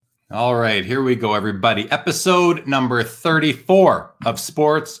All right, here we go, everybody. Episode number 34 of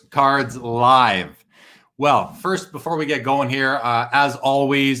Sports Cards Live. Well, first, before we get going here, as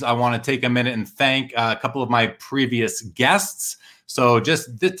always, I want to take a minute and thank a couple of my previous guests. So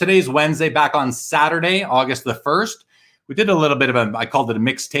today's Wednesday, back on Saturday, August the 1st, we did a little bit of I called it a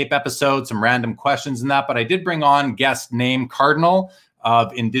mixtape episode, some random questions in that, but I did bring on guest Name Cardinal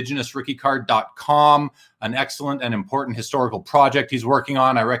of indigenousrookiecard.com, an excellent and important historical project he's working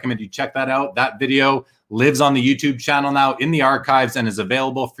on. I recommend you check that out. That video lives on the YouTube channel now in the archives and is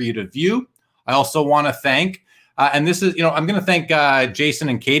available for you to view. I also want to thank, I'm going to thank Jason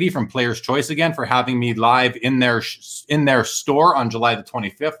and Katie from Player's Choice again for having me live in their store on July the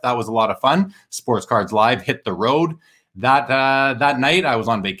 25th. That was a lot of fun. Sports Cards Live hit the road. That night I was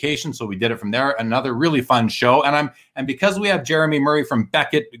on vacation, so we did it from there. Another really fun show, and because we have Jeremy Murray from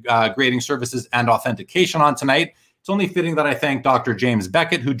Beckett Grading Services and Authentication on tonight, it's only fitting that I thank Dr. James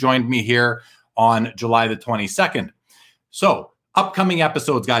Beckett, who joined me here on July the 22nd. So upcoming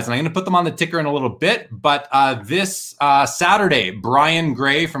episodes, guys, and I'm going to put them on the ticker in a little bit. But this Saturday, Brian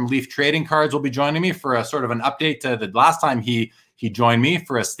Gray from Leaf Trading Cards will be joining me for a sort of an update to the last time he joined me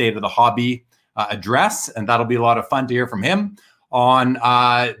for a State of the Hobby address, and that'll be a lot of fun to hear from him. On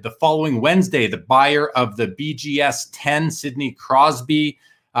the following Wednesday, the buyer of the BGS 10 Sidney Crosby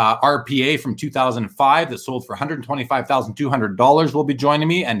RPA from 2005 that sold for $125,200 will be joining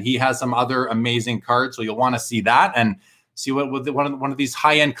me, and he has some other amazing cards, so you'll want to see that and see what one of these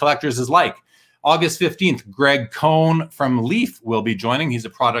high-end collectors is like. August 15th, Greg Cohn from Leaf will be joining. He's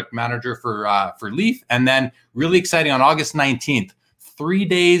a product manager for Leaf. And then really exciting, on August 19th, 3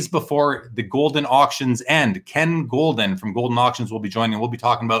 days before the Golden auctions end, Ken Golden from Golden Auctions will be joining. We'll be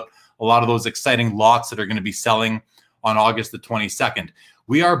talking about a lot of those exciting lots that are going to be selling on August the 22nd.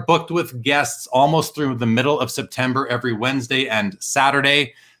 We are booked with guests almost through the middle of September every Wednesday and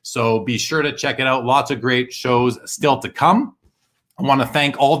Saturday. So be sure to check it out. Lots of great shows still to come. I want to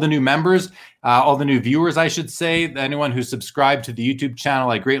thank all the new members, all the new viewers, I should say, anyone who subscribed to the YouTube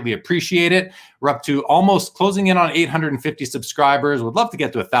channel. I greatly appreciate it. We're up to almost closing in on 850 subscribers. Would love to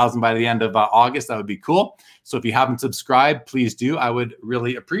get to 1,000 by the end of August. That would be cool. So if you haven't subscribed, please do. I would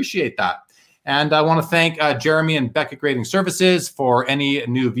really appreciate that. And I want to thank Jeremy and Beckett Grading Services for any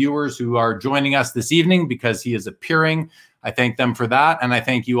new viewers who are joining us this evening, because he is appearing. I thank them for that, and I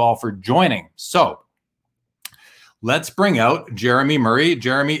thank you all for joining. So let's bring out Jeremy Murray.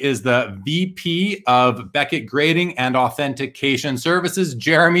 Jeremy is the VP of Beckett Grading and Authentication Services.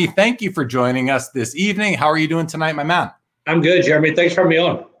 Jeremy, thank you for joining us this evening. How are you doing tonight, my man? I'm good, Jeremy. Thanks for having me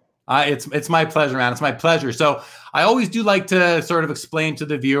on. It's my pleasure, man. It's my pleasure. So I always do like to sort of explain to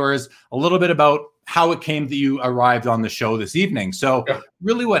the viewers a little bit about how it came that you arrived on the show this evening. So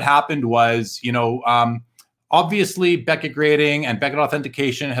really what happened was, obviously Beckett Grading and Beckett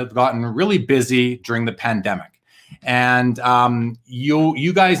Authentication have gotten really busy during the pandemic. And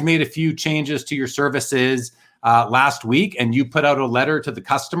you guys made a few changes to your services last week, and you put out a letter to the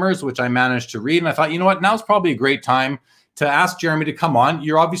customers, which I managed to read. And I thought, you know what, now's probably a great time to ask Jeremy to come on.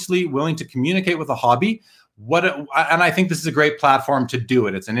 You're obviously willing to communicate with the hobby. And I think this is a great platform to do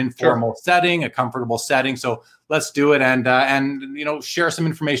it. It's an informal setting, a comfortable setting. So let's do it and share some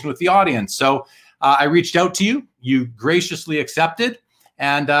information with the audience. So I reached out to you. You graciously accepted,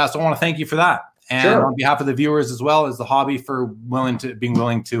 and so I want to thank you for that. And on behalf of the viewers as well as the hobby for being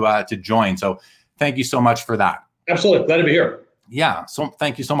willing to join. So thank you so much for that. Absolutely. Glad to be here. Yeah. So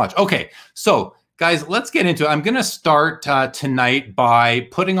thank you so much. Okay. So guys, let's get into it. I'm going to start tonight by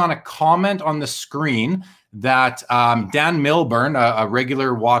putting on a comment on the screen that Dan Milburn, a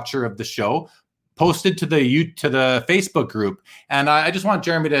regular watcher of the show, posted to the Facebook group. And I just want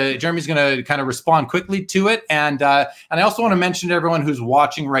Jeremy's going to kind of respond quickly to it. And I also want to mention to everyone who's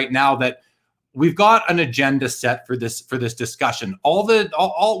watching right now that we've got an agenda set for this discussion.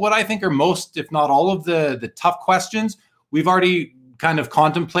 All what I think are most, if not all of the tough questions, we've already kind of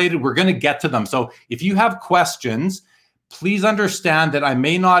contemplated. We're going to get to them. So if you have questions, please understand that I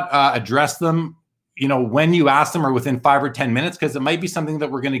may not address them, when you ask them or within 5 or 10 minutes, because it might be something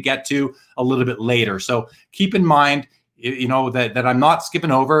that we're going to get to a little bit later. So keep in mind, that I'm not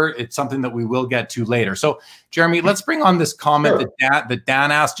skipping over. It's something that we will get to later. So, Jeremy, let's bring on this comment that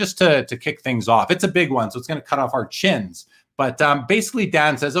Dan asked just to kick things off. It's a big one, so it's going to cut off our chins. But basically,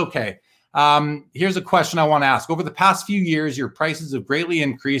 Dan says, okay, here's a question I want to ask. Over the past few years, your prices have greatly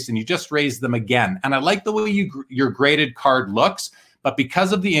increased, and you just raised them again. And I like the way your graded card looks, but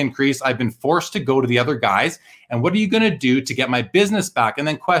because of the increase, I've been forced to go to the other guys. And what are you going to do to get my business back? And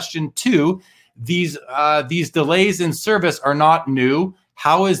then question 2, these delays in service are not new.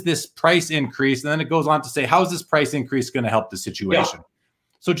 How is this price increase? And then it goes on to say, how is this price increase going to help the situation?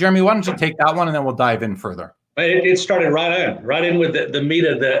 So Jeremy, why don't you take that one and then we'll dive in further. It started right in with the meat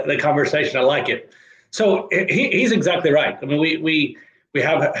of the conversation. I like it. So he's exactly right. I mean, we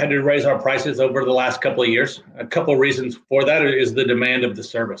have had to raise our prices over the last couple of years. A couple of reasons for that is the demand of the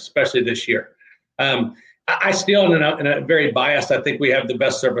service, especially this year. I still, in a very biased, I think we have the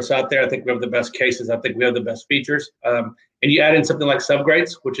best service out there. I think we have the best cases. I think we have the best features. And you add in something like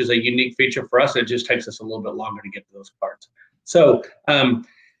subgrades, which is a unique feature for us. It just takes us a little bit longer to get to those cards. So a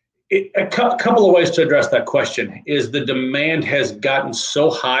couple of ways to address that question is the demand has gotten so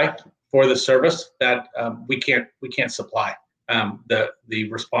high for the service that we can't supply the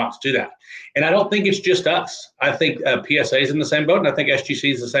response to that. And I don't think it's just us. I think PSA is in the same boat, and I think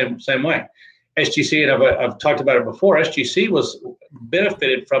SGC is the same way. SGC, and I've talked about it before, SGC was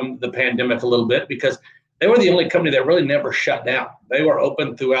benefited from the pandemic a little bit because they were the only company that really never shut down. They were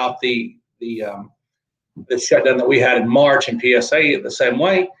open throughout the shutdown that we had in March, and PSA the same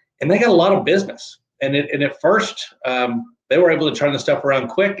way, and they got a lot of business. And at first, they were able to turn the stuff around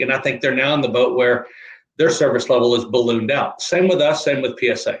quick, and I think they're now in the boat where their service level is ballooned out. Same with us, same with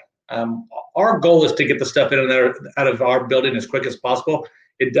PSA. Our goal is to get the stuff in and out of our building as quick as possible.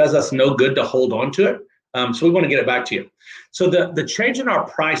 It does us no good to hold on to it. So we want to get it back to you. So the change in our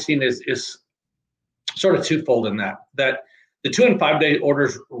pricing is sort of twofold in that the 2 and 5 day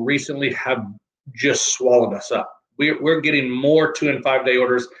orders recently have just swallowed us up. We're getting more 2 and 5 day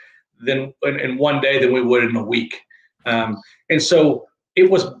orders than in one day than we would in a week. And so it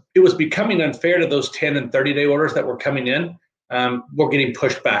was becoming unfair to those 10 and 30 day orders that were coming in. We're getting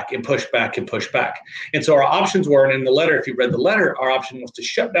pushed back and pushed back and pushed back. And so our options were, and in the letter, if you read the letter, our option was to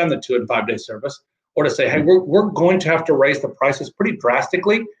shut down the 2 and 5 day service, or to say, hey, we're going to have to raise the prices pretty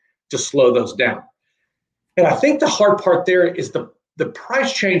drastically to slow those down. And I think the hard part there is the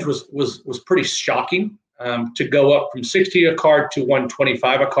price change was pretty shocking, to go up from $60 a card to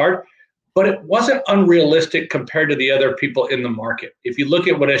 $125 a card, but it wasn't unrealistic compared to the other people in the market. If you look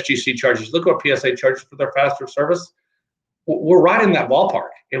at what SGC charges, look at what PSA charges for their faster service, we're right in that ballpark.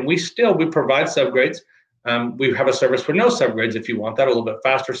 And we provide subgrades. We have a service for no subgrades if you want that, a little bit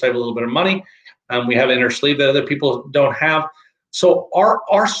faster, save a little bit of money. We have inner sleeve that other people don't have. So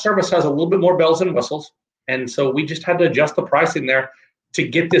our service has a little bit more bells and whistles. And so we just had to adjust the pricing there to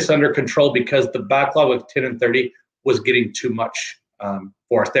get this under control because the backlog of 10 and 30 was getting too much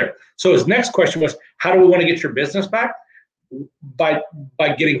for us there. So his next question was, how do we want to get your business back? By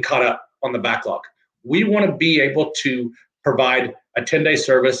getting caught up on the backlog. We want to be able to provide a 10-day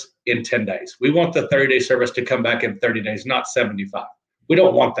service in 10 days. We want the 30-day service to come back in 30 days, not 75. We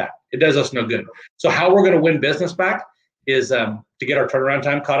don't want that. It does us no good. So how we're going to win business back is to get our turnaround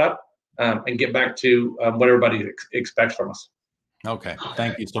time caught up and get back to what everybody expects from us. Okay.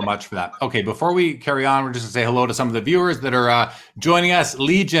 Thank you so much for that. Okay. Before we carry on, we're just going to say hello to some of the viewers that are joining us.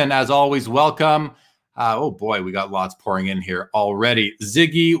 Legion, as always, welcome. Oh boy, we got lots pouring in here already.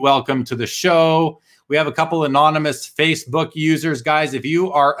 Ziggy, welcome to the show. We have a couple anonymous Facebook users. Guys, if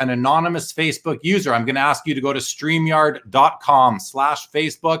you are an anonymous Facebook user, I'm going to ask you to go to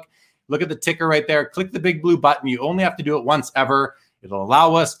StreamYard.com/Facebook. Look at the ticker right there. Click the big blue button. You only have to do it once ever. It'll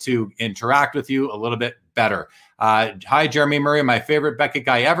allow us to interact with you a little bit better. Hi, Jeremy Murray, my favorite Beckett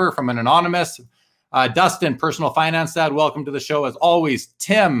guy ever, from an anonymous. Dustin, personal finance dad, welcome to the show as always.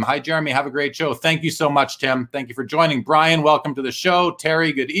 Tim, hi, Jeremy, have a great show. Thank you so much, Tim. Thank you for joining. Brian, welcome to the show.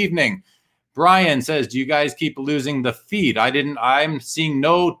 Terry, good evening. Brian says, do you guys keep losing the feed? I'm seeing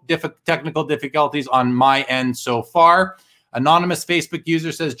no technical difficulties on my end so far. Anonymous Facebook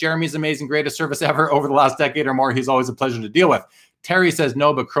user says, Jeremy's amazing, greatest service ever over the last decade or more. He's always a pleasure to deal with. Terry says,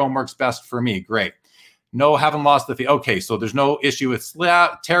 no, but Chrome works best for me. Great. No, haven't lost the feed. Okay, so there's no issue with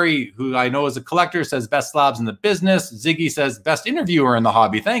slab. Terry, who I know is a collector, says best slabs in the business. Ziggy says best interviewer in the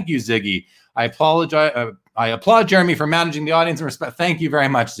hobby. Thank you, Ziggy. I applaud Jeremy for managing the audience and respect. Thank you very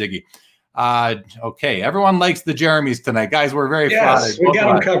much, Ziggy. Okay, everyone likes the Jeremys tonight. Guys, we're very flattered. We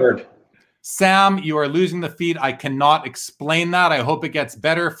got them covered. Sam, you are losing the feed. I cannot explain that. I hope it gets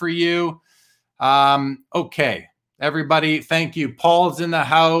better for you. Okay. Everybody, thank you. Paul's in the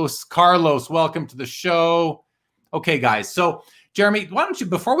house. Carlos, welcome to the show. Okay, guys. So, Jeremy, why don't you,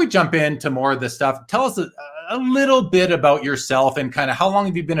 before we jump into more of this stuff, tell us a little bit about yourself and kind of how long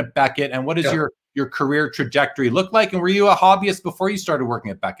have you been at Beckett and what does your career trajectory look like? And were you a hobbyist before you started working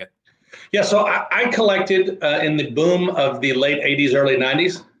at Beckett? Yeah, so I collected in the boom of the late 80s, early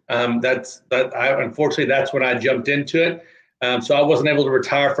 90s. Unfortunately, that's when I jumped into it. So I wasn't able to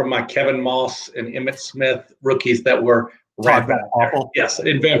retire from my Kevin Moss and Emmitt Smith rookies that were right back there. Yes,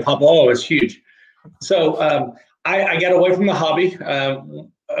 in Van Poppel. Oh, it was huge. So I got away from the hobby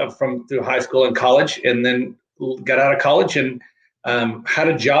through high school and college, and then got out of college and had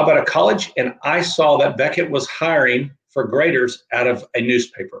a job out of college, and I saw that Beckett was hiring for graders out of a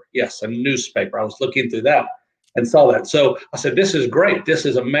newspaper. Yes, a newspaper. I was looking through that and saw that. So I said, this is great. This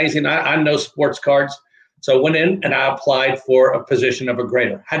is amazing. I know sports cards. So I went in and I applied for a position of a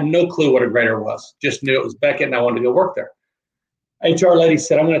grader. Had no clue what a grader was. Just knew it was Beckett, and I wanted to go work there. HR lady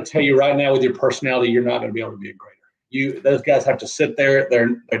said, I'm going to tell you right now, with your personality, you're not going to be able to be a grader. Those guys have to sit there.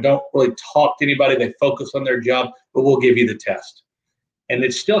 They don't really talk to anybody. They focus on their job, but we'll give you the test. And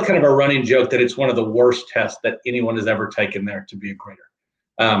it's still kind of a running joke that it's one of the worst tests that anyone has ever taken there to be a grader.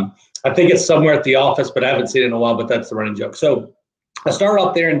 I think it's somewhere at the office, but I haven't seen it in a while, but that's the running joke. So I started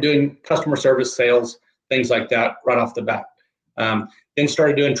out there and doing customer service, sales, things like that right off the bat. Then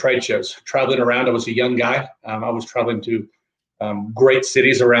started doing trade shows, traveling around. I was a young guy. I was traveling to great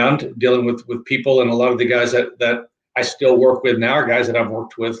cities around, dealing with people, and a lot of the guys that I still work with now are guys that I've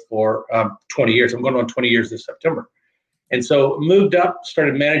worked with for 20 years. I'm going on 20 years this September. And so moved up,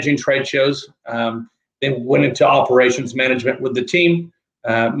 started managing trade shows, then went into operations management with the team,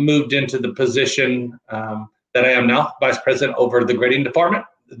 moved into the position that I am now, vice president over the grading department.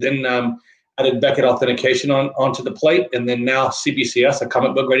 Then added Beckett Authentication onto the plate, and then now CBCS, a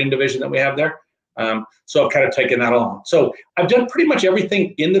comic book grading division that we have there. So I've kind of taken that on. So I've done pretty much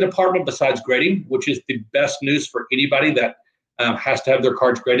everything in the department besides grading, which is the best news for anybody that has to have their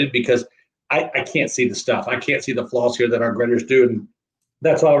cards graded, because I can't see the stuff. I can't see the flaws here that our graders do, and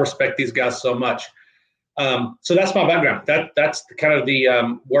that's why I respect these guys so much. So that's my background. That's kind of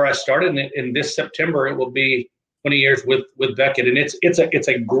the where I started. And in this September, it will be 20 years with Beckett, and it's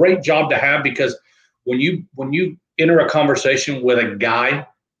a great job to have, because when you enter a conversation with a guy.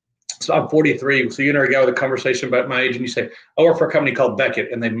 So I'm 43. So you enter a guy with a conversation about my age, and you say, I work for a company called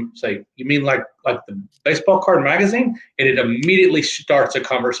Beckett. And they say, you mean like the baseball card magazine? And it immediately starts a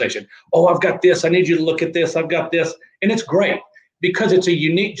conversation. Oh, I've got this. I need you to look at this. I've got this. And it's great because it's a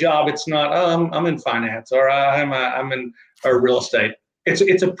unique job. It's not, I'm in finance, or I'm in real estate.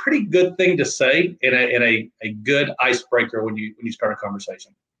 It's a pretty good thing to say, in a good icebreaker when you start a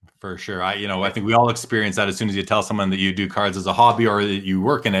conversation. For sure. I think we all experience that as soon as you tell someone that you do cards as a hobby or that you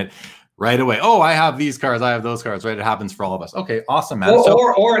work in it right away. Oh, I have these cards. I have those cards, right? It happens for all of us. Okay, awesome, man.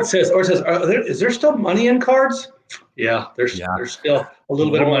 Or it says, is there still money in cards? Yeah, there's still a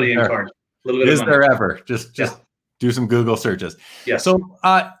little bit of money in cards. Is there ever? Just do some Google searches. Yeah. So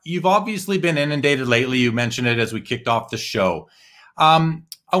you've obviously been inundated lately. You mentioned it as we kicked off the show. I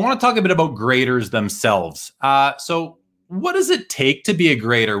want to talk a bit about graders themselves. So what does it take to be a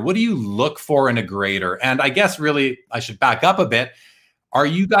grader? What do you look for in a grader? And I guess really I should back up a bit. Are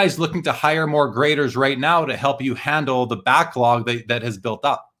you guys looking to hire more graders right now to help you handle the backlog that has built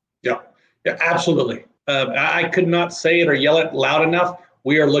up? Yeah, absolutely. I could not say it or yell it loud enough.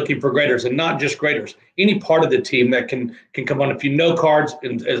 We are looking for graders, and not just graders. Any part of the team that can come on. If you know cards,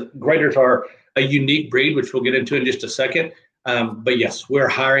 and graders are a unique breed, which we'll get into in just a second. But yes, we're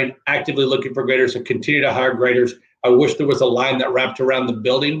actively looking for graders, and continue to hire graders. I wish there was a line that wrapped around the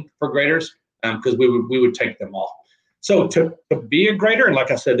building for graders, because we would take them all. So to be a grader, and like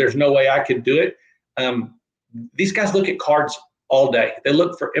I said, there's no way I could do it. These guys look at cards all day. They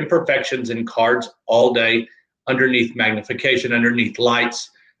look for imperfections in cards all day, underneath magnification, underneath lights,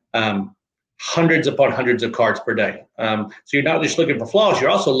 hundreds upon hundreds of cards per day. So you're not just looking for flaws,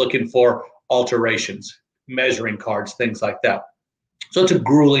 you're also looking for alterations, measuring cards, things like that. So it's a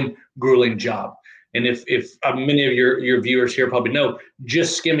grueling job. And if many of your viewers here probably know,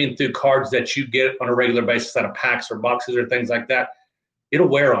 just skimming through cards that you get on a regular basis out of packs or boxes or things like that, it'll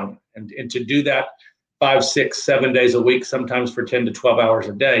wear on you. And to do that 5, 6, 7 days a week, sometimes for 10 to 12 hours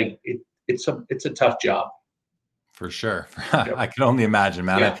a day, it's a tough job. For sure. I can only imagine,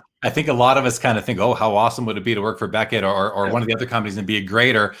 man. Yeah. I think a lot of us kind of think, oh, how awesome would it be to work for Beckett or one of the other companies and be a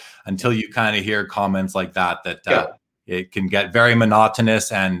grader, until you kind of hear comments like that it can get very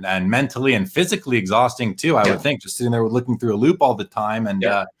monotonous and mentally and physically exhausting too. I would think, just sitting there looking through a loop all the time and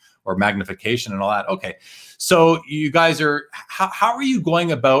or magnification and all that. Okay. So you guys how are you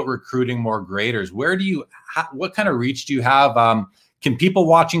going about recruiting more graders? What kind of reach do you have? Can people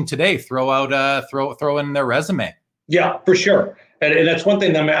watching today throw in their resume? Yeah, for sure. And that's one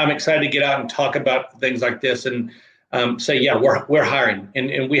thing that I'm excited to get out and talk about things like this and say, yeah, we're hiring.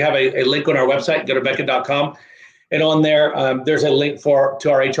 And we have a link on our website, go to Beckett.com. And on there, there's a link to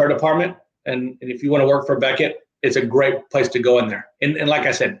our HR department. And if you want to work for Beckett, it's a great place to go in there. And like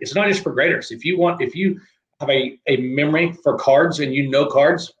I said, it's not just for graders. If you have a memory for cards and you know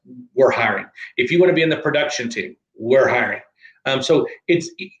cards, we're hiring. If you want to be in the production team, we're hiring. So it's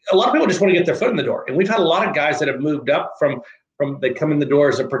a lot of people just want to get their foot in the door. And we've had a lot of guys that have moved up from they come in the door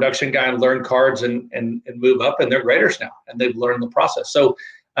as a production guy and learn cards and move up, and they're graders now, and they've learned the process. So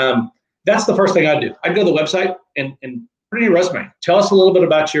that's the first thing I'd do. I'd go to the website and put in your resume. Tell us a little bit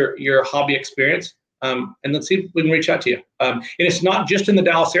about your hobby experience, and let's see if we can reach out to you. And it's not just in the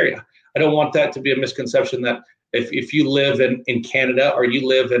Dallas area. I don't want that to be a misconception that if you live in Canada or you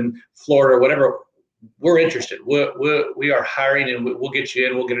live in Florida or whatever, we're interested. We are hiring, and we'll get you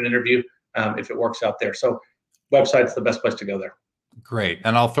in. We'll get an interview if it works out there. So website's the best place to go there. Great.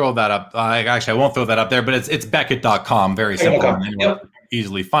 And I'll throw that up. Actually, I won't throw that up there, but it's Beckett.com. Very simple. Yep.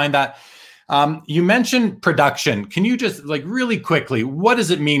 Easily find that. You mentioned production. Can you just really quickly, what does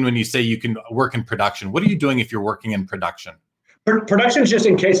it mean when you say you can work in production? What are you doing if you're working in production? Production is just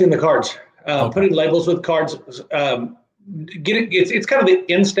encasing the cards, putting labels with cards. It's kind of the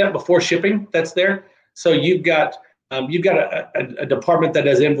in step before shipping that's there. So you've got a department that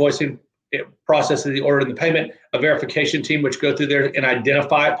does invoicing, it processes the order and the payment, a verification team which go through there and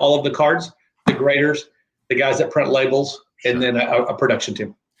identify all of the cards, the graders, the guys that print labels, and then a production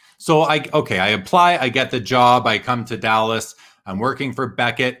team. So I apply, I get the job, I come to Dallas, I'm working for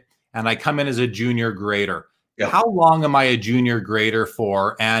Beckett, and I come in as a junior grader. Yeah. How long am I a junior grader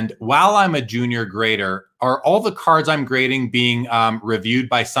for? And while I'm a junior grader, are all the cards I'm grading being reviewed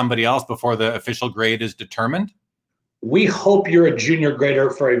by somebody else before the official grade is determined? We hope you're a junior grader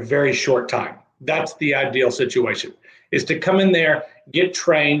for a very short time. That's the ideal situation, is to come in there, get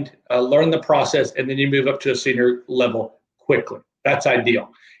trained, learn the process, and then you move up to a senior level quickly. That's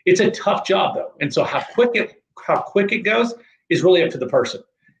ideal. It's a tough job though. And so how quick it goes is really up to the person.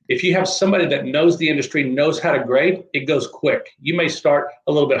 If you have somebody that knows the industry, knows how to grade, it goes quick. You may start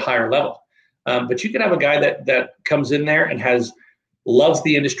a little bit higher level, but you can have a guy that comes in there and loves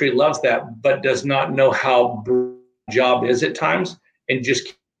the industry, loves that, but does not know how job is at times and just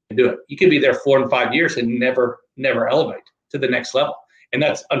can't do it. You could be there 4 and 5 years and never elevate to the next level. And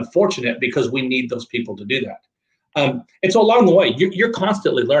that's unfortunate because we need those people to do that. And so along the way, you're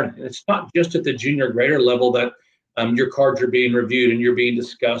constantly learning. And it's not just at the junior grader level that your cards are being reviewed and you're being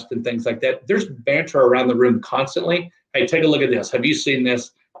discussed and things like that. There's banter around the room constantly. Hey, take a look at this. Have you seen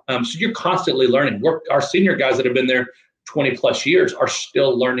this? So you're constantly learning. Our senior guys that have been there 20 plus years are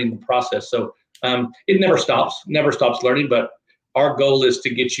still learning the process. So it never stops learning, but our goal is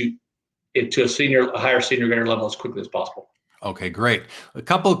to get you into a higher senior grader level as quickly as possible. Okay, great. A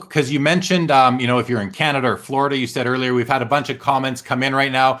couple, because you mentioned, if you're in Canada or Florida, you said earlier, we've had a bunch of comments come in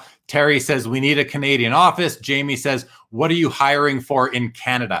right now. Terry says, we need a Canadian office. Jamie says, what are you hiring for in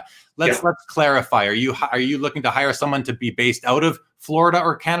Canada? Let's clarify. Are you looking to hire someone to be based out of Florida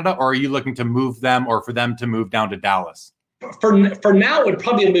or Canada, or are you looking to move them or for them to move down to Dallas? For now, it would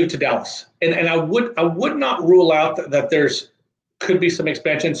probably be a move to Dallas. And I would not rule out that could be some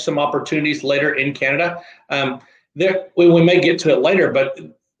expansion, some opportunities later in Canada. We may get to it later, but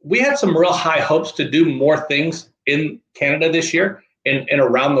we had some real high hopes to do more things in Canada this year and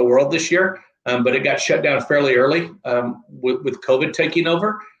around the world this year, but it got shut down fairly early with COVID taking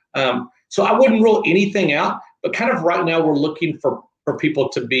over. So I wouldn't rule anything out, but kind of right now we're looking for people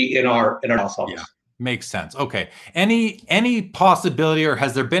to be in our house office. Yeah. Makes sense. Okay. Any possibility, or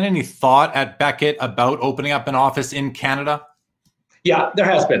has there been any thought at Beckett about opening up an office in Canada? Yeah, there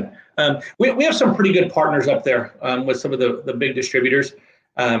has been. We have some pretty good partners up there with some of the big distributors,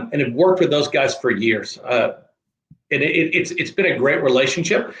 and have worked with those guys for years. And it's been a great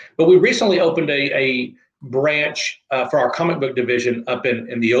relationship. But we recently opened a branch for our comic book division up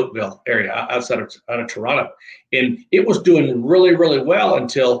in the Oakville area outside of Toronto, and it was doing really, really well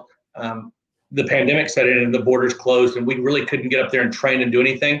until the pandemic set in and the borders closed, and we really couldn't get up there and train and do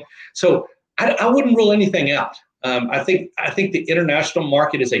anything. So I wouldn't rule anything out. I think the international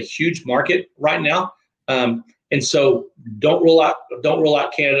market is a huge market right now, and so don't rule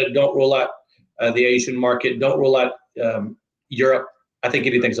out Canada, don't rule out the Asian market, don't rule out Europe. I think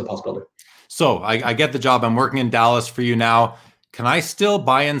anything's a possibility. So I get the job. I'm working in Dallas for you now. Can I still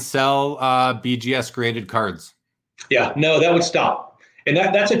buy and sell BGS graded cards? Yeah, no, that would stop, and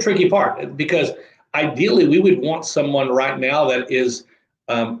that's a tricky part because ideally we would want someone right now that is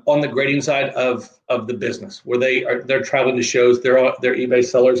on the grading side of the business, where they're traveling to shows, they're eBay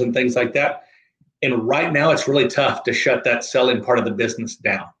sellers and things like that. And right now it's really tough to shut that selling part of the business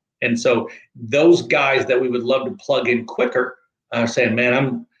down. And so those guys that we would love to plug in quicker are saying,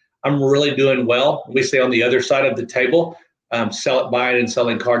 man, I'm really doing well. We stay on the other side of the table, buying and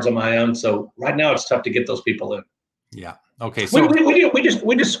selling cards on my own. So right now it's tough to get those people in. Yeah. Okay. So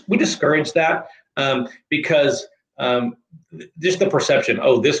we discourage that because just the perception,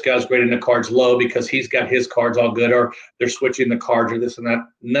 this guy's grading the cards low because he's got his cards all good, or they're switching the cards or this and that.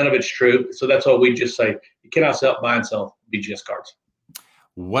 None of it's true. So that's why we just say you cannot buy and sell BGS cards.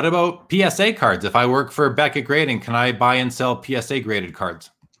 What about PSA cards? If I work for Beckett Grading, can I buy and sell PSA graded cards?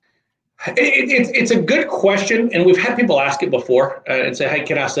 It's a good question, and we've had people ask it before and say, "Hey,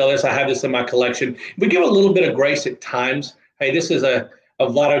 can I sell this? I have this in my collection." We give a little bit of grace at times. Hey, this is a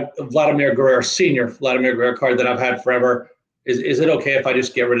Vladimir Guerrero Senior Vladimir Guerrero card that I've had forever. Is it okay if I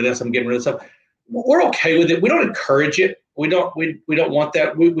just get rid of this? I'm getting rid of stuff. We're okay with it. We don't encourage it. We don't want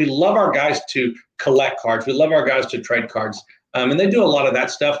that. We love our guys to collect cards. We love our guys to trade cards, and they do a lot of that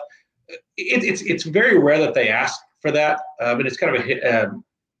stuff. It's very rare that they ask for that, and it's kind of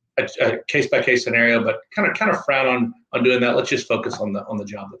a case by case scenario, but kind of frown on doing that. Let's just focus on the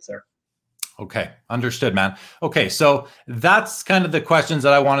job that's there. Okay, understood, man. Okay, so that's kind of the questions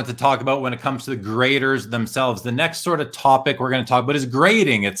that I wanted to talk about when it comes to the graders themselves. The next sort of topic we're going to talk about is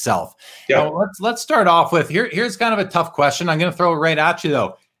grading itself. Yeah. Now, let's start off with here's kind of a tough question. I'm going to throw it right at you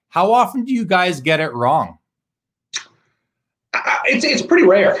though. How often do you guys get it wrong? It's pretty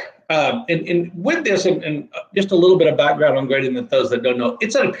rare. And with this, and just a little bit of background on grading that those that don't know,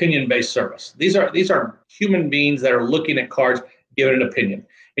 it's an opinion-based service. These are human beings that are looking at cards, giving an opinion,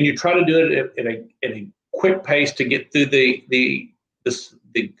 and you try to do it at a quick pace to get through the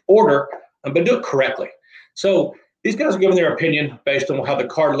order, but do it correctly. So these guys are giving their opinion based on how the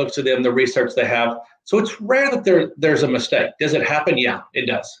card looks to them, the research they have. So it's rare that there's a mistake. Does it happen? Yeah, it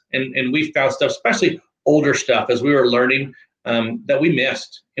does. And we found stuff, especially older stuff, as we were learning, that we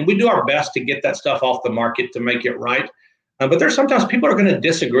missed. And we do our best to get that stuff off the market to make it right. But there's sometimes people are going to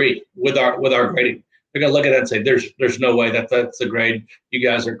disagree with our grading. They're going to look at it and say, there's no way that's a grade. You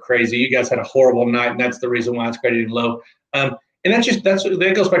guys are crazy. You guys had a horrible night, and that's the reason why it's graded low. And that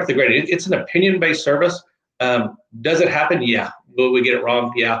goes back to the grading. It's an opinion-based service. Does it happen? Yeah. Will we get it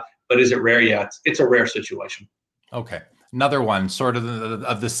wrong? Yeah. But is it rare? Yeah. It's a rare situation. Okay. Another one, sort of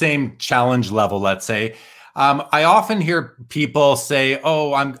the same challenge level, let's say. I often hear people say,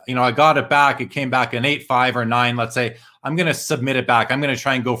 "Oh, I got it back. It came back an 8.5 or 9. Let's say I'm going to submit it back. I'm going to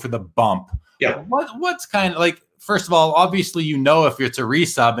try and go for the bump." Yeah. What's kind of like? First of all, obviously, if it's a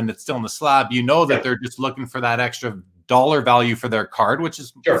resub and it's still in the slab, that they're just looking for that extra dollar value for their card, which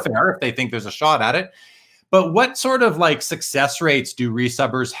is fair if they think there's a shot at it. But what sort of like success rates do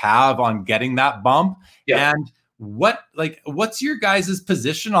resubbers have on getting that bump? Yeah. And what's your guys'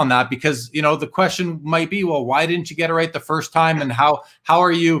 position on that? Because, the question might be, well, why didn't you get it right the first time? And how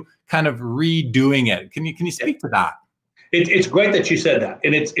are you kind of redoing it? Can you speak to that? It's great that you said that.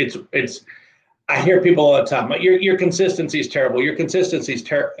 And it's I hear people all the time, your consistency is terrible. Your consistency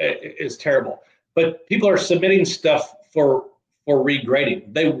is terrible. But people are submitting stuff for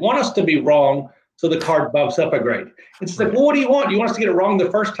regrading. They want us to be wrong so the card bumps up a grade. It's like, well, what do you want? Do you want us to get it wrong the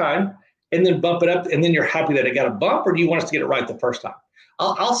first time and then bump it up, and then you're happy that it got a bump, or do you want us to get it right the first time?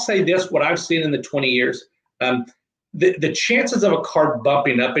 I'll say this, what I've seen in the 20 years, the chances of a card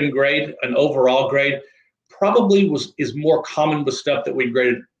bumping up in grade, an overall grade, probably is more common with stuff that we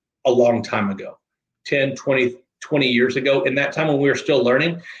graded a long time ago, 10, 20 years ago. In that time when we were still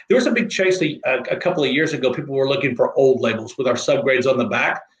learning, there was a big chase a couple of years ago. People were looking for old labels with our subgrades on the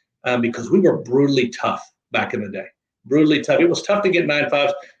back because we were brutally tough back in the day. Brutally tough. It was tough to get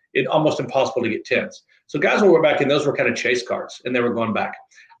 9.5s. It's almost impossible to get 10s. So guys who were back in those were kind of chase cards, and they were going back.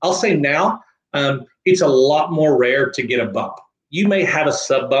 I'll say now it's a lot more rare to get a bump. You may have a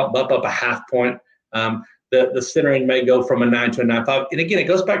sub bump up a half point. The centering may go from a 9 to a 9.5. And again, it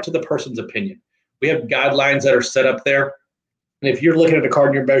goes back to the person's opinion. We have guidelines that are set up there. And if you're looking at a card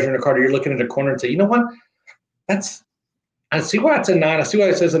and you're measuring a card, or you're looking at a corner and say, you know what, I see why it's a 9. I see why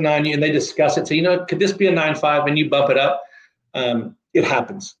it says a 9. And they discuss it. So, could this be a 9.5? And you bump it up. It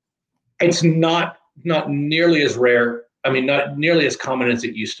happens. It's not nearly as rare. I mean, not nearly as common as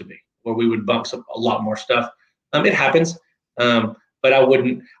it used to be, where we would bump a lot more stuff. It happens, but I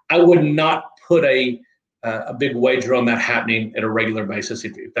would not put a big wager on that happening at a regular basis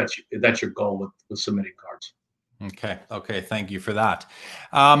if that's your goal with submitting cards. Okay. Thank you for that.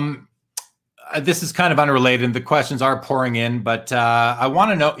 This is kind of unrelated. The questions are pouring in, but I want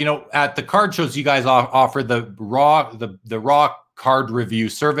to know, at the card shows, you guys offer the raw card review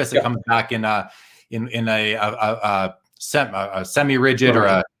service. It comes back in a semi-rigid or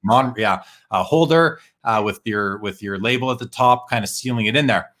a holder with your label at the top, kind of sealing it in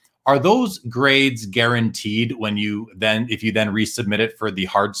there. Are those grades guaranteed if you then resubmit it for the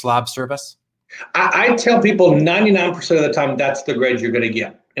hard slab service? I tell people 99% of the time that's the grade you're going to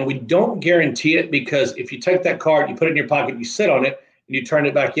get. And we don't guarantee it, because if you take that card, you put it in your pocket, you sit on it, and you turn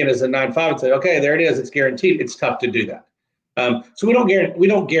it back in as a 9.5 and say, okay, there it is, it's guaranteed. It's tough to do that. So we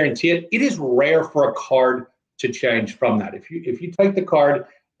don't guarantee it. It is rare for a card to change from that. If you take the card,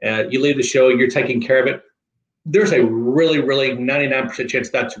 you leave the show, you're taking care of it, there's a really, really 99% chance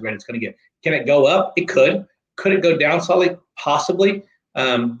that's the grade it's going to get. Can it go up? It could. Could it go down slightly? Possibly.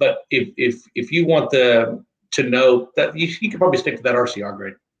 But if you want to know that, you can probably stick to that RCR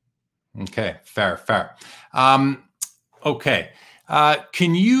grade. Okay, fair. Okay,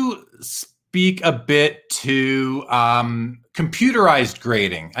 can you speak a bit to computerized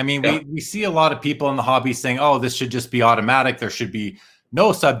grading? I mean, we see a lot of people in the hobby saying, "Oh, this should just be automatic. There should be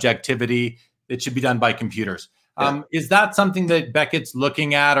no subjectivity. It should be done by computers." Is that something that Beckett's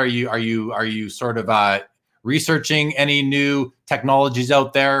looking at? Are you sort of researching any new technologies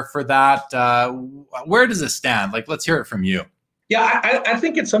out there for that? Where does it stand? Like, let's hear it from you. Yeah, I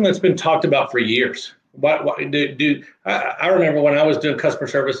think it's something that's been talked about for years. I remember when I was doing customer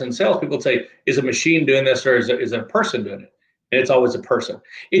service and sales, people would say, "Is a machine doing this, or is a person doing it?" And it's always a person.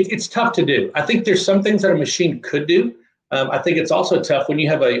 It's tough to do. I think there's some things that a machine could do. I think it's also tough when you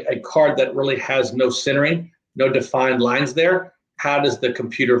have a card that really has no centering, no defined lines there. How does the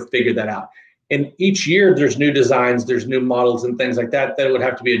computer figure that out? And each year there's new designs, there's new models and things like that would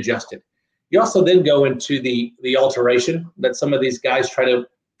have to be adjusted. You also then go into the alteration that some of these guys try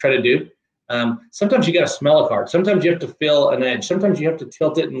to do. Sometimes you got to smell a card. Sometimes you have to fill an edge. Sometimes you have to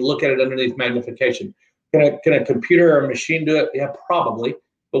tilt it and look at it underneath magnification. Can a computer or a machine do it? Yeah, probably.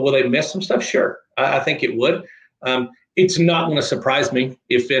 But will they miss some stuff? Sure. I think it would. It's not going to surprise me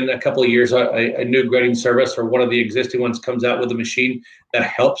if in a couple of years a new grading service or one of the existing ones comes out with a machine that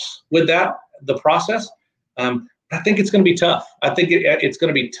helps with the process. I think it's going to be tough. I think it's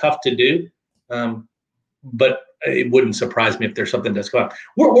going to be tough to do. But it wouldn't surprise me if there's something that's come up.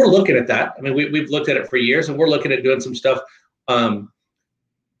 We're looking at that. I mean, we've looked at it for years, and we're looking at doing some stuff,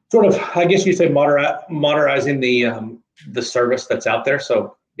 sort of, I guess you say, modernizing the service that's out there.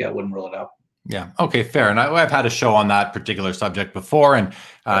 So yeah, I wouldn't rule it out. Yeah. Okay. Fair. And I've had a show on that particular subject before, and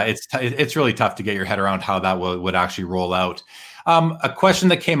it's really tough to get your head around how that would actually roll out. A question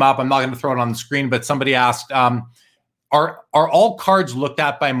that came up, I'm not going to throw it on the screen, but somebody asked, are all cards looked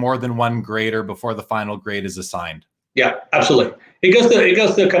at by more than one grader before the final grade is assigned? Yeah, absolutely. It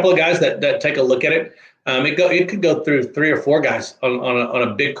goes to a couple of guys that take a look at it. It could go through 3 or 4 guys on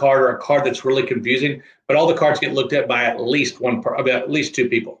a big card or a card that's really confusing. But all the cards get looked at by at least 2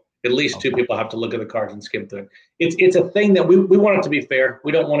 people. At least 2 people have to look at the cards and skim through it. It's a thing that we want it to be fair.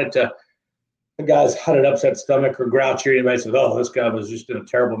 We don't want it to, the guy's had an upset stomach or grouchy, or anybody says, "Oh, this guy was just in a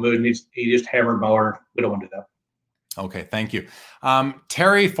terrible mood and he just hammered my order." We don't want to do that. Okay, thank you.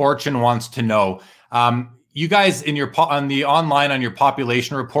 Terry Fortune wants to know, you guys on your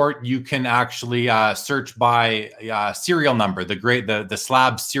population report, you can actually search by serial number, the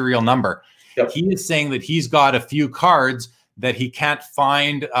slab serial number. Yep. He is saying that he's got a few cards that he can't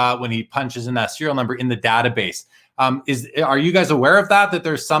find when he punches in that serial number in the database. Are you guys aware of that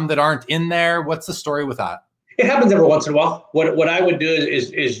there's some that aren't in there? What's the story with that? It happens every once in a while. What I would do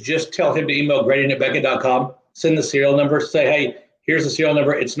is just tell him to email grading@beckett.com, send the serial number, say, "Hey, here's the serial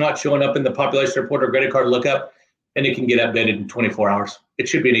number. It's not showing up in the population report or credit card lookup," and it can get updated in 24 hours. It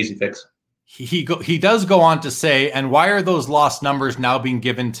should be an easy fix. He does go on to say, "And why are those lost numbers now being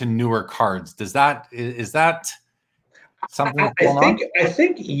given to newer cards?" Is that something I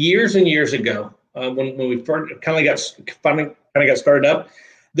think years and years ago, when we first kind of got started up,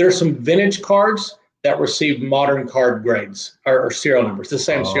 there's some vintage cards that received modern card grades or serial numbers, the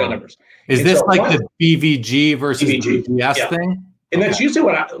same serial numbers. Is this like the BVG versus BVS thing? And that's usually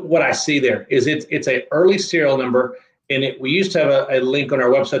what I see there is it's a early serial number, and we used to have a link on our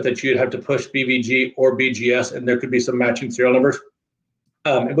website that you'd have to push BVG or BGS, and there could be some matching serial numbers,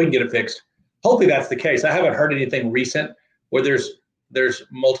 and we can get it fixed. Hopefully that's the case. I haven't heard anything recent where there's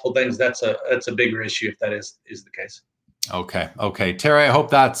multiple things. That's a bigger issue if that is the case. Okay. Terry, I hope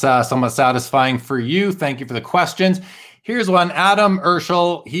that's somewhat satisfying for you. Thank you for the questions. Here's one. Adam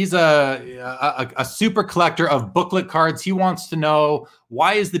Urschel, he's a super collector of booklet cards. He wants to know,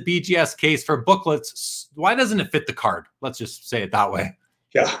 why is the BGS case for booklets, why doesn't it fit the card? Let's just say it that way.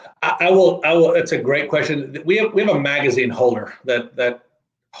 Yeah, I will. That's a great question. We have a magazine holder that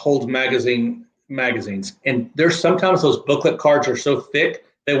holds magazines, and there's sometimes those booklet cards are so thick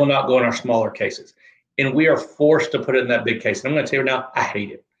they will not go in our smaller cases, and we are forced to put it in that big case. And I'm going to tell you now, I hate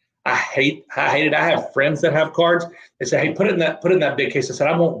it. I hate it. I have friends that have cards. They say, "Hey, put it in that big case." I said,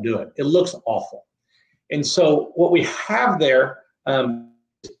 "I won't do it. It looks awful." And so what we have there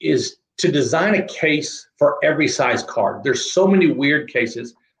is to design a case for every size card. There's so many weird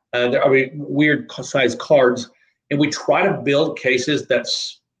cases. Weird size cards, and we try to build cases that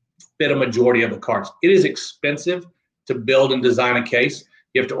fit a majority of the cards. It is expensive to build and design a case.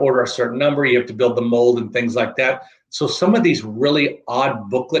 You have to order a certain number. You have to build the mold and things like that. So some of these really odd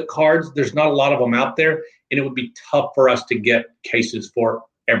booklet cards, there's not a lot of them out there, and it would be tough for us to get cases for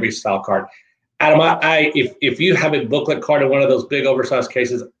every style card. Adam, if you have a booklet card in one of those big oversized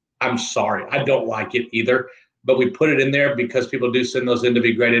cases, I'm sorry, I don't like it either. But we put it in there because people do send those in to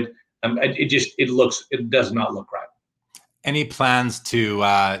be graded. It does not look right. Any plans to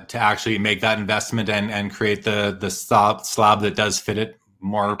actually make that investment and create the slab that does fit it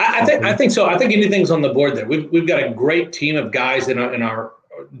more? I think so. I think anything's on the board there. We've got a great team of guys in our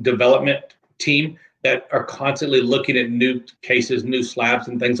development team that are constantly looking at new cases, new slabs,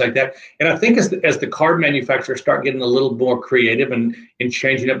 and things like that. And I think as the card manufacturers start getting a little more creative and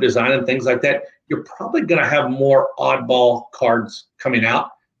changing up design and things like that, you're probably going to have more oddball cards coming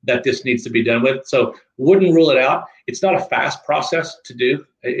out that this needs to be done with. So wouldn't rule it out. It's not a fast process to do.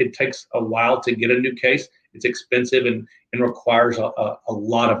 It takes a while to get a new case. It's expensive and requires a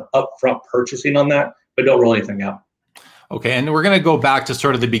lot of upfront purchasing on that, but don't rule anything out. Okay, and we're going to go back to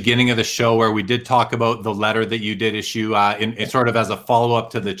sort of the beginning of the show where we did talk about the letter that you did issue in sort of as a follow-up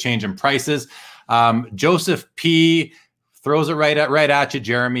to the change in prices. Joseph P. throws it right at you,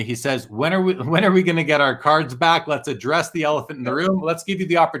 Jeremy. He says, when are we going to get our cards back? Let's address the elephant in the room. Let's give you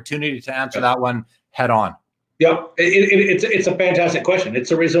the opportunity to answer that one head on. Yeah, it's a fantastic question. It's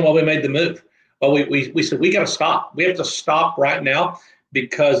the reason why we made the move. Well, we said we got to stop. We have to stop right now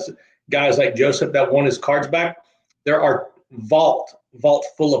because guys like Joseph that want his cards back, there are vault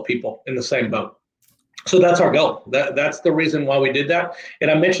full of people in the same boat. So that's our goal. That's the reason why we did that. And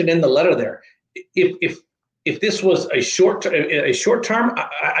I mentioned in the letter there, if this was a short term,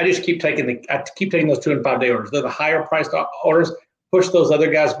 I just keep taking those 2 and 5 day orders. They're the higher priced orders. Push those other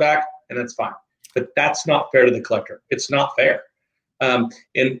guys back, and that's fine. But that's not fair to the collector. It's not fair.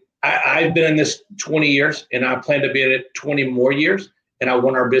 And I've been in this 20 years, and I plan to be in it 20 more years. And I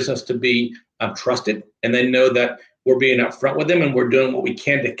want our business to be trusted, and they know that we're being upfront with them and we're doing what we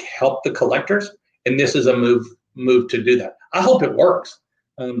can to help the collectors. And this is a move to do that. I hope it works.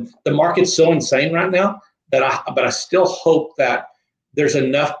 The market's so insane right now but I still hope that there's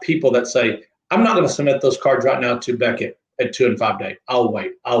enough people that say, I'm not going to submit those cards right now to Beckett at 2 and 5 day. I'll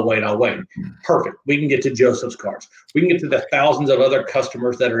wait. Perfect. We can get to Joseph's cards. We can get to the thousands of other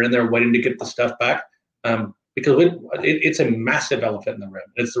customers that are in there waiting to get the stuff back. Because it's a massive elephant in the room.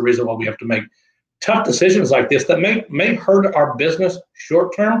 It's the reason why we have to make tough decisions like this that may hurt our business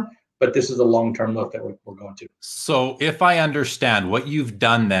short term, but this is a long-term look that we're going to. So if I understand, what you've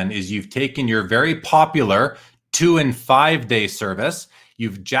done then is you've taken your very popular 2 and 5 day service,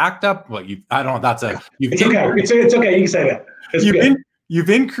 you've jacked up it's okay. It's okay. You can say that. You've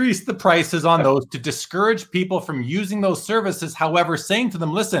increased the prices on those to discourage people from using those services. However, saying to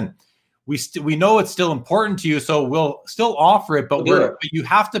them, listen, we know it's still important to you, so we'll still offer it, but you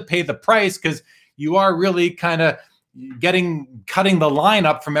have to pay the price because you are really kind of cutting the line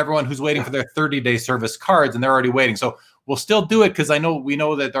up from everyone who's waiting for their 30-day service cards, and they're already waiting. So we'll still do it because we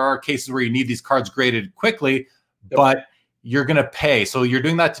know that there are cases where you need these cards graded quickly, but you're going to pay. So you're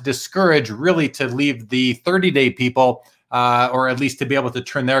doing that to discourage, really, to leave the 30-day people, or at least to be able to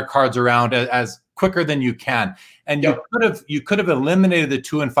turn their cards around as quicker than you can. And you could have eliminated the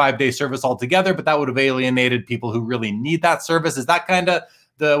 2 and 5 day service altogether, but that would have alienated people who really need that service. Is that kind of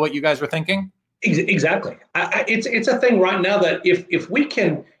what you guys were thinking? Exactly. It's a thing right now that if we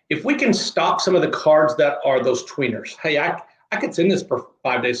can stop some of the cards that are those tweeners. Hey, I could send this for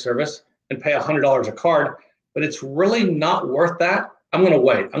 5 day service and pay $100 a card, but it's really not worth that. I'm going to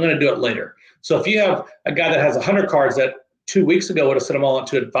wait. I'm going to do it later. So if you have a guy that has 100 cards that 2 weeks ago would have sent them all on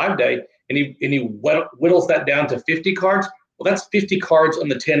 2 and 5 day, and he whittles that down to 50 cards, well, that's 50 cards on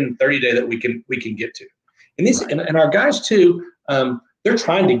the 10 and 30 day that we can get to. And our guys too, they're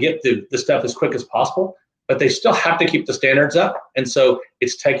trying to get through the stuff as quick as possible, but they still have to keep the standards up. And so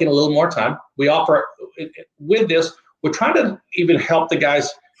it's taking a little more time. We offer, with this, we're trying to even help the guys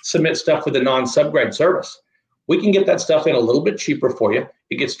submit stuff with a non-subgrade service. We can get that stuff in a little bit cheaper for you.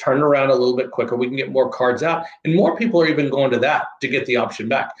 It gets turned around a little bit quicker. We can get more cards out, and more people are even going to that to get the option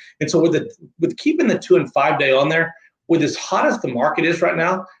back. And so with keeping the 2 and 5 day on there, with as hot as the market is right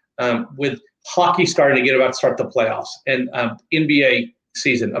now, with hockey starting to start the playoffs, and NBA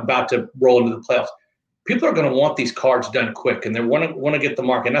season about to roll into the playoffs, people are going to want these cards done quick, and they want to get the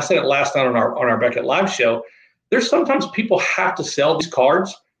market. And I said it last night on our Beckett Live show. There's sometimes people have to sell these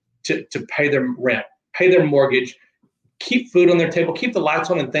cards to pay their rent, pay their mortgage, keep food on their table, keep the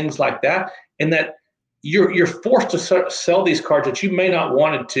lights on, and things like that. And that you're forced to sell these cards that you may not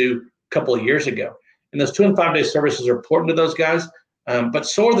wanted to a couple of years ago. And those 2 and 5 day services are important to those guys. But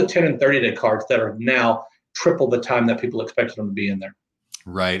so are the 10 and 30 day cards that are now triple the time that people expected them to be in there.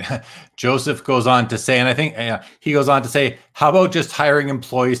 Right. Joseph goes on to say, and I think he goes on to say, how about just hiring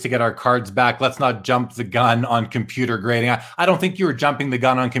employees to get our cards back? Let's not jump the gun on computer grading. I don't think you were jumping the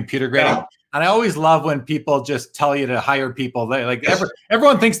gun on computer grading. Yeah. And I always love when people just tell you to hire people.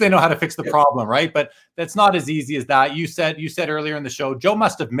 Everyone thinks they know how to fix the problem, right? But that's not as easy as that. You said earlier in the show, Joe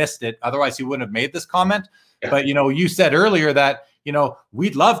must have missed it. Otherwise, he wouldn't have made this comment. Yeah. But, you said earlier that,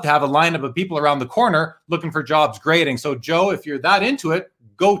 we'd love to have a lineup of people around the corner looking for jobs grading. So, Joe, if you're that into it,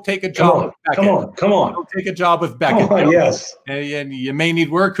 go take a job with Beckett. Come on. Go take a job with Beckett. Yes. And you may need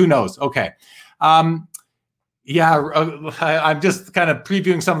work. Who knows? Okay. I'm just kind of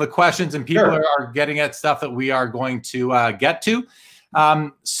previewing some of the questions, and people are getting at stuff that we are going to get to.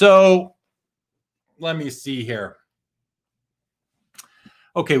 So let me see here.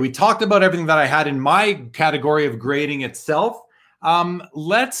 Okay, we talked about everything that I had in my category of grading itself.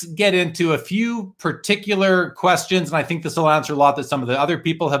 Let's get into a few particular questions, and I think this will answer a lot that some of the other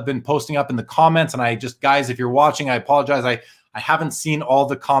people have been posting up in the comments. And guys, if you're watching, I apologize. I haven't seen all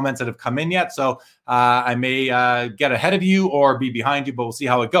the comments that have come in yet, so I may get ahead of you or be behind you, but we'll see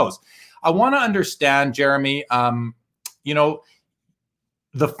how it goes. I want to understand, Jeremy, the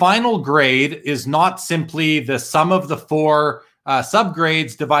final grade is not simply the sum of the four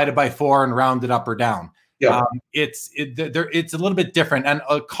subgrades divided by 4 and rounded up or down. Yeah. It's a little bit different. And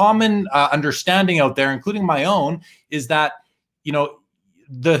a common understanding out there, including my own, is that,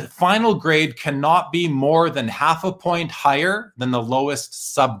 the final grade cannot be more than half a point higher than the lowest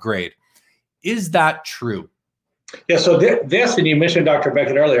subgrade. Is that true? Yeah. So this, and you mentioned Dr.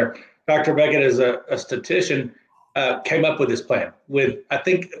 Beckett earlier. Dr. Beckett is a statistician, came up with this plan with, I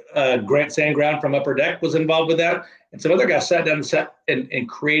think, Grant Sandground from Upper Deck was involved with that. And some other guys sat down and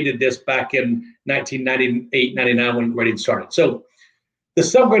created this back in 1998, 99 when grading started. So the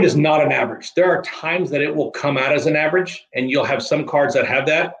subgrade is not an average. There are times that it will come out as an average, and you'll have some cards that have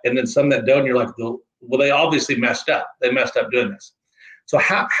that, and then some that don't. You're like, well, they obviously messed up. They messed up doing this. So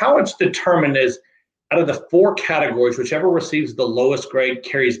how it's determined is out of the 4 categories, whichever receives the lowest grade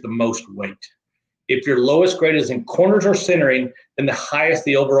carries the most weight. If your lowest grade is in corners or centering, then the highest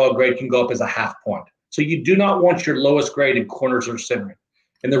the overall grade can go up is a half point. So you do not want your lowest grade in corners or centering.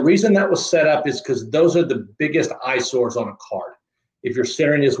 And the reason that was set up is because those are the biggest eyesores on a card. If your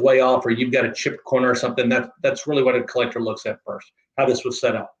centering is way off or you've got a chipped corner or something, that's really what a collector looks at first, how this was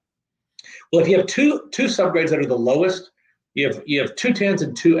set up. Well, if you have two subgrades that are the lowest, you have 2 10s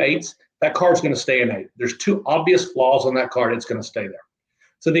and 2 8s, that card's going to stay an 8. There's 2 obvious flaws on that card, it's going to stay there.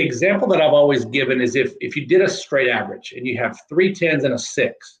 So the example that I've always given is if you did a straight average and you have 3 10s and a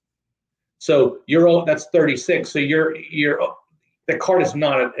 6, so that's 36. So the card is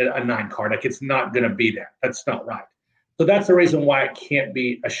not a 9 card. Like, it's not going to be there. That's not right. So that's the reason why it can't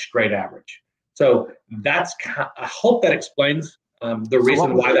be a straight average. So I hope that explains the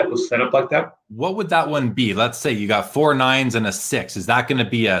reason why that was set up like that. What would that one be? Let's say you got 4 9s and a 6. Is that going to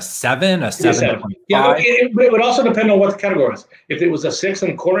be a 7, a 7.5? Yeah, it would also depend on what the category is. If it was a 6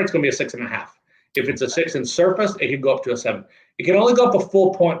 in corner, it's going to be a 6.5. If it's a 6 in surface, it can go up to a 7. It can only go up a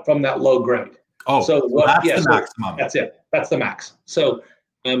full point from that low grade. Oh, so that's the maximum. That's it. That's the max. So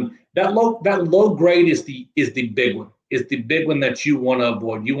that low grade is the big one. Is the big one that you want to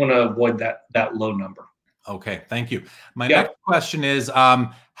avoid. You want to avoid that low number. Okay, thank you. My next question is,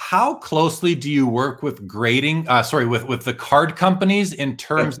 how closely do you work with grading? With the card companies in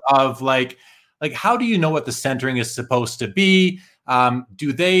terms of like how do you know what the centering is supposed to be?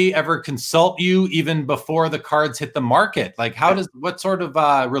 Do they ever consult you even before the cards hit the market? Like, what sort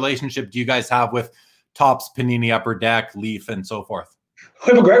of relationship do you guys have with Topps, Panini, Upper Deck, Leaf, and so forth?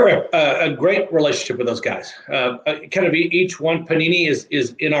 We have a great relationship with those guys. Kind of each one. Panini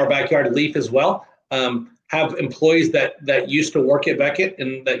is in our backyard. Leaf as well. Have employees that used to work at Beckett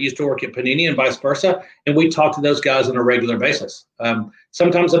and that used to work at Panini and vice versa. And we talk to those guys on a regular basis.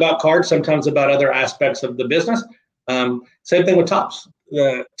 Sometimes about cards, sometimes about other aspects of the business. Same thing with Topps.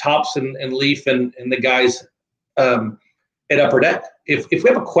 Topps and Leaf and the guys at Upper Deck. If we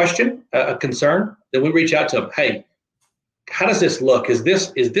have a question, a concern, then we reach out to them. Hey, how does this look? Is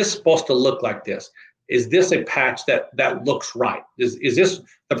this supposed to look like this? Is this a patch that looks right? Is this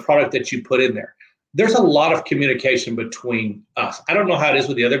the product that you put in there? There's a lot of communication between us. I don't know how it is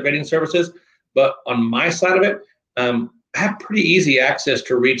with the other grading services, but on my side of it, I have pretty easy access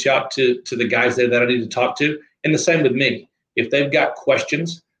to reach out to the guys there that I need to talk to. And the same with me. If they've got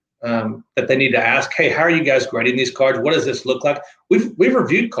questions that they need to ask, hey, how are you guys grading these cards? What does this look like? We've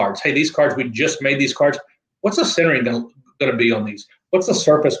reviewed cards. Hey, these cards, we just made these cards. What's the centering going to be on these? What's the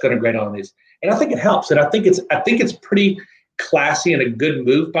surface going to grade on these? And I think it helps. And I think it's pretty classy and a good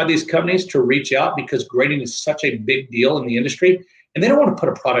move by these companies to reach out because grading is such a big deal in the industry. and they don't want to put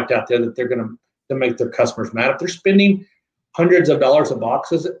a product out there that they're going to make their customers mad. If they're spending hundreds of dollars of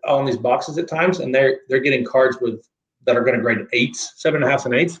boxes on these boxes at times, and they're getting cards that are going to grade 8s, 7.5s,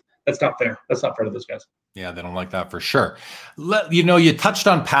 and 8s, that's not fair. That's not fair to those guys. Yeah, they don't like that for sure. You touched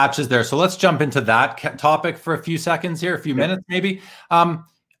on patches there, so let's jump into that topic for a few seconds here, a few minutes maybe.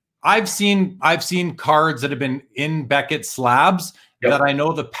 I've seen cards that have been in Beckett slabs that I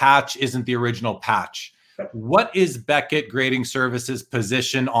know the patch isn't the original patch. What is Beckett Grading Services'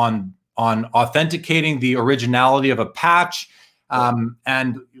 position on authenticating the originality of a patch?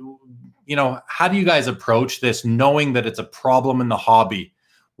 And how do you guys approach this, knowing that it's a problem in the hobby?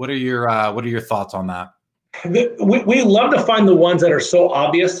 What are your thoughts on that? We love to find the ones that are so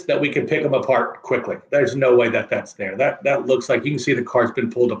obvious that we can pick them apart quickly. There's no way that's there. That looks like you can see the card's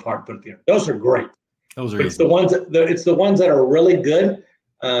been pulled apart, but those are great. Those are it's the ones that are really good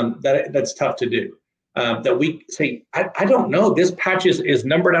that's tough to do. That we say, I don't know. This patch is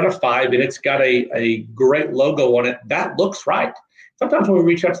numbered out of 5 and it's got a great logo on it. That looks right. Sometimes when we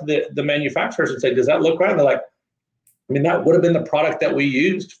reach out to the manufacturers and say, does that look right? And they're like, that would have been the product that we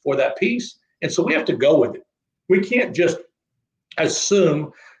used for that piece. And so we have to go with it. We can't just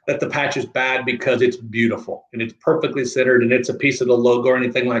assume that the patch is bad because it's beautiful and it's perfectly centered and it's a piece of the logo or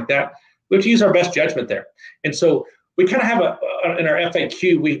anything like that. We have to use our best judgment there. And so we kind of have in our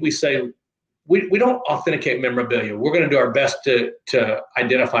FAQ, we say, we don't authenticate memorabilia. We're going to do our best to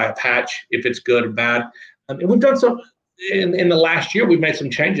identify a patch if it's good or bad. And we've done so in the last year. We've made some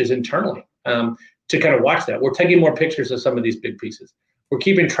changes internally to kind of watch that. We're taking more pictures of some of these big pieces. We're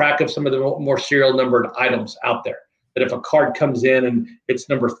keeping track of some of the more serial numbered items out there. That if a card comes in and it's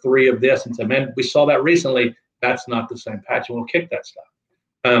number 3 of this, and say, man, we saw that recently, that's not the same patch, and we'll kick that stuff.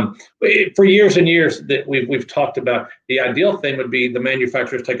 For years and years that we've talked about, the ideal thing would be the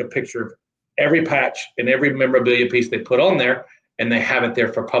manufacturers take a picture of every patch and every memorabilia piece they put on there, and they have it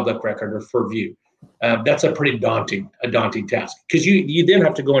there for public record or for view. That's a pretty daunting task, because you then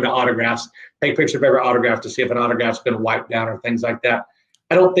have to go into autographs, take pictures of every autograph to see if an autograph's been wiped down or things like that.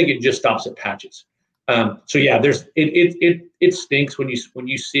 I don't think it just stops at patches. So yeah, it stinks when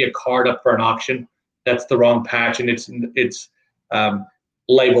you see a card up for an auction that's the wrong patch and it's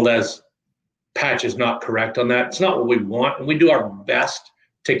labeled as patch is not correct on that. It's not what we want, and we do our best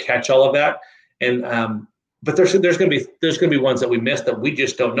to catch all of that. And but there's going to be ones that we miss that we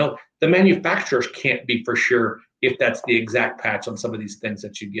just don't know. The manufacturers can't be for sure if that's the exact patch on some of these things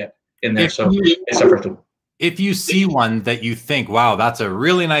that you get in there. It's a If you see one that you think, wow, that's a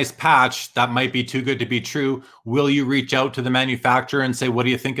really nice patch, that might be too good to be true, will you reach out to the manufacturer and say, what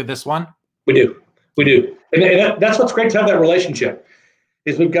do you think of this one? We do. And that's what's great to have that relationship,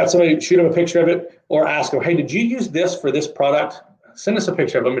 is we've got somebody shoot them a picture of it or ask them, hey, did you use this for this product? Send us a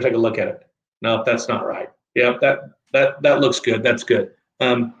picture of it. Let me take a look at it. No, that's not right. Yeah, that looks good. That's good.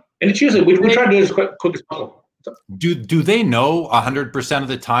 And it's usually, we try to do it as quick as possible. Do they know 100% of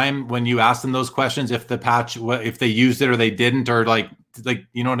the time when you ask them those questions if the patch, if they used it or they didn't, or like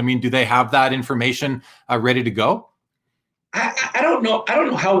you know what I mean? Do they have that information ready to go? I don't know. I don't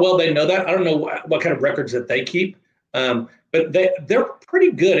know how well they know that. I don't know what kind of records that they keep. But they're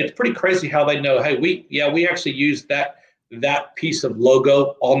pretty good. It's pretty crazy how they know. Hey, we actually used that piece of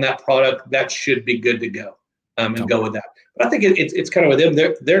logo on that product. That should be good to go. And go with that. But I think it's kind of with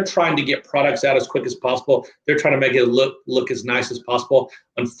them. They're trying to get products out as quick as possible. They're trying to make it look as nice as possible.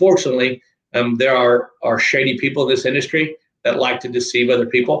 Unfortunately, there are shady people in this industry that like to deceive other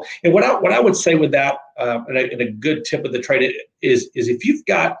people. And what I would say with that, and a good tip of the trade is if you've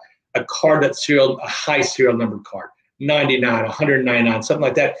got a card that's a high serial number card, 99, 199, something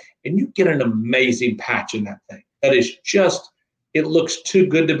like that, and you get an amazing patch in that thing, that is just, it looks too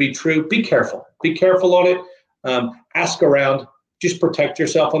good to be true. Be careful. Be careful on it. Ask around, just protect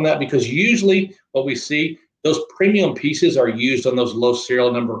yourself on that, because usually what we see, those premium pieces are used on those low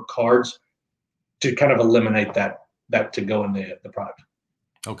serial number cards to kind of eliminate that to go in the product.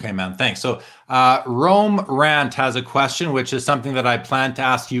 Okay, man. Thanks. So Rome Rant has a question, which is something that I plan to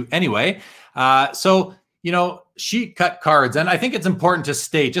ask you anyway. So, sheet cut cards. And I think it's important to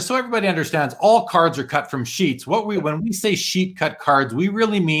state, just so everybody understands, all cards are cut from sheets. When we say sheet cut cards, we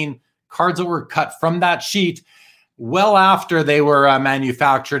really mean cards that were cut from that sheet well after they were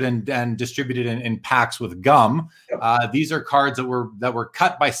manufactured and distributed in packs with gum. These are cards that were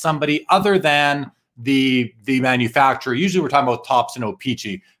cut by somebody other than the manufacturer. Usually we're talking about Topps and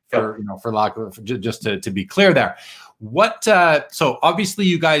O-Pee-Chee for lack of, just to be clear there. So obviously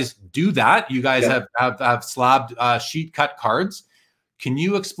you guys do that. You guys have slabbed sheet cut cards. Can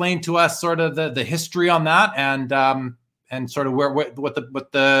you explain to us sort of the history on that and sort of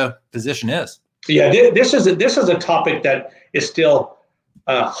what the position is? Yeah, this is a topic that is still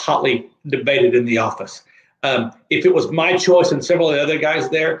hotly debated in the office. If it was my choice and several of the other guys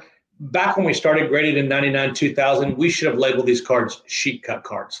there, back when we started graded in 99, 2000, we should have labeled these cards sheet cut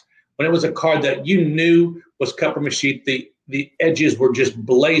cards. When it was a card that you knew was cut from a sheet, the edges were just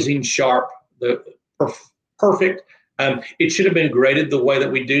blazing sharp, perfect. It should have been graded the way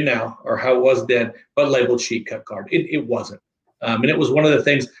that we do now, or how it was then, but labeled sheet cut card. It wasn't. And it was one of the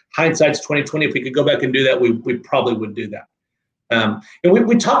things, hindsight's 2020, if we could go back and do that, we probably would do that. And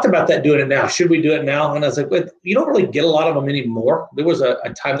we talked about that, doing it now. Should we do it now? And I was like, wait, you don't really get a lot of them anymore. There was a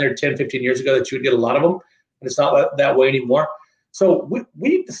time there 10, 15 years ago that you would get a lot of them, and it's not that way anymore. So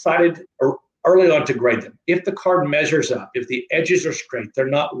we decided early on to grade them. If the card measures up, if the edges are straight, they're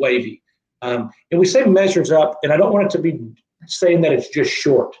not wavy. And we say measures up, and I don't want it to be saying that it's just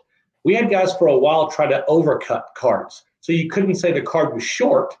short. We had guys for a while try to overcut cards. So you couldn't say the card was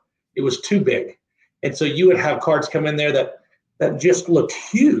short, it was too big. And so you would have cards come in there that just looked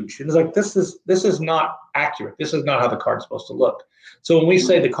huge. It was like, this is not accurate. This is not how the card's supposed to look. So when we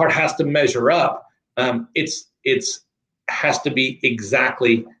say the card has to measure up, it's has to be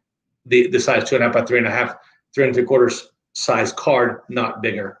exactly the size 2.5 by 3.5, 3.75 size card, not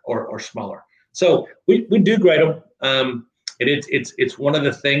bigger or smaller. So we do grade them. It's one of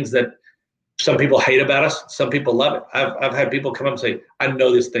the things that some people hate about us. Some people love it. I've had people come up and say, I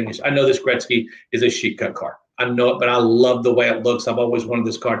know this Gretzky is a sheet cut card. I know it, but I love the way it looks. I've always wanted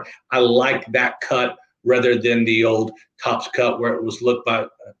this card. I like that cut rather than the old Topps cut where it was looked by a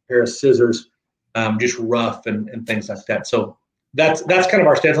pair of scissors, just rough and things like that. So that's kind of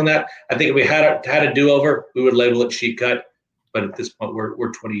our stance on that. I think if we had a do-over, we would label it sheet cut. But at this point,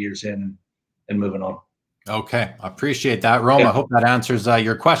 we're 20 years in and moving on. Okay, I appreciate that, Rome. Yeah. I hope that answers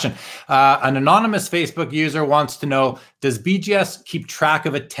your question. An anonymous Facebook user wants to know: does BGS keep track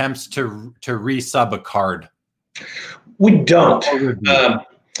of attempts to resub a card? We don't.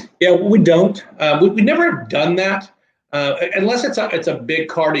 We don't. We never have done that unless it's a big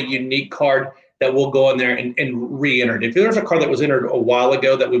card, a unique card that we'll go in there and re-enter it. If there's a card that was entered a while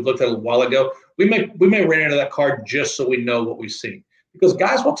ago that we've looked at a while ago, we may re-enter that card just so we know what we've seen, because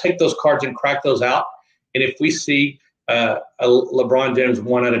guys will take those cards and crack those out. And if we see a LeBron James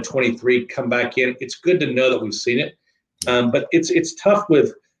 1 out of 23 come back in, it's good to know that we've seen it. But it's tough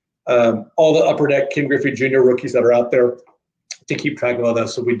with all the Upper Deck Ken Griffey Jr. rookies that are out there to keep track of all that.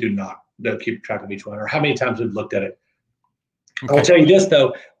 So we don't keep track of each one or how many times we've looked at it. Okay. I'll tell you this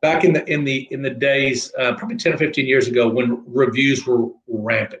though, back in the days, probably 10 or 15 years ago, when reviews were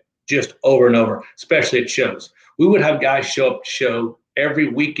rampant, just over and over, especially at shows, we would have guys show up to show every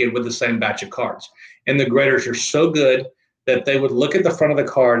weekend with the same batch of cards. And the graders are so good that they would look at the front of the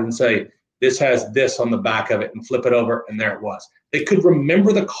card and say, this has this on the back of it, and flip it over, and there it was. They could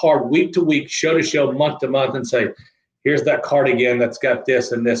remember the card week to week, show to show, month to month, and say, here's that card again that's got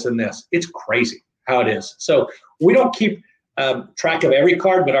this and this and this. It's crazy how it is. So we don't keep track of every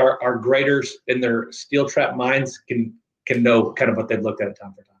card, but our graders in their steel trap minds can know kind of what they've looked at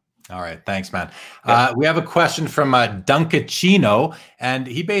time for time. All right. Thanks, man. Yeah. We have a question from Dunkachino, and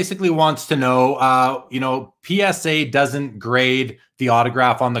he basically wants to know, PSA doesn't grade the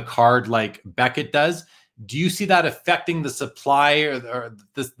autograph on the card like Beckett does. Do you see that affecting the supply or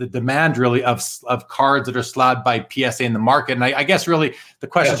the demand really of cards that are slabbed by PSA in the market? And I guess really the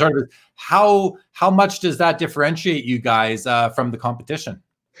question sort of is, how much does that differentiate you guys from the competition?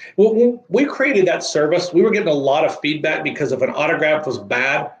 Well, when we created that service, we were getting a lot of feedback because if an autograph was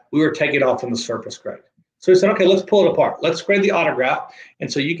bad, we were taking it off in the surface grade. So we said, okay, let's pull it apart. Let's grade the autograph.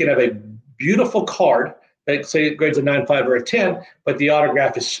 And so you can have a beautiful card that say it grades a 9.5 or a 10, but the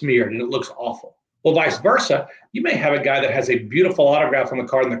autograph is smeared and it looks awful. Well, vice versa, you may have a guy that has a beautiful autograph on the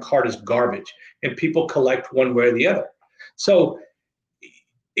card and the card is garbage, and people collect one way or the other. So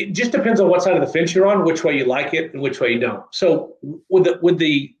it just depends on what side of the fence you're on, which way you like it and which way you don't. So with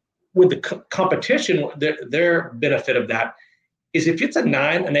the competition, their benefit of that is if it's a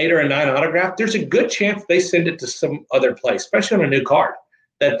 9, an 8, or a 9 autograph, there's a good chance they send it to some other place, especially on a new card.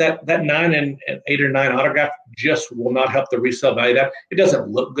 That 9 and 8 or 9 autograph just will not help the resale value of that. It doesn't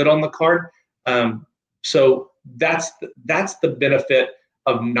look good on the card. So that's the benefit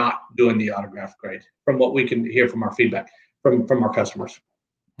of not doing the autograph grade, from what we can hear from our feedback from our customers.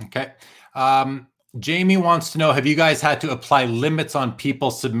 Okay. Jamie wants to know, have you guys had to apply limits on people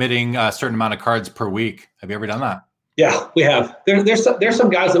submitting a certain amount of cards per week? Have you ever done that? Yeah, we have. There's some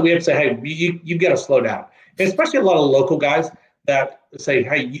guys that we have to say, hey, you got to slow down. And especially a lot of local guys that say,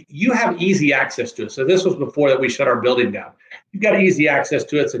 hey, you have easy access to us. So this was before that we shut our building down. You've got easy access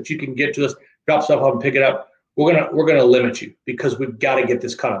to it so that you can get to us, drop stuff off and pick it up. We're gonna limit you because we've got to get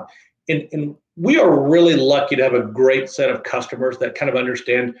this cut off. And we are really lucky to have a great set of customers that kind of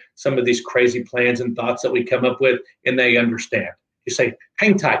understand some of these crazy plans and thoughts that we come up with, and they understand. You say,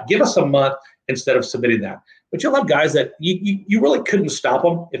 hang tight, give us a month instead of submitting that. But you'll have guys that you really couldn't stop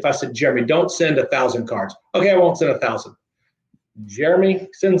them. If I said, Jeremy, don't send 1,000 cards. Okay, I won't send 1,000. Jeremy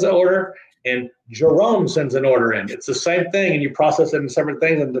sends an order and Jerome sends an order in. It's the same thing, and you process it in separate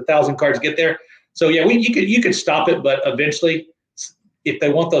things, and the 1,000 cards get there. So yeah, you could stop it, but eventually, if they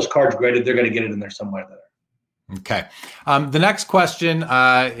want those cards graded, they're going to get it in there somewhere there. Okay. The next question,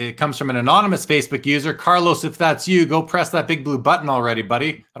 it comes from an anonymous Facebook user. Carlos, if that's you, go press that big blue button already, buddy.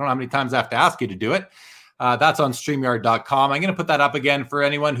 I don't know how many times I have to ask you to do it. That's on StreamYard.com. I'm going to put that up again for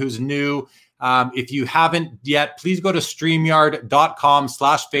anyone who's new. If you haven't yet, please go to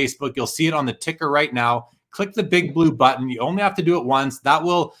StreamYard.com/Facebook. You'll see it on the ticker right now. Click the big blue button. You only have to do it once. That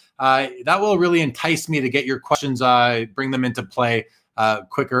will really entice me to get your questions, bring them into play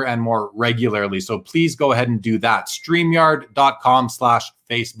quicker and more regularly. So please go ahead and do that.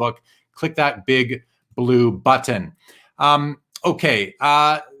 StreamYard.com/Facebook. Click that big blue button. Okay.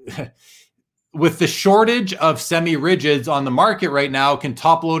 With the shortage of semi-rigids on the market right now, can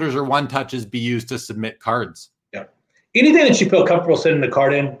top loaders or one touches be used to submit cards? Yeah. Anything that you feel comfortable sending the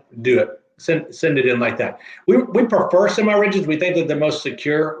card in, do it. Send it in like that. We prefer semi-rigids. We think that they're most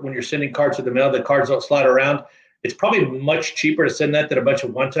secure when you're sending cards to the mail. The cards don't slide around. It's probably much cheaper to send that than a bunch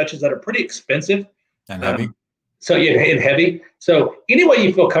of one touches that are pretty expensive and heavy. And heavy. So any way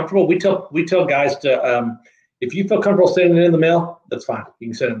you feel comfortable, we tell guys to if you feel comfortable sending it in the mail, that's fine. You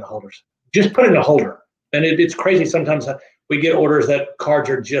can send it in the holders. Just put it in a holder. And it's crazy. Sometimes we get orders that cards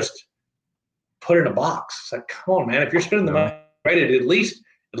are just put in a box. It's like, come on, man. If you're spending the money, rated, at least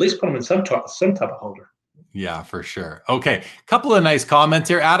put them in some type of holder. Yeah, for sure. Okay, couple of nice comments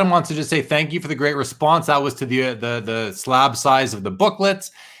here. Adam wants to just say thank you for the great response. That was to the slab size of the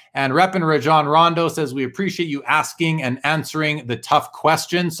booklets. And Rep and Rajon Rondo says we appreciate you asking and answering the tough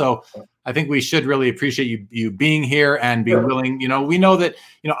questions. So I think we should really appreciate you being here and being willing. We know that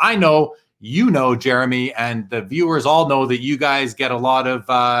I know Jeremy, and the viewers all know that you guys get a lot of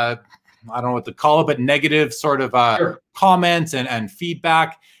I don't know what to call it, but negative sort of comments and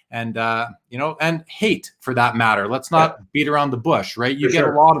feedback. And, and hate for that matter. Let's not beat around the bush, right? You get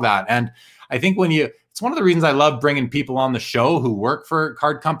a lot of that. And I think it's one of the reasons I love bringing people on the show who work for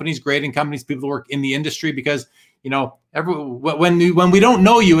card companies, grading companies, people who work in the industry, because, when we don't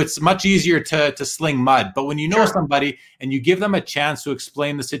know you, it's much easier to sling mud. But when you know somebody and you give them a chance to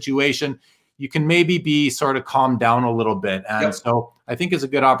explain the situation, you can maybe be sort of calmed down a little bit. And so I think it's a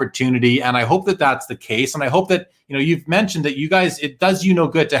good opportunity. And I hope that that's the case. And I hope that, you've mentioned that you guys, it does no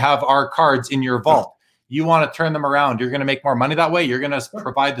good to have our cards in your vault. You want to turn them around. You're going to make more money that way. You're going to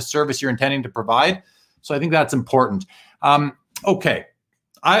provide the service you're intending to provide. So I think that's important. Okay.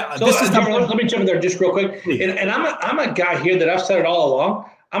 Let me jump in there just real quick. And I'm a guy here that I've said it all along.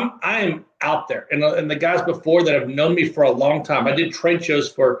 I am out there. And the guys before that have known me for a long time. I did trade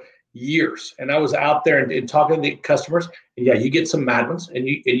shows for years, and I was out there and talking to the customers. And yeah, you get some mad ones, and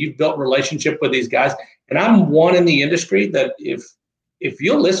you've built relationship with these guys. And I'm one in the industry that if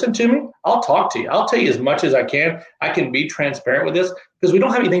you'll listen to me, I'll talk to you. I'll tell you as much as I can. I can be transparent with this because we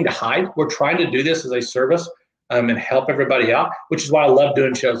don't have anything to hide. We're trying to do this as a service and help everybody out, which is why I love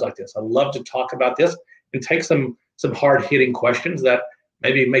doing shows like this. I love to talk about this and take some hard-hitting questions that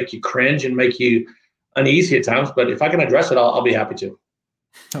maybe make you cringe and make you uneasy at times. But if I can address it, I'll be happy to.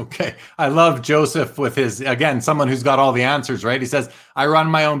 Okay. I love Joseph with his, again, someone who's got all the answers, right? He says, I run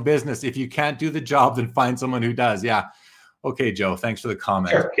my own business. If you can't do the job, then find someone who does. Yeah. Okay, Joe, thanks for the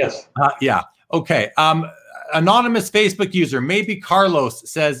comment. Sure, yes. Yeah. Okay. Anonymous Facebook user, maybe Carlos,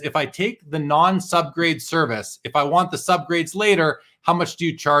 says, if I take the non-subgrade service, if I want the subgrades later, how much do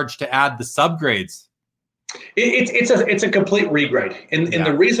you charge to add the subgrades? It's a complete regrade. And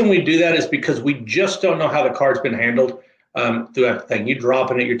the reason we do that is because we just don't know how the card's been handled throughout the thing. You're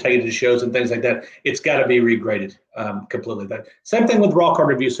dropping it, you're taking it to shows and things like that. It's got to be regraded completely. Same thing with raw card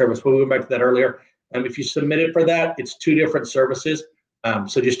review service. We went back to that earlier. If you submit it for that, it's two different services.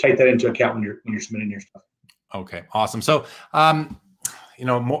 So just take that into account when you're submitting your stuff. Okay, awesome. So,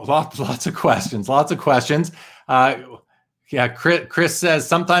 lots of questions. Yeah, Chris says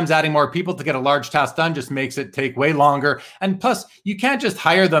sometimes adding more people to get a large task done just makes it take way longer. And plus, you can't just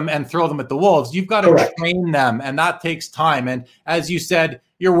hire them and throw them at the wolves. You've got to train them, and that takes time. And as you said,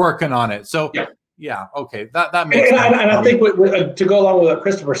 you're working on it. So, yeah, okay, that makes sense. And I think to go along with what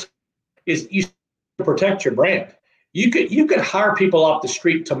Christopher said, is you protect your brand. You could hire people off the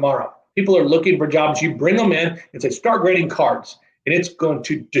street tomorrow. People are looking for jobs. You bring them in and say, start grading cards, and it's going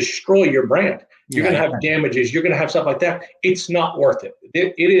to destroy your brand. You're going to have damages. You're going to have stuff like that. It's not worth it.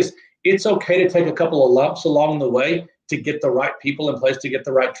 It it's okay to take a couple of lumps along the way to get the right people in place, to get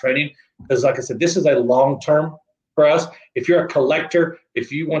the right training. Because like I said, this is a long-term for us. If you're a collector,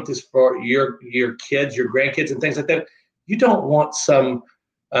 if you want this for your kids, your grandkids and things like that, you don't want some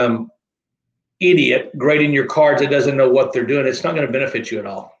idiot grading your cards that doesn't know what they're doing. It's not going to benefit you at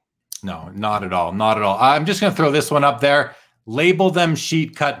all. No, not at all. Not at all. I'm just going to throw this one up there. Label them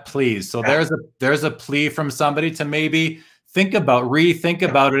sheet cut, please. So there's a plea from somebody to maybe rethink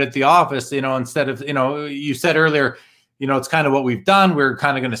about it at the office, instead of, you said earlier, it's kind of what we've done. We're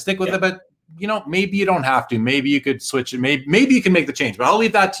kind of going to stick with it, but maybe you don't have to. Maybe you could switch it. Maybe you can make the change, but I'll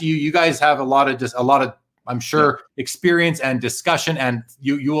leave that to you. You guys have a lot of, I'm sure, experience and discussion, and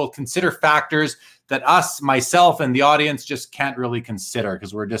you will consider factors that myself, and the audience just can't really consider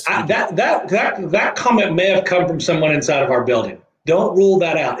because we're just that comment may have come from someone inside of our building. Don't rule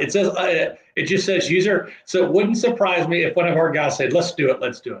that out. It says it just says user, so it wouldn't surprise me if one of our guys said, "Let's do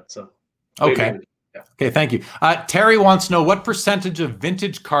it." So okay. Yeah. Okay, thank you. Terry wants to know what percentage of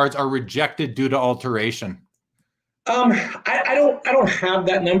vintage cards are rejected due to alteration. I don't have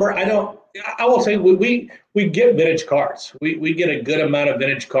that number. I will say we get vintage cards. We get a good amount of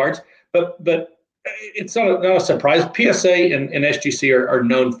vintage cards, but it's not a surprise. PSA and SGC are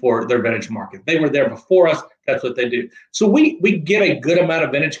known for their vintage market. They were there before us. That's what they do. So we get a good amount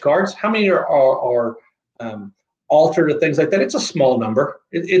of vintage cards. How many are altered or things like that? It's a small number.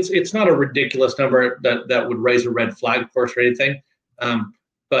 It's not a ridiculous number that would raise a red flag for us or anything.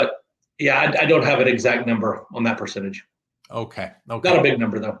 But yeah, I don't have an exact number on that percentage. Okay. Not a big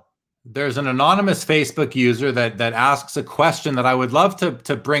number though. There's an anonymous Facebook user that asks a question that I would love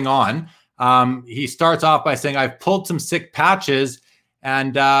to bring on. He starts off by saying, I've pulled some sick patches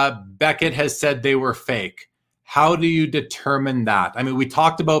and Beckett has said they were fake. How do you determine that? I mean, we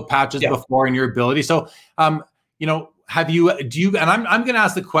talked about patches before and your ability. So, and I'm going to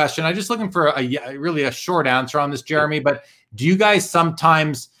ask the question. I'm just looking for a short answer on this, Jeremy, but do you guys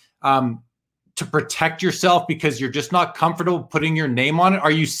sometimes, to protect yourself because you're just not comfortable putting your name on it?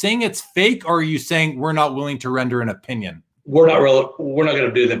 Are you saying it's fake, or are you saying we're not willing to render an opinion? We're not going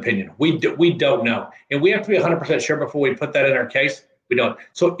to do the opinion. We don't know. And we have to be 100% sure before we put that in our case. We don't.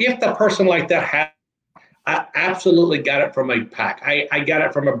 So if the person like that I absolutely got it from a pack. I got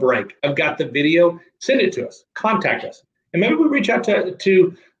it from a break. I've got the video. Send it to us. Contact us. And maybe we reach out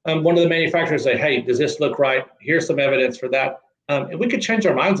to one of the manufacturers and say, hey, does this look right? Here's some evidence for that. And we could change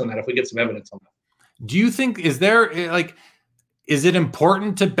our minds on that if we get some evidence on that. Do you think, is it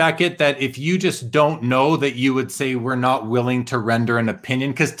important to Beckett that if you just don't know that you would say we're not willing to render an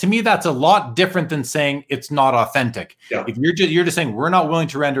opinion? Because to me, that's a lot different than saying it's not authentic. Yeah. If you're just saying we're not willing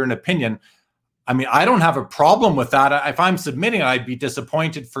to render an opinion, I mean, I don't have a problem with that. If I'm submitting, I'd be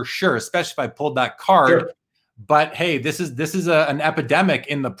disappointed for sure, especially if I pulled that card. Sure. But hey, this is an epidemic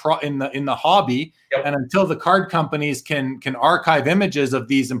in the hobby, yep. And until the card companies can archive images of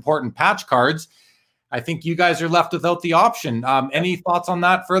these important patch cards, I think you guys are left without the option. Any thoughts on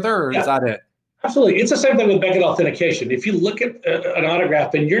that further, or is that it? Absolutely. It's the same thing with Beckett authentication. If you look at an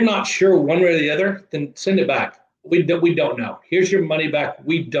autograph and you're not sure one way or the other, then send it back. We don't know. Here's your money back.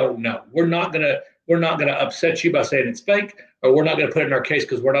 We don't know. We're not gonna upset you by saying it's fake, or we're not gonna put it in our case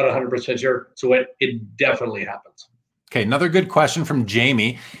because we're not 100% sure. So it definitely happens. Okay, another good question from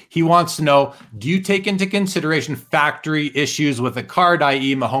Jamie. He wants to know, do you take into consideration factory issues with a card,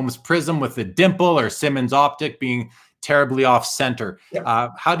 i.e. Mahomes Prism with the dimple or Simmons Optic being terribly off center? Yeah.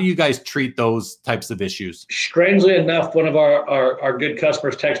 How do you guys treat those types of issues? Strangely enough, one of our good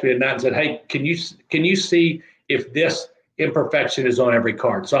customers texted me and said, hey, can you see if this imperfection is on every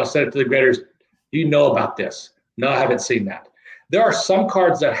card? So I said to the graders, do you know about this? No, I haven't seen that. There are some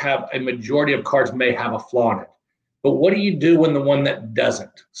cards that have, a majority of cards may have a flaw in it. But what do you do when the one that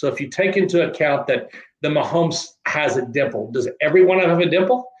doesn't? So if you take into account that the Mahomes has a dimple, does every one of them have a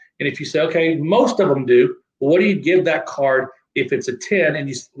dimple? And if you say, okay, most of them do, well, what do you give that card if it's a 10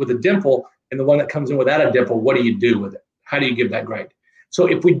 and with a dimple, and the one that comes in without a dimple, what do you do with it? How do you give that grade? So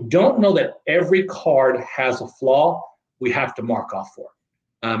if we don't know that every card has a flaw, we have to mark off for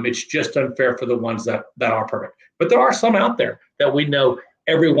it. It's just unfair for the ones that are perfect. But there are some out there that we know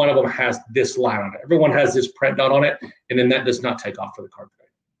every one of them has this line on it. Everyone has this print dot on it, and then that does not take off for the card grade.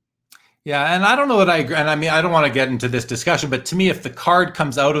 Yeah, and I don't know that I agree. And I mean, I don't want to get into this discussion, but to me, if the card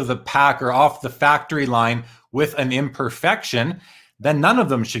comes out of the pack or off the factory line with an imperfection, then none of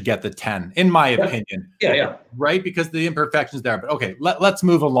them should get the 10, in my opinion. Yeah. Right? Because the imperfection's there. But okay, let's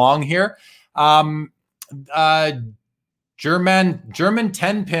move along here. German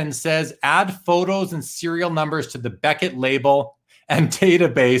 10 pin says, add photos and serial numbers to the Beckett label and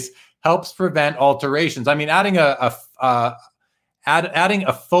database helps prevent alterations. I mean, adding adding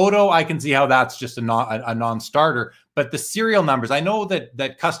a photo, I can see how that's just a non-starter. But the serial numbers, I know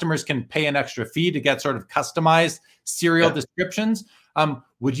that customers can pay an extra fee to get sort of customized serial descriptions.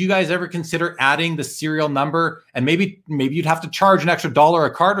 Would you guys ever consider adding the serial number? And maybe you'd have to charge an extra $1 a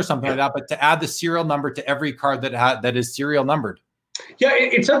card or something like that, but to add the serial number to every card that is serial numbered. Yeah,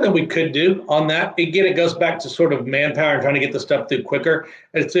 it's something we could do on that. Again, it goes back to sort of manpower and trying to get the stuff through quicker.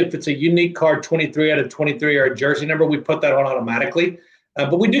 If it's a unique card, 23 out of 23, or a jersey number, we put that on automatically.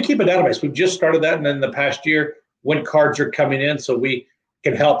 But we do keep a database. We've just started that, and then in the past year, when cards are coming in, so we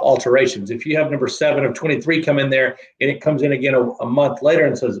can help alterations. If you have number 7 of 23 come in there, and it comes in again a month later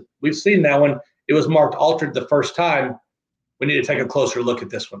and says, we've seen that one, it was marked altered the first time, we need to take a closer look at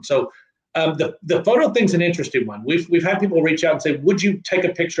this one. So the photo thing's an interesting one. We've had people reach out and say, would you take a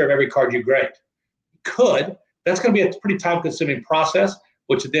picture of every card you grade? Could. That's going to be a pretty time-consuming process,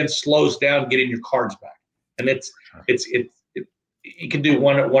 which then slows down getting your cards back. And you can do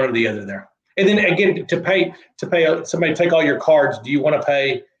one or the other there. And then again, to pay somebody take all your cards, do you want to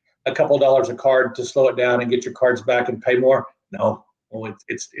pay a couple of dollars a card to slow it down and get your cards back and pay more? No. Well,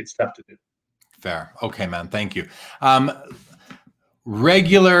 it's tough to do. Fair. Okay, man. Thank you.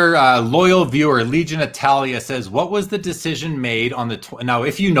 Regular loyal viewer Legion Italia says, what was the decision made on now,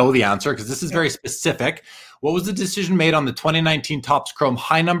 if you know the answer, because this is very specific, what was the decision made on the 2019 Topps Chrome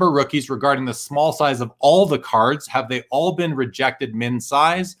high number rookies regarding the small size of all the cards? Have they all been rejected min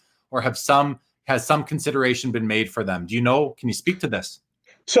size, or has some consideration been made for them? Do you know? Can you speak to this?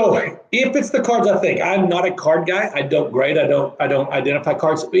 So if it's the cards, I think I'm not a card guy. I don't grade. I don't identify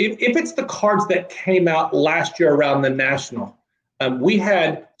cards. If it's the cards that came out last year around the National, we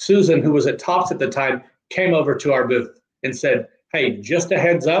had Susan, who was at Topps at the time, came over to our booth and said, hey, just a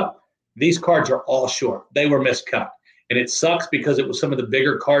heads up, these cards are all short. They were miscut. And it sucks because it was some of the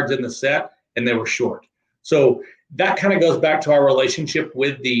bigger cards in the set and they were short. So that kind of goes back to our relationship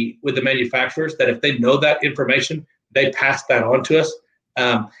with the manufacturers, that if they know that information, they pass that on to us.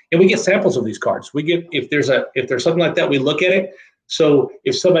 And we get samples of these cards. We get, if there's something like that, we look at it. So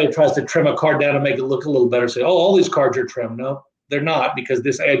if somebody tries to trim a card down and make it look a little better, say, oh, all these cards are trimmed. No, they're not, because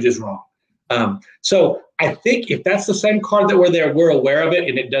this edge is wrong. So I think if that's the same card that we're aware of it,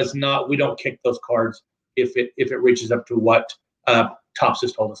 and it does not, we don't kick those cards if it reaches up to what Topps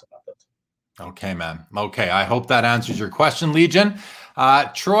has told us about this. Okay, man. Okay, I hope that answers your question, Legion.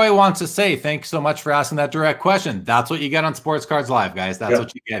 Troy wants to say, thanks so much for asking that direct question. That's what you get on Sports Cards Live, guys. That's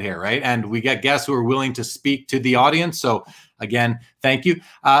what you get here, right? And we get guests who are willing to speak to the audience. So again, thank you.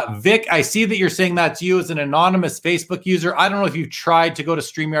 Vic, I see that you're saying that's you as an anonymous Facebook user. I don't know if you've tried to go to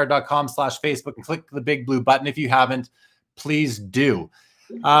StreamYard.com/Facebook and click the big blue button. If you haven't, please do.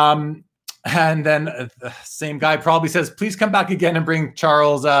 And then the same guy probably says, please come back again and bring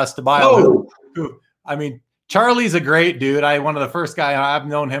Charles Stabile. Who, I mean, Charlie's a great dude. One of the first guy, I've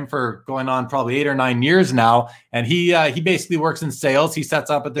known him for going on probably 8 or 9 years now. And he basically works in sales. He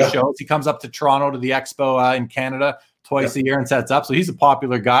sets up at the shows. He comes up to Toronto to the expo in Canada twice a year and sets up. So he's a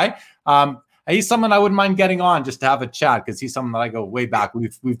popular guy. He's someone I wouldn't mind getting on just to have a chat, because he's someone that I go way back.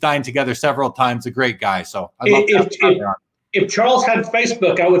 We've dined together several times. A great guy. So I'd love to have him on. If Charles had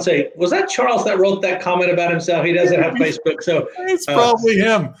Facebook, I would say, was that Charles that wrote that comment about himself? He doesn't have Facebook. So it's probably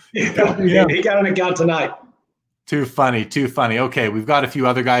him. He got an account tonight. Too funny. Okay, we've got a few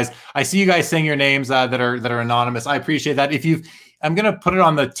other guys. I see you guys saying your names that are anonymous. I appreciate that. I'm going to put it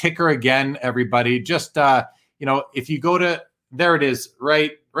on the ticker again, everybody. Just if you go to, there it is,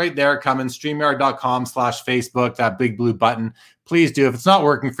 right there, coming, StreamYard.com/Facebook, that big blue button. Please do. If it's not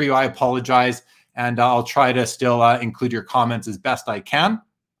working for you, I apologize. And I'll try to still include your comments as best I can.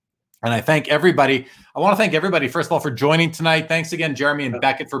 And I thank everybody. I want to thank everybody, first of all, for joining tonight. Thanks again, Jeremy and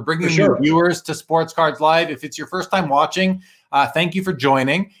Beckett, for bringing new viewers to Sports Cards Live. If it's your first time watching, thank you for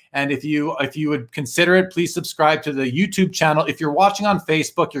joining. And if you would consider it, please subscribe to the YouTube channel. If you're watching on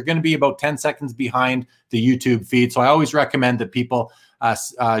Facebook, you're going to be about 10 seconds behind the YouTube feed. So I always recommend that people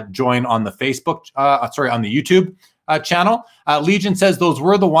join on the Facebook, on the YouTube channel. Legion says those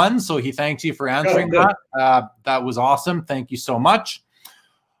were the ones. So he thanks you for answering that. That was awesome. Thank you so much.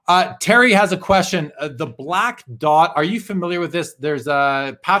 Terry has a question. The black dot, are you familiar with this? There's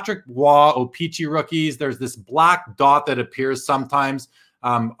Patrick Waugh, O-Pee-Chee rookies. There's this black dot that appears sometimes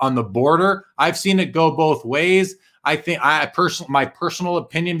on the border. I've seen it go both ways. I think my personal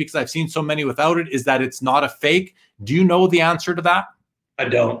opinion, because I've seen so many without it, is that it's not a fake. Do you know the answer to that? I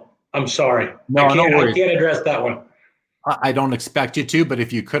don't. I'm sorry. No worries. I can't address that one. I don't expect you to, but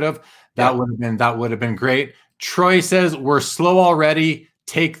if you could have, that would have been great. Troy says we're slow already.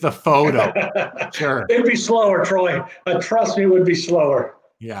 Take the photo. Sure. It'd be slower, Troy. Trust me, it would be slower.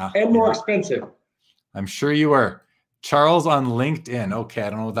 Yeah. And more expensive. I'm sure you were. Charles on LinkedIn. Okay, I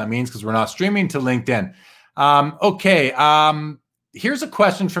don't know what that means because we're not streaming to LinkedIn. Here's a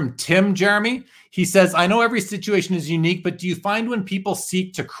question from Tim, Jeremy. He says, I know every situation is unique, but do you find when people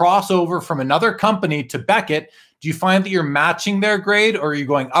seek to cross over from another company to Beckett, do you find that you're matching their grade or are you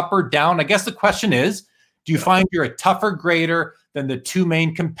going up or down? I guess the question is, do you find you're a tougher grader than the two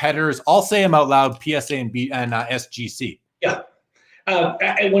main competitors? I'll say them out loud, PSA and SGC. Yeah.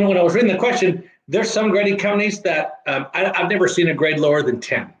 When I was reading the question, there's some grading companies that I've never seen a grade lower than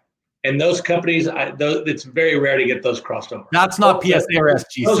 10. And those companies, it's very rare to get those crossed over. That's not PSA or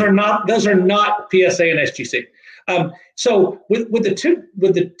SGC. Those are not PSA and SGC. So with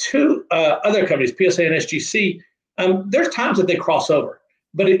the two other companies, PSA and SGC, there's times that they cross over,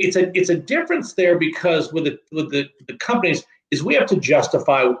 but it's a difference there because with the companies is we have to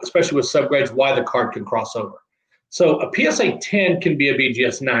justify, especially with subgrades, why the card can cross over. So a PSA 10 can be a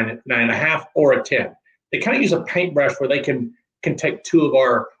BGS 9.5 or a 10. They kind of use a paintbrush where they can take two of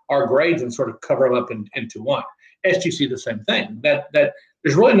our grades and sort of cover them up into one. SGC, the same thing. That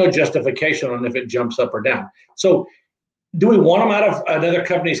there's really no justification on if it jumps up or down. So, do we want them out of another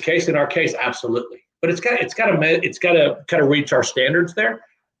company's case? In our case, absolutely. But it's got to kind of reach our standards there.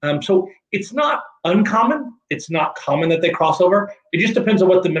 So it's not uncommon. It's not common that they cross over. It just depends on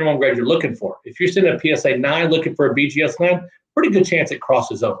what the minimum grade you're looking for. If you're sitting at a PSA 9 looking for a BGS 9, pretty good chance it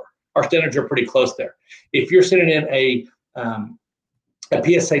crosses over. Our standards are pretty close there. If you're sitting in a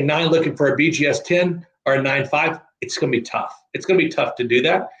PSA 9 looking for a BGS 10 or a 9.5, it's going to be tough. It's going to be tough to do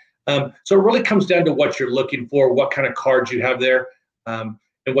that. So it really comes down to what you're looking for, what kind of cards you have there,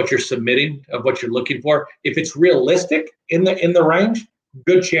 and what you're submitting of what you're looking for. If it's realistic in the range,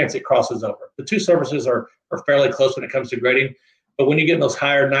 good chance it crosses over. The two services are fairly close when it comes to grading, but when you get in those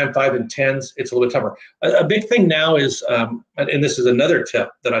higher 9.5 and 10s, it's a little bit tougher. A big thing now is, and this is another tip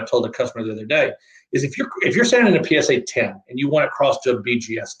that I told a customer the other day, is if you're sending in a PSA 10 and you want to cross to a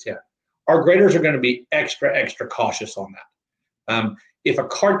BGS 10, our graders are going to be extra cautious on that. If a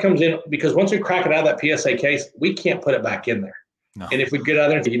card comes in, because once we crack it out of that PSA case, we can't put it back in there. No. And if we get out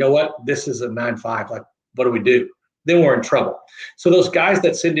there and say, you know what, this is a 9.5, like, what do we do? Then we're in trouble. So those guys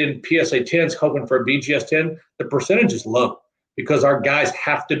that send in PSA 10s hoping for a BGS 10, the percentage is low because our guys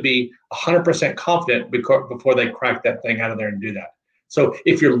have to be 100% confident before they crack that thing out of there and do that. So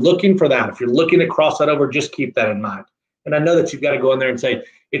if you're looking for that, if you're looking to cross that over, just keep that in mind. And I know that you've got to go in there and say,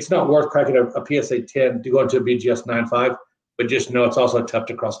 it's not worth cracking a PSA 10 to go into a BGS 9.5, but just know it's also tough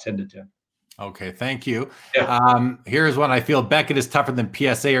to cross 10 to 10. Okay, thank you. Yeah. Here's one. I feel Beckett is tougher than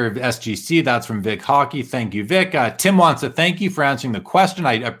PSA or SGC. That's from Vic Hockey. Thank you, Vic. Tim wants to thank you for answering the question.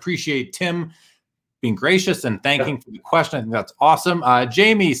 I appreciate Tim being gracious and thanking for the question. I think that's awesome.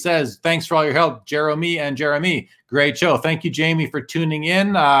 Jamie says, thanks for all your help, Jeremy and Jeremy. Great show. Thank you, Jamie, for tuning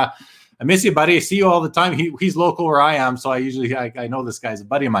in. I miss you, buddy. I see you all the time. He's local where I am, so I know this guy's a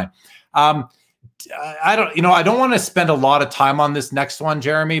buddy of mine. I don't want to spend a lot of time on this next one,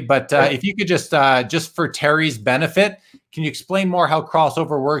 Jeremy, but if you could just for Terry's benefit, can you explain more how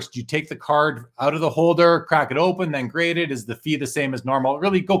crossover works? Do you take the card out of the holder, crack it open, then grade it? Is the fee the same as normal?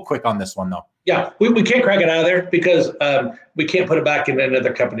 Really go quick on this one, though. Yeah, we can't crack it out of there because we can't put it back in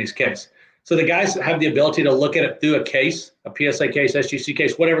another company's case. So the guys have the ability to look at it through a case, a PSA case, SGC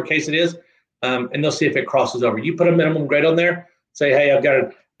case, whatever case it is, and they'll see if it crosses over. You put a minimum grade on there, say, hey, I've got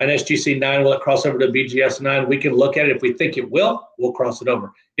an SGC 9, will it cross over to BGS 9? We can look at it. If we think it will, we'll cross it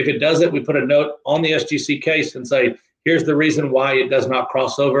over. If it doesn't, we put a note on the SGC case and say, here's the reason why it does not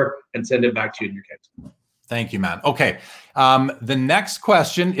cross over, and send it back to you in your case. Thank you, man. Okay. The next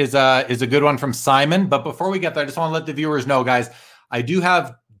question is a good one from Simon. But before we get there, I just want to let the viewers know, guys, I do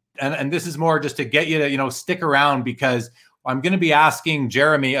have, and this is more just to get you to, stick around because I'm going to be asking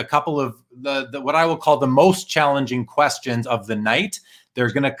Jeremy a couple of the what I will call the most challenging questions of the night.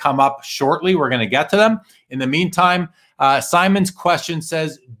 They're going to come up shortly. We're going to get to them. In the meantime, Simon's question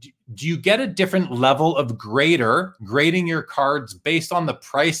says, do you get a different level of grader grading your cards based on the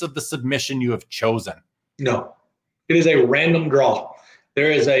price of the submission you have chosen? No, it is a random draw.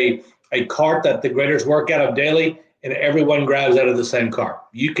 There is a cart that the graders work out of daily, and everyone grabs out of the same cart.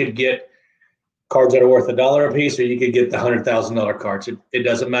 You could get cards that are worth $1 a piece, or you could get the $100,000 cards. It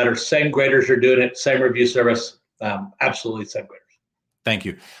doesn't matter. Same graders are doing it, same review service, absolutely same graders. Thank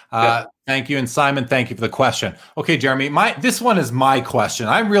you. Thank you. And Simon, thank you for the question. Okay, Jeremy, this one is my question.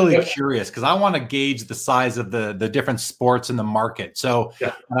 I'm really curious because I want to gauge the size of the different sports in the market. So,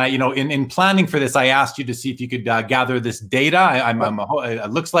 in planning for this, I asked you to see if you could gather this data. It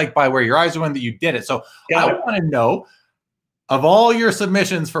looks like by where your eyes are when that you did it. So I want to know, Of all your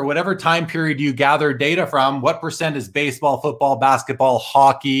submissions for whatever time period you gather data from, what percent is baseball, football, basketball,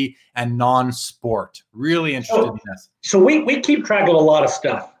 hockey, and non-sport? Really interested in this. So we keep track of a lot of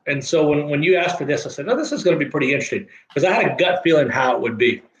stuff. And so when you asked for this, I said, no, this is going to be pretty interesting because I had a gut feeling how it would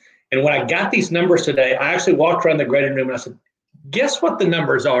be. And when I got these numbers today, I actually walked around the grading room and I said, guess what the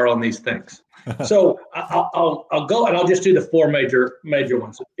numbers are on these things? So I'll go and I'll just do the four major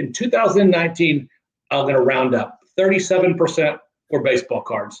ones. In 2019, I'm going to round up. 37% were baseball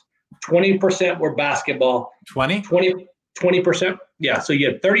cards. 20% were basketball. 20%. Yeah. So you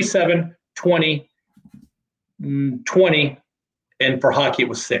had 37, 20, 20, and for hockey, it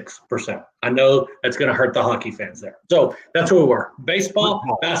was 6%. I know that's going to hurt the hockey fans there. So that's where we were. Baseball,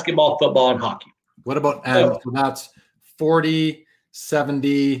 basketball, football, and hockey. What about, so that's 40,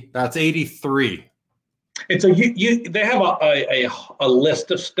 70, that's 83. And so they have a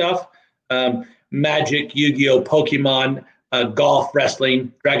list of stuff. Magic, Yu-Gi-Oh, Pokemon, golf, wrestling,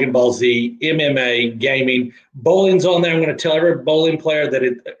 Dragon Ball Z, MMA, gaming. Bowling's on there. I'm going to tell every bowling player that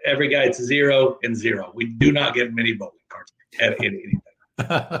every guy it's 0 and 0. We do not get many bowling cards at anything.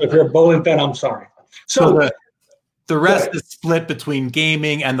 If you're a bowling fan, I'm sorry. So the rest is split between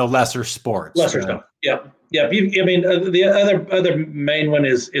gaming and the lesser sports. Lesser stuff. Yep. The other main one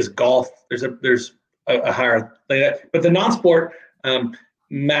is golf. There's a higher thing, but the non-sport.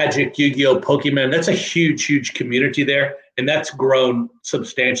 Magic, Yu-Gi-Oh, Pokemon, that's a huge community there, and that's grown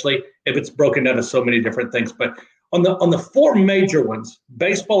substantially if it's broken down to so many different things. But on the four major ones,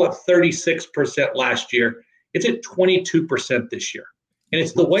 baseball at 36% last year, it's at 22% this year. And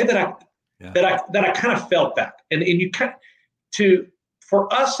it's the way that I kind of felt that. And you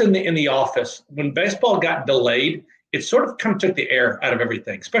for us in the office, when baseball got delayed, it sort of kind of took the air out of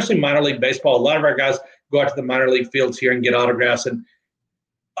everything, especially minor league baseball. A lot of our guys go out to the minor league fields here and get autographs, and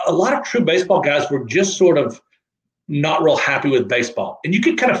a lot of true baseball guys were just sort of not real happy with baseball. And you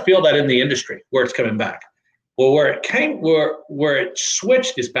could kind of feel that in the industry where it's coming back. Well, where it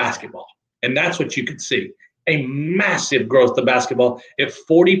switched is basketball. And that's what you could see. A massive growth of basketball at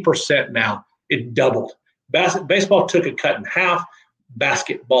 40% now. It doubled. Baseball took a cut in half.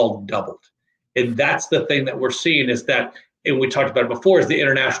 Basketball doubled. And that's the thing that we're seeing is that, and we talked about it before, is the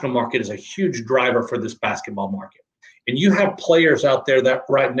international market is a huge driver for this basketball market. And you have players out there that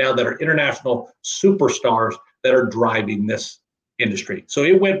right now that are international superstars that are driving this industry. So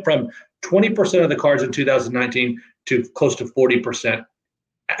it went from 20% of the cards in 2019 to close to 40%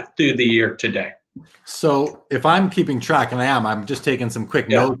 through the year today. So if I'm keeping track, and I'm just taking some quick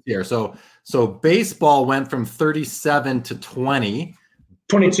notes here. So baseball went from 37 to 20.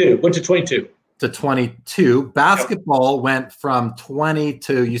 22, went to 22. To 22. Basketball went from 20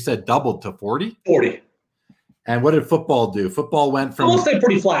 to, you said doubled to 40? 40. And what did football do? Football went from. Football stayed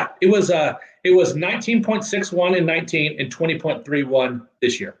pretty flat. It was 19.61 in 19 and 20.31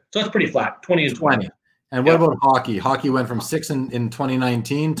 this year. So that's pretty flat. 20 and 20. And what about hockey? Hockey went from 6 in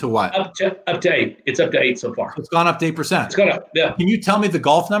 2019 to what? Up to 8. It's up to 8 so far. So it's gone up to 8%. It's gone up. Yeah. Can you tell me the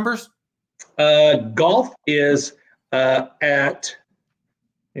golf numbers? Golf is at. Let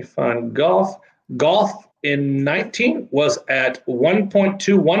me find golf. Golf in 19 was at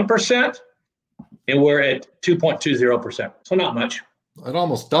 1.21%. And we're at 2.20%. So not much. It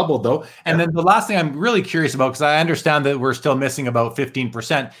almost doubled, though. And then the last thing I'm really curious about, because I understand that we're still missing about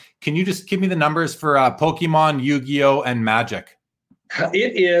 15%. Can you just give me the numbers for Pokemon, Yu-Gi-Oh, and Magic?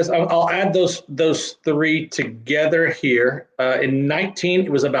 It is. I'll add those three together here. In 19,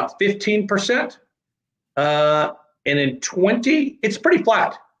 it was about 15%. And in 20, it's pretty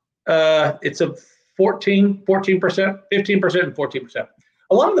flat. It's a 14%, 15%, and 14%.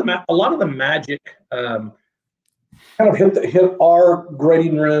 A lot of the Magic kind of hit our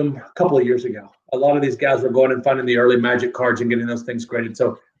grading room a couple of years ago. A lot of these guys were going and finding the early Magic cards and getting those things graded.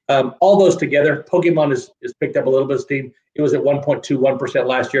 So all those together, Pokemon is picked up a little bit of steam. It was at 1.21%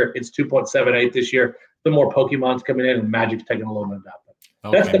 last year. It's 2.78 this year. The more Pokemon's coming in, and Magic's taking a little bit of that.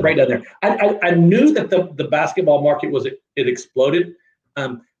 Okay. That's the breakdown there. I knew that the basketball market it exploded.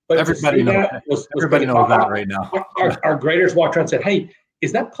 But everybody knows that right now. Our graders walked around and said, "Hey,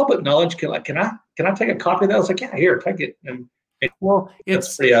 is that public knowledge? Can I take a copy of that?" I was like, "Yeah, here, take it." And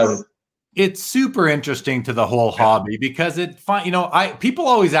it's super interesting to the whole hobby because people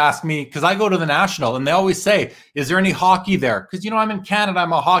always ask me, because I go to the National and they always say, "Is there any hockey there?" Because I'm in Canada,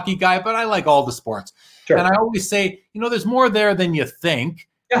 I'm a hockey guy, but I like all the sports. Sure. And I always say, there's more there than you think.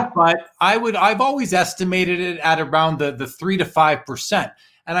 Yeah. But I've always estimated it at around the 3 to 5%.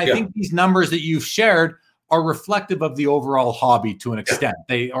 And I think these numbers that you've shared are reflective of the overall hobby to an extent.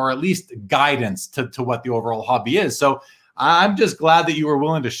 They are at least guidance to what the overall hobby is. So I'm just glad that you were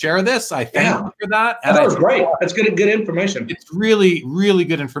willing to share this. I thank you for that. And that was great. That's good information. It's really, really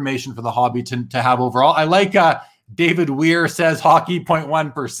good information for the hobby to have overall. I like David Weir says hockey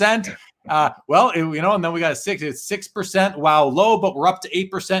 0.1%. And then we got it's 6%. Wow, low, but we're up to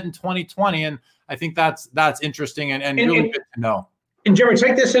 8% in 2020. And I think that's interesting and really good to know. And Jeremy,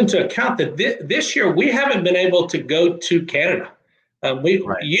 take this into account that this year we haven't been able to go to Canada.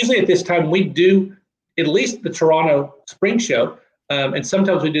 Usually at this time we do at least the Toronto Spring Show, and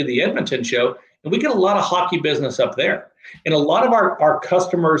sometimes we do the Edmonton Show, and we get a lot of hockey business up there. And a lot of our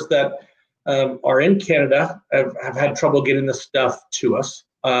customers that are in Canada have had trouble getting this stuff to us.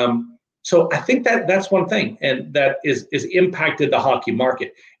 So I think that's one thing, and that is impacted the hockey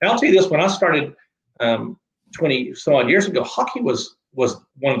market. And I'll tell you this: when I started 20 some odd years ago, hockey was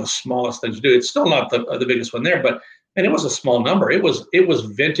one of the smallest things to do. It's still not the biggest one there, but and it was a small number. It was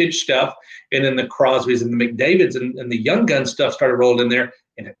vintage stuff, and then the Crosbys and the McDavids and the Young Gun stuff started rolling in there,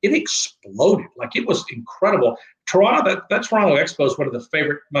 and it exploded. Like, it was incredible. Toronto, that Toronto Expo is one of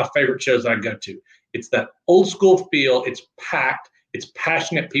my favorite shows I go to. It's that old school feel. It's packed. It's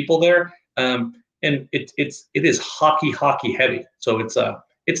passionate people there, and it is hockey heavy. So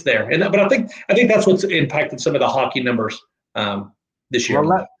it's there. But I think that's what's impacted some of the hockey numbers this year.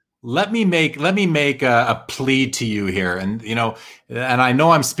 Well, let me make a plea to you here, and I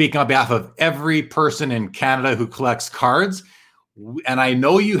know I'm speaking on behalf of every person in Canada who collects cards, and I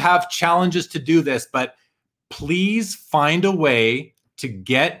know you have challenges to do this, but please find a way to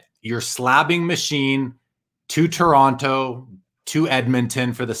get your slabbing machine to Toronto, to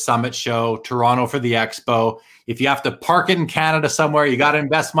Edmonton for the Summit Show, Toronto for the Expo. If you have to park it in Canada somewhere, you got to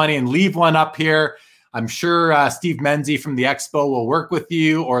invest money and leave one up here. I'm sure Steve Menzie from the Expo will work with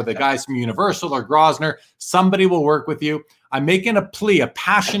you, or the guys from Universal or Grosvenor. Somebody will work with you. I'm making a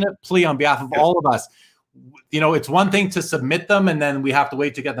passionate plea on behalf of all of us. It's one thing to submit them and then we have to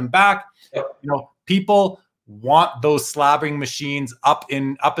wait to get them back. People want those slabbing machines up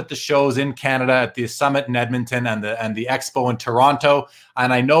at the shows in Canada, at the Summit in Edmonton and the Expo in Toronto.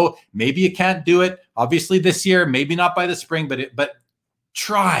 And I know maybe you can't do it, obviously, this year, maybe not by the spring, but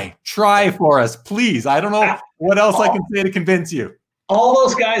try for us, please. I don't know what else I can say to convince you. All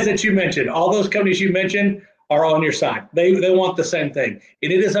those guys that you mentioned, all those companies you mentioned are on your side. They want the same thing.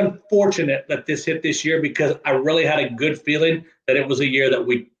 And it is unfortunate that this hit this year, because I really had a good feeling that it was a year that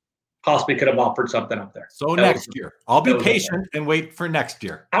we possibly could have offered something up there. So next year, I'll be patient and wait for next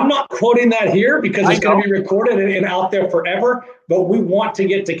year. I'm not quoting that here because it's going to be recorded and out there forever, but we want to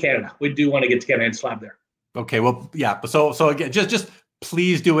get to Canada. We do want to get to Canada and slab there. Okay, well, yeah. So again, just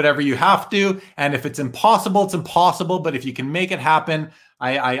please do whatever you have to. And if it's impossible, it's impossible. But if you can make it happen,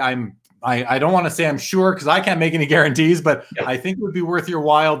 I don't want to say I'm sure, because I can't make any guarantees, but I think it would be worth your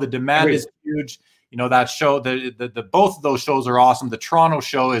while. The demand is huge. That show, the both of those shows are awesome. The Toronto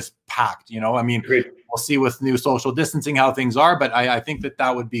show is packed. We'll see with new social distancing how things are, but I think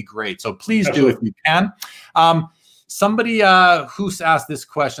that would be great. So please do if you can. Somebody who's asked this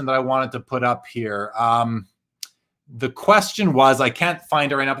question that I wanted to put up here. The question was, I can't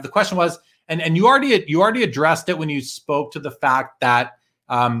find it right now, but the question was, and you already addressed it when you spoke to the fact that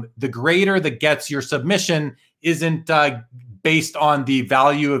the grader that gets your submission isn't based on the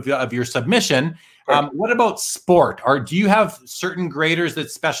value of your submission. What about sport? Do you have certain graders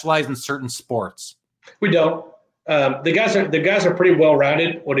that specialize in certain sports? We don't. The guys are pretty well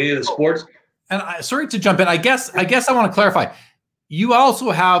rounded when it is sports. And sorry to jump in. I guess I want to clarify. You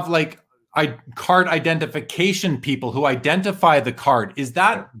also have card identification people who identify the card. Is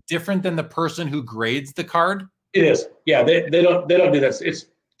that different than the person who grades the card? It is. Yeah, they don't do this. It's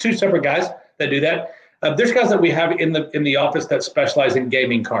two separate guys that do that. There's guys that we have in the office that specialize in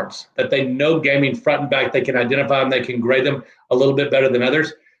gaming cards, that they know gaming front and back. They can identify them. They can grade them a little bit better than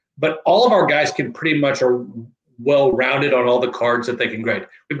others. But all of our guys can pretty much are well-rounded on all the cards that they can grade.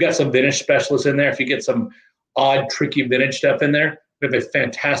 We've got some vintage specialists in there. If you get some odd, tricky vintage stuff in there, we have a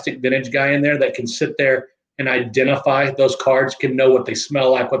fantastic vintage guy in there that can sit there and identify those cards, can know what they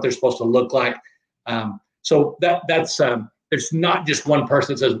smell like, what they're supposed to look like. So that's there's not just one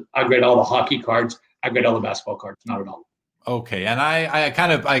person that says, I grade all the hockey cards, I grade all the basketball cards. Not at all. Okay, and I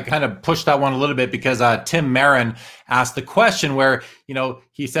kind of pushed that one a little bit because Tim Marin asked the question where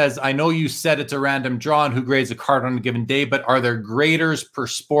he says, I know you said it's a random draw on who grades a card on a given day, but are there graders per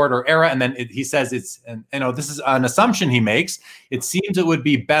sport or era? And then he says this is an assumption he makes. It seems it would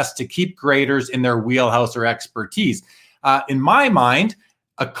be best to keep graders in their wheelhouse or expertise. In my mind,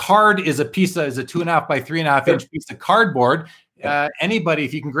 a card is a 2.5 by 3.5 inch piece of cardboard. Anybody,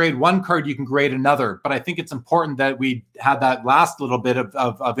 if you can grade one card, you can grade another. But I think it's important that we have that last little bit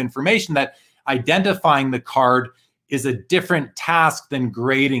of information that identifying the card is a different task than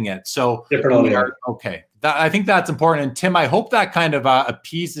grading it. So different. Okay. I think that's important. And Tim, I hope that kind of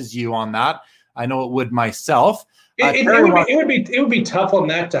appeases you on that. I know it would myself. It would be tough on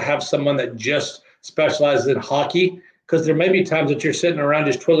that to have someone that just specializes in hockey, because there may be times that you're sitting around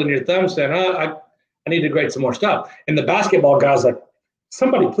just twiddling your thumbs saying, I need to grade some more stuff. And the basketball guy's like,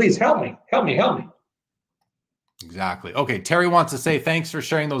 somebody please help me. Exactly. Okay. Terry wants to say thanks for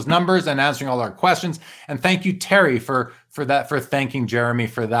sharing those numbers and answering all our questions. And thank you, Terry, for thanking Jeremy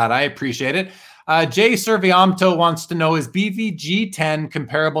for that. I appreciate it. Jay Serviamto wants to know, is BVG 10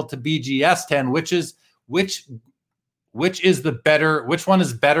 comparable to BGS 10? Which one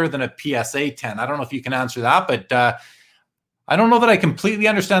is better than a PSA 10? I don't know if you can answer that, but I don't know that I completely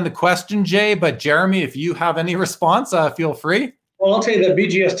understand the question, Jay, but Jeremy, if you have any response, feel free. Well, I'll tell you that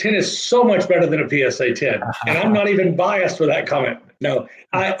BGS 10 is so much better than a PSA 10, and I'm not even biased for that comment. No,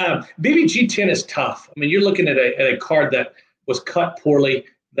 BVG 10 is tough. I mean, you're looking at a card that was cut poorly,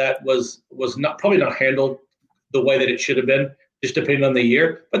 that was probably not handled the way that it should have been, just depending on the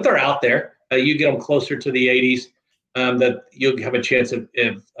year. But they're out there. You get them closer to the 80s, that you'll have a chance of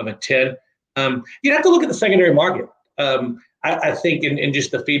a 10. You'd have to look at the secondary market. I think in just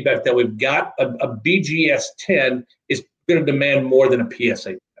the feedback that we've got, a BGS 10 is going to demand more than a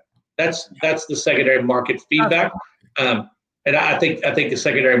PSA 10. That's the secondary market feedback, and I think the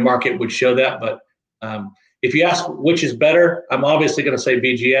secondary market would show that. But if you ask which is better, I'm obviously going to say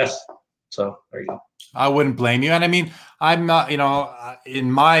BGS. So there you go. I wouldn't blame you. And I mean, I'm not,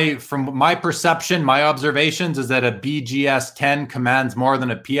 from my perception, my observations is that a BGS 10 commands more than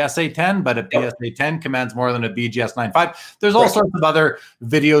a PSA 10, but a PSA 10 commands more than a BGS 9.5. There's all sorts of other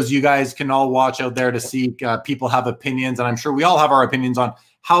videos you guys can all watch out there to see people have opinions. And I'm sure we all have our opinions on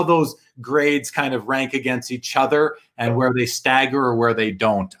how those grades kind of rank against each other and where they stagger or where they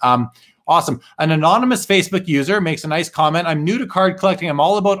don't. Awesome. An anonymous Facebook user makes a nice comment. I'm new to card collecting. I'm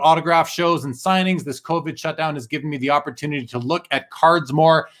all about autograph shows and signings. This COVID shutdown has given me the opportunity to look at cards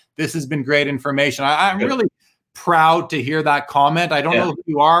more. This has been great information. I'm really proud to hear that comment. I don't know if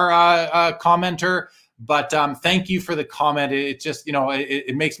you are a commenter, but thank you for the comment. It just,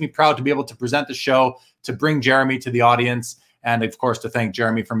 it makes me proud to be able to present the show, to bring Jeremy to the audience, and of course, to thank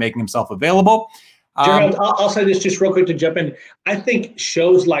Jeremy for making himself available. Gerald, I'll say this just real quick to jump in. I think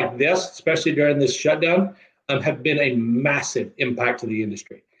shows like this, especially during this shutdown, have been a massive impact to the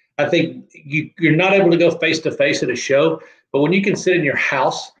industry. I think you're not able to go face-to-face at a show, but when you can sit in your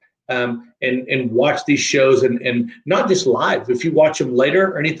house and watch these shows, and not just live, if you watch them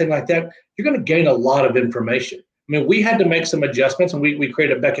later or anything like that, you're going to gain a lot of information. I mean, we had to make some adjustments, and we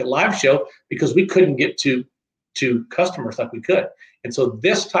created a Beckett Live show because we couldn't get to customers like we could. And so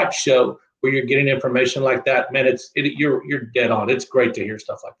this type show, where you're getting information like that, man, you're dead on. It's great to hear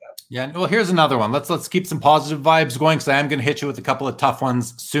stuff like that. Yeah. Well, here's another one. Let's keep some positive vibes going, because I am going to hit you with a couple of tough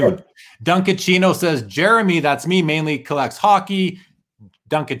ones soon. Sure. Dunkachino says, Jeremy, that's me, mainly collects hockey.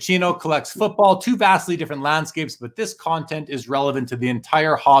 Dunkachino collects football. Two vastly different landscapes, but this content is relevant to the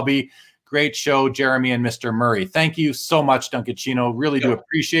entire hobby. Great show, Jeremy and Mr. Murray. Thank you so much, Dunkachino. Really do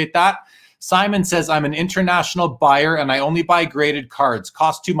appreciate that. Simon says, I'm an international buyer and I only buy graded cards.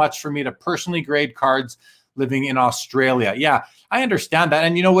 Costs too much for me to personally grade cards living in Australia. Yeah, I understand that.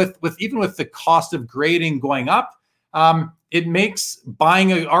 And, with even with the cost of grading going up, it makes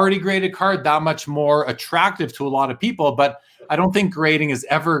buying an already graded card that much more attractive to a lot of people. But I don't think grading is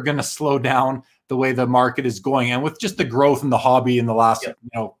ever going to slow down the way the market is going. And with just the growth in the hobby in the last,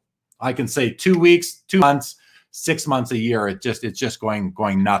 I can say 2 weeks, 2 months, 6 months, a year, it's just going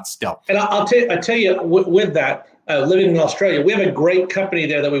nuts still. And I'll tell you with that, living in Australia, we have a great company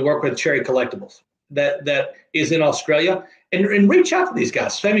there that we work with, Cherry Collectibles, that is in Australia, and reach out to these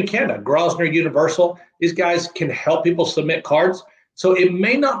guys. Same in Canada, Grosvenor, Universal. These guys can help people submit cards. So it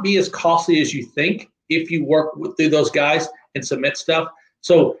may not be as costly as you think if you work through those guys and submit stuff.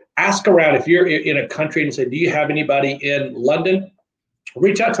 So ask around if you're in a country and say, do you have anybody in London?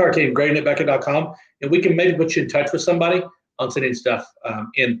 Reach out to our team, grading@beckett.com, and we can maybe put you in touch with somebody on sending stuff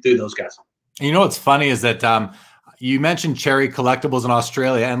in through those guys. You know what's funny is that you mentioned Cherry Collectibles in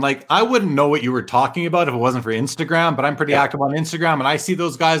Australia, and I wouldn't know what you were talking about if it wasn't for Instagram, but I'm pretty active on Instagram, and I see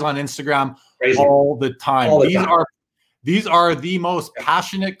those guys on Instagram all the time. These are the most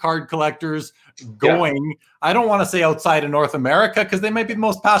passionate card collectors going. I don't want to say outside of North America, because they might be the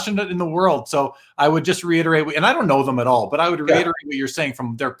most passionate in the world. So I would just reiterate, and I don't know them at all, but I would reiterate what you're saying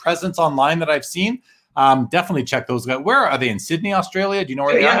from their presence online that I've seen. Definitely check those guys. Where are they? In Sydney, Australia? Do you know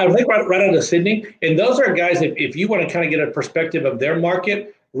where they are? I think right out of Sydney. And those are guys, if you want to kind of get a perspective of their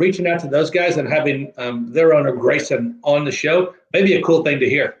market, reaching out to those guys and having their owner Grayson on the show may be a cool thing to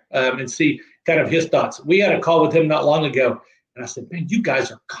hear and see. kind of his thoughts. We had a call with him not long ago, and I said, man, you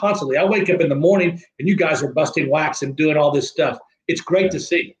guys are constantly, I wake up in the morning and you guys are busting wax and doing all this stuff. It's great to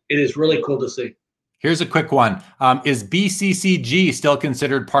see. It is really cool to see. Here's a quick one. Is BCCG still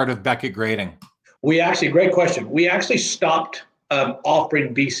considered part of Beckett Grading? Great question. We actually stopped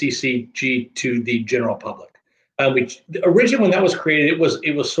offering BCCG to the general public. Originally, when that was created,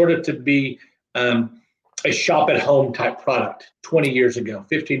 it was sort of to be a shop at home type product 20 years ago,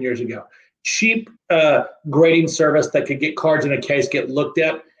 15 years ago. Cheap grading service that could get cards in a case, get looked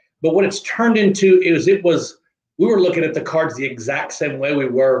at. But what it's turned into we were looking at the cards the exact same way we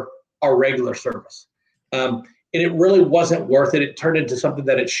were our regular service. And it really wasn't worth it. It turned into something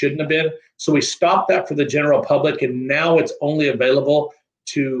that it shouldn't have been. So we stopped that for the general public, and now it's only available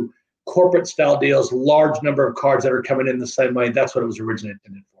to corporate style deals, large number of cards that are coming in the same way. That's what it was originally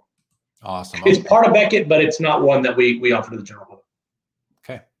intended for. Awesome. It's part of Beckett, but it's not one that we offer to the general public.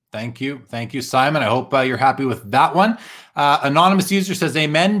 Okay. Thank you. Thank you, Simon. I hope you're happy with that one. Anonymous user says,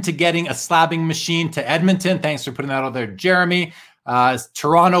 amen to getting a slabbing machine to Edmonton. Thanks for putting that out there, Jeremy.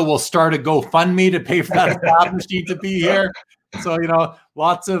 Toronto will start a GoFundMe to pay for that slab machine to be here. So,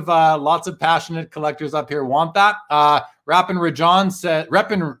 lots of passionate collectors up here want that. Reppin' Rajan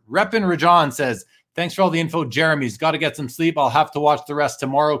says, thanks for all the info, Jeremy's got to get some sleep. I'll have to watch the rest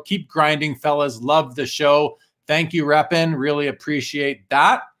tomorrow. Keep grinding, fellas. Love the show. Thank you, Reppin'. Really appreciate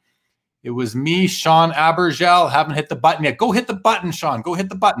that. It was me, Sean Abergel. Haven't hit the button yet. Go hit the button, Sean. Go hit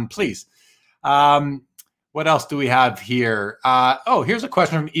the button, please. What else do we have here? Here's a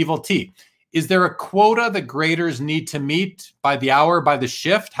question from Evil T. Is there a quota that graders need to meet by the hour, by the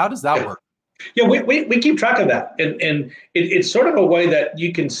shift? How does that work? Yeah, we keep track of that. And it's sort of a way that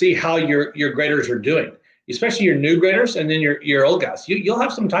you can see how your graders are doing, especially your new graders and then your old guys. You'll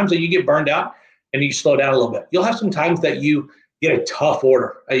have some times that you get burned out and you slow down a little bit. You'll have some times that you get a tough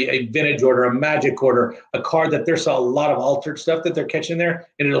order, a vintage order, a magic order, a card that there's a lot of altered stuff that they're catching there,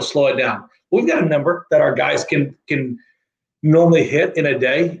 and it'll slow it down. We've got a number that our guys can normally hit in a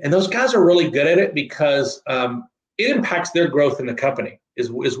day, and those guys are really good at it because it impacts their growth in the company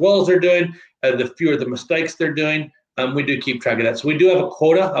as well as they're doing. The fewer the mistakes they're doing, we do keep track of that. So we do have a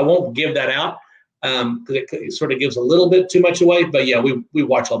quota. I won't give that out because it sort of gives a little bit too much away. But yeah, we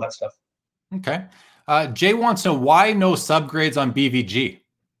watch all that stuff. Okay. Jay wants to know why no subgrades on BVG.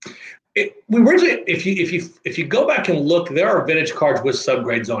 We originally, if you go back and look, there are vintage cards with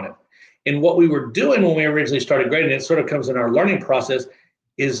subgrades on it. And what we were doing when we originally started grading, it sort of comes in our learning process,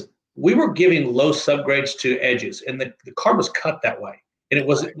 is we were giving low subgrades to edges, and the card was cut that way. And it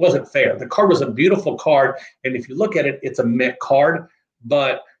wasn't fair. The card was a beautiful card, and if you look at it, it's a mint card,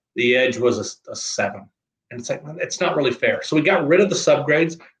 but the edge was a 7. And it's like, it's not really fair. So we got rid of the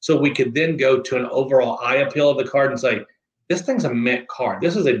subgrades so we could then go to an overall eye appeal of the card and say, this thing's a mint card.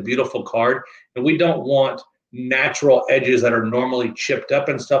 This is a beautiful card, and we don't want natural edges that are normally chipped up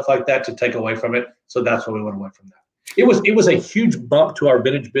and stuff like that to take away from it. So that's why we went away from that. It was a huge bump to our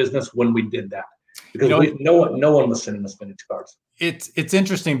vintage business when we did that, because no one was sending us vintage cards. It's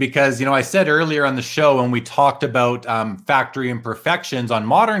interesting because, I said earlier on the show when we talked about factory imperfections on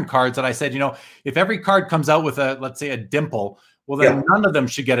modern cards that I said, if every card comes out with let's say a dimple, well, then none of them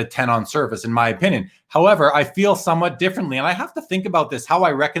should get a 10 on surface, in my opinion. However, I feel somewhat differently, and I have to think about this, how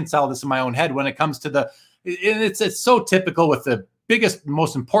I reconcile this in my own head when it comes to it's so typical with the biggest,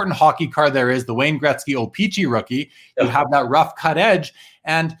 most important hockey card there is, the Wayne Gretzky O-Pee-Chee rookie. You have that rough cut edge,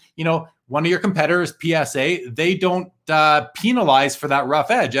 and, one of your competitors, PSA, they don't penalize for that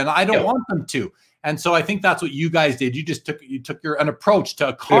rough edge, and I don't want them to. And so I think that's what you guys did. You just took an approach to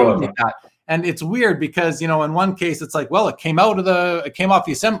accommodate that. And it's weird because, in one case it's like, well, it came off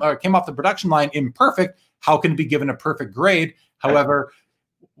the production line imperfect. How can it be given a perfect grade? However,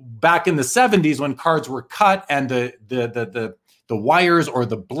 back in the 70s when cards were cut and the wires or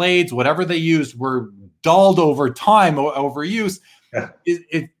the blades, whatever they used, were dulled over time, over use,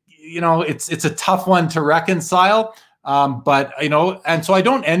 it's a tough one to reconcile. But and so I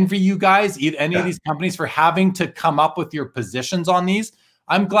don't envy you guys, any of these companies, for having to come up with your positions on these.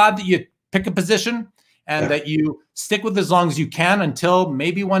 I'm glad that you pick a position and that you stick with it as long as you can until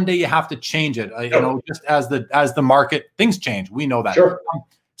maybe one day you have to change it. Just as the market, things change. We know that. Sure.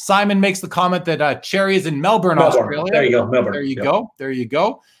 Simon makes the comment that Cherry is in Melbourne, Australia. There you go, Melbourne. There you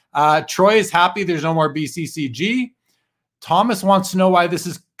go. Troy is happy there's no more BCCG. Thomas wants to know why this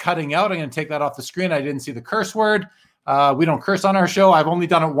is cutting out. I'm going to take that off the screen. I didn't see the curse word. We don't curse on our show. I've only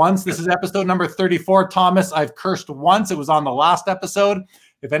done it once. This is episode number 34. Thomas, I've cursed once. It was on the last episode.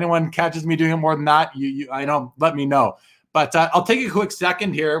 If anyone catches me doing it more than that, let me know. But I'll take a quick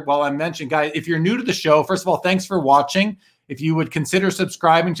second here while I'm mentioning, guys, if you're new to the show, first of all, thanks for watching. If you would consider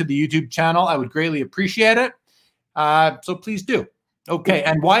subscribing to the YouTube channel, I would greatly appreciate it. So please do. Okay,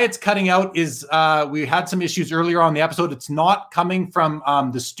 and why it's cutting out is we had some issues earlier on the episode. It's not coming from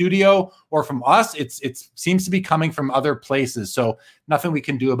the studio or from us. It seems to be coming from other places. So nothing we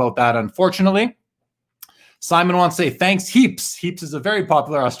can do about that, unfortunately. Simon wants to say thanks heaps. Heaps is a very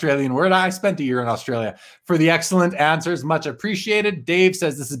popular Australian word. I spent a year in Australia. For the excellent answers, much appreciated. Dave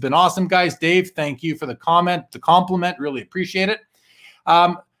says this has been awesome, guys. Dave, thank you for the comment, the compliment. Really appreciate it.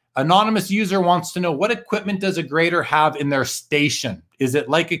 Anonymous user wants to know, what equipment does a grader have in their station? Is it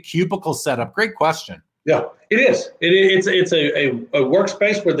like a cubicle setup? Great question. Yeah, it is. It's a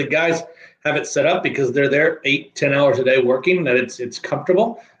workspace where the guys have it set up because they're there 8-10 hours a day working, that it's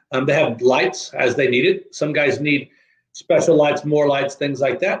comfortable. They have lights as they need it. Some guys need special lights, more lights, things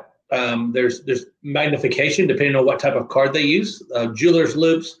like that. There's magnification depending on what type of card they use. Jeweler's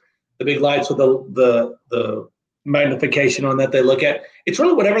loops, the big lights with the magnification on that they look at. It's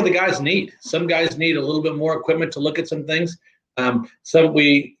really whatever the guys need. Some guys need a little bit more equipment to look at some things. Some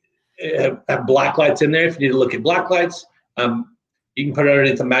we have black lights in there if you need to look at black lights. You can put it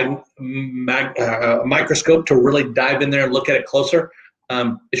underneath a microscope to really dive in there and look at it closer.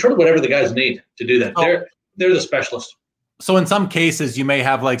 It's really whatever the guys need to do that. They're the specialists. So in some cases, you may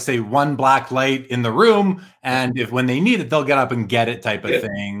have, like, say, one black light in the room, and when they need it, they'll get up and get it, type of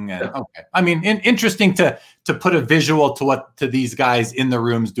thing. And, okay, I mean, interesting to put a visual to these guys in the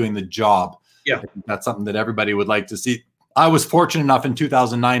rooms doing the job. Yeah, I think that's something that everybody would like to see. I was fortunate enough in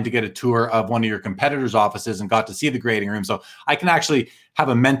 2009 to get a tour of one of your competitors' offices and got to see the grading room, so I can actually have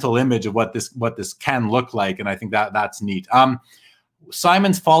a mental image of what this can look like, and I think that's neat.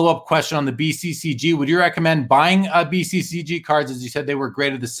 Simon's follow-up question on the BCCG. Would you recommend buying BCCG cards, as you said they were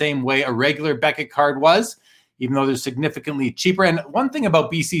graded the same way a regular Beckett card was, even though they're significantly cheaper? And one thing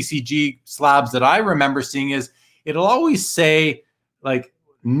about BCCG slabs that I remember seeing is it'll always say, like,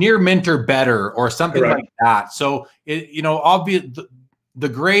 near mint or better or something like that. So, obvious the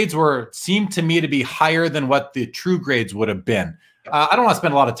grades seemed to me to be higher than what the true grades would have been. I don't want to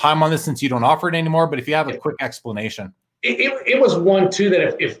spend a lot of time on this since you don't offer it anymore, but if you have a quick explanation. It was one too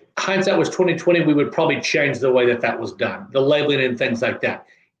that if hindsight was 2020, we would probably change the way that was done, the labeling and things like that.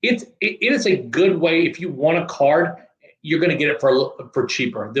 It is a good way. If you want a card, you're going to get it for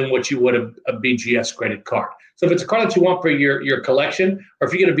cheaper than what you would a BGS graded card. So if it's a card that you want for your collection, or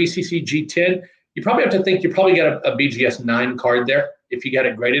if you get a BCC G10, you probably have to think you probably got a BGS 9 card there if you got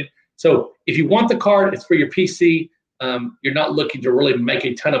it graded. So if you want the card, it's for your PC. You're not looking to really make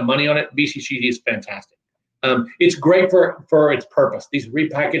a ton of money on it. BCCG is fantastic. It's great for its purpose. These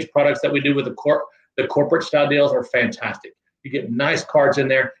repackaged products that we do with the corporate style deals are fantastic. You get nice cards in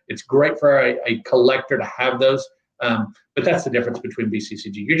there. It's great for a collector to have those. But that's the difference between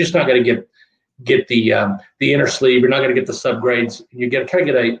BCCG. You're just not going to get the inner sleeve. You're not going to get the subgrades. You kind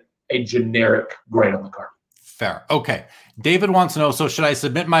of get a generic grade on the card. Fair. Okay. David wants to know, so should I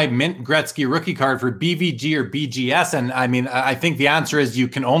submit my Mint Gretzky rookie card for BVG or BGS? And I mean, I think the answer is you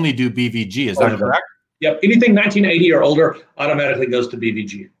can only do BVG. Is that correct? Yep. Anything 1980 or older automatically goes to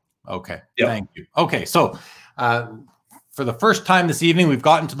BVG. Okay. Yep. Thank you. Okay. So for the first time this evening, we've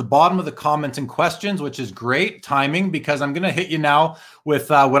gotten to the bottom of the comments and questions, which is great timing because I'm going to hit you now with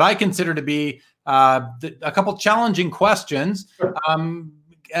what I consider to be a couple challenging questions. Sure.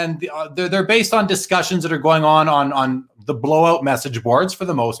 And they're based on discussions that are going on the blowout message boards for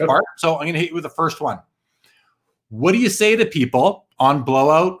the most part. So I'm going to hit you with the first one. What do you say to people on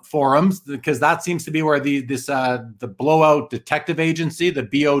blowout forums? Because that seems to be where the blowout detective agency, the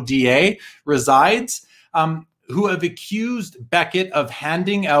BODA, resides, who have accused Beckett of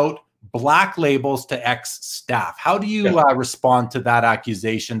handing out black labels to ex-staff. How do you respond to that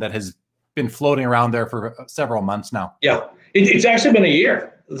accusation that has been floating around there for several months now? Yeah, it's actually been a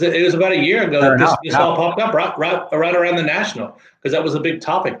year. It was about a year ago that this all popped up right around the National, because that was a big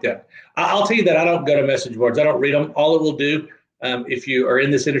topic then. I'll tell you that I don't go to message boards. I don't read them. All it will do, if you are in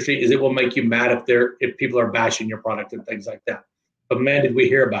this industry, is it will make you mad if people are bashing your product and things like that. But man, did we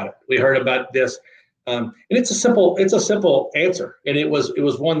hear about it? We heard about this, and it's a simple answer, and it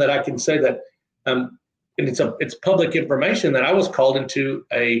was one that I can say that, and it's public information that I was called into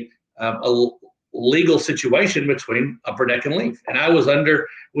a legal situation between Upper Deck and Leaf, and I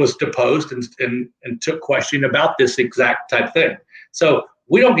was deposed and took questioning about this exact type thing. So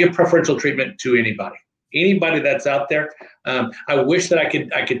we don't give preferential treatment to anybody that's out there. I wish that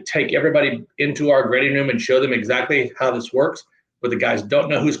I could take everybody into our grading room and show them exactly how this works, where the guys don't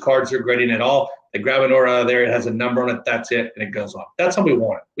know whose cards they're grading at all. They grab an order out of there, it has a number on it, that's it, and it goes on. That's how we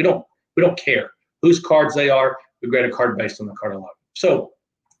want it. We don't care whose cards they are. We grade a card based on the card alone. So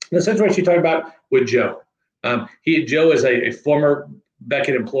the situation you're talking about with Joe, Joe is a former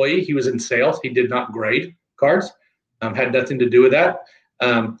Beckett employee. He was in sales. He did not grade cards. Had nothing to do with that.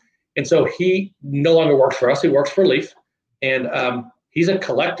 And so he no longer works for us. He works for Leaf, and he's a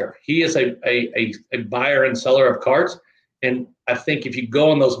collector. He is a buyer and seller of cards. And I think if you go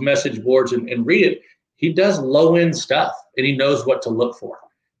on those message boards and read it, he does low end stuff, and he knows what to look for.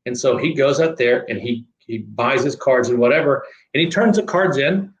 And so he goes out there and he buys his cards and whatever, and he turns the cards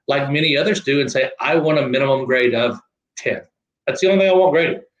in like many others do and say, I want a minimum grade of 10. That's the only thing I want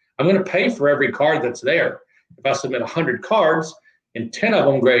graded. I'm going to pay for every card that's there. If I submit 100 cards and 10 of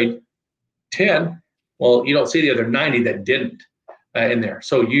them grade 10, well, you don't see the other 90 that didn't in there.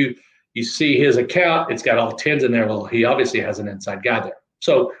 So you see his account, it's got all 10s in there. Well, he obviously has an inside guy there.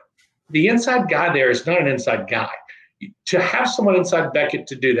 So the inside guy there is not an inside guy. To have someone inside Beckett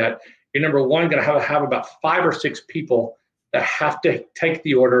to do that, you're number one going to have about 5 or 6 people that have to take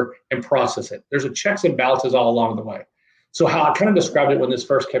the order and process it. There's a checks and balances all along the way. So how I kind of described it when this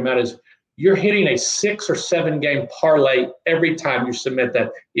first came out is you're hitting a 6 or 7 game parlay every time you submit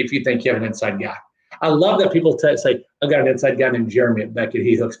that if you think you have an inside guy. I love that people say, I got an inside guy named Jeremy at Beckett.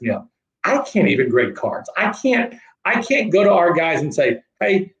 He hooks me up. I can't even grade cards. I can't go to our guys and say,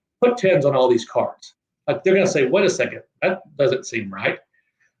 hey, put 10s on all these cards. Like they're going to say, wait a second, that doesn't seem right.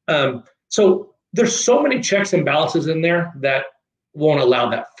 So there's so many checks and balances in there that won't allow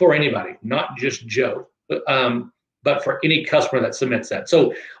that for anybody, not just Joe, but for any customer that submits that.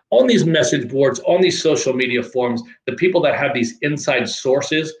 So on these message boards, on these social media forums, the people that have these inside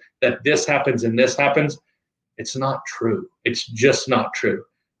sources that this happens and this happens, it's not true. It's just not true.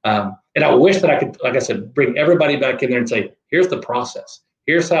 And I wish that I could, like I said, bring everybody back in there and say, here's the process.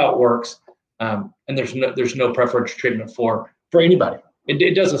 Here's how it works. And there's no preferential treatment for anybody.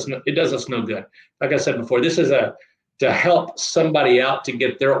 It does us no good. Like I said before, this is to help somebody out to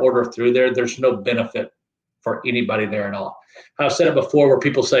get their order through there. There's no benefit for anybody there at all. I've said it before where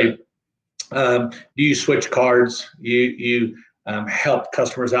people say, do you switch cards? You help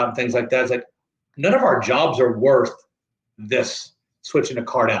customers out and things like that. It's like none of our jobs are worth this switching a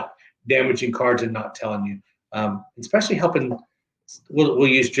card out, damaging cards and not telling you, especially helping. We'll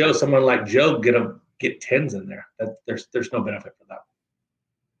use Joe. Someone like Joe get 10s in there. There's no benefit for that.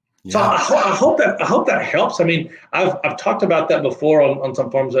 Yeah. So I hope that helps. I mean, I've talked about that before on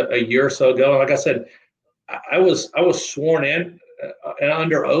some forums a year or so ago. And like I said, I was sworn in and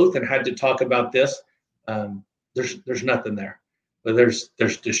under oath and had to talk about this. There's nothing there, but there's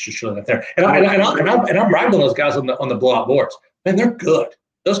just really nothing there. And I'm ragging those guys on the blowout boards. Man, they're good.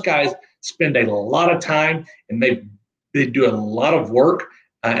 Those guys spend a lot of time and they do a lot of work.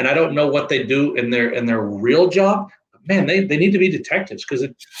 And I don't know what they do in their real job. Man, they need to be detectives because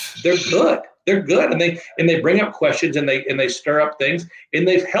they're good. They're good, and they bring up questions and they stir up things, and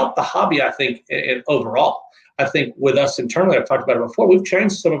they've helped the hobby. I think, and overall, I think with us internally, I've talked about it before. We've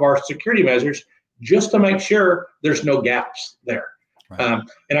changed some of our security measures just to make sure there's no gaps there. Right.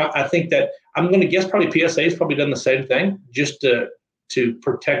 And I think that I'm going to guess probably PSA has probably done the same thing just to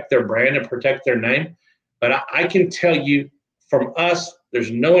protect their brand and protect their name. But I can tell you from us,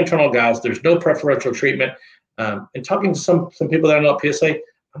 there's no internal guys, there's no preferential treatment. And talking to some people that I know at PSA,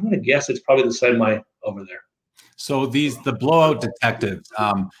 I'm going to guess it's probably the same way over there. So the blowout detectives,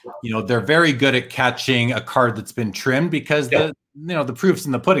 they're very good at catching a card that's been trimmed because the proof's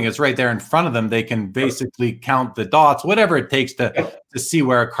in the pudding. It's right there in front of them. They can basically count the dots, whatever it takes to see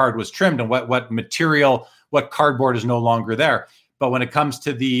where a card was trimmed and what material, what cardboard is no longer there. But when it comes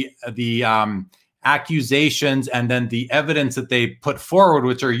to the accusations and then the evidence that they put forward,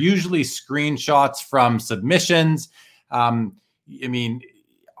 which are usually screenshots from submissions, are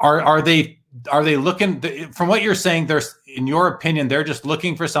they looking, from what you're saying, there's, in your opinion, they're just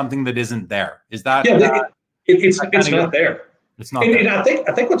looking for something that isn't there? Is that? Yeah, it's not there. It's not. And I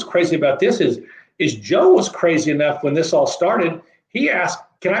think what's crazy about this is Joe was crazy enough when this all started. He asked,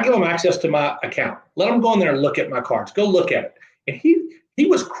 "Can I give them access to my account? Let them go in there and look at my cards. Go look at it." And he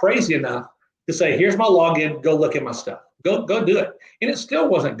was crazy enough to say, "Here's my login. Go look at my stuff. Go do it." And it still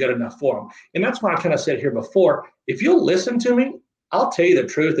wasn't good enough for him. And that's why I kind of said here before, if you'll listen to me, I'll tell you the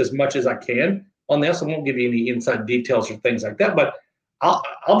truth as much as I can on this. I won't give you any inside details or things like that, but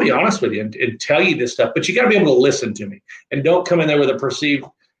I'll be honest with you and tell you this stuff. But you got to be able to listen to me and don't come in there with a perceived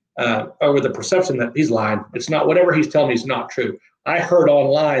or with a perception that he's lying. It's not, whatever he's telling me is not true. I heard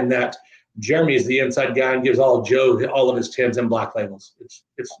online that Jeremy is the inside guy and gives Joe all of his 10s and black labels. It's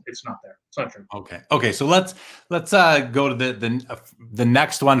not there. It's not true. Okay. So let's go to the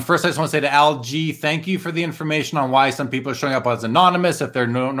next one. First, I just want to say to LG, thank you for the information on why some people are showing up as anonymous if they're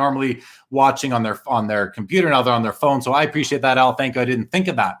normally watching on their computer. Now they're on their phone. So I appreciate that, Al. Thank you. I didn't think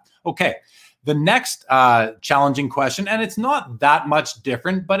of that. Okay. The next challenging question, and it's not that much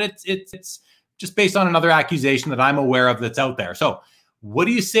different, but it's just based on another accusation that I'm aware of that's out there. So what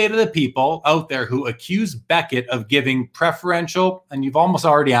do you say to the people out there who accuse Beckett of giving preferential, and you've almost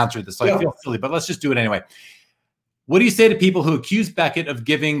already answered this, so I feel silly, but let's just do it anyway. What do you say to people who accuse Beckett of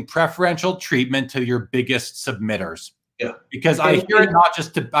giving preferential treatment to your biggest submitters? Yeah. Because I hear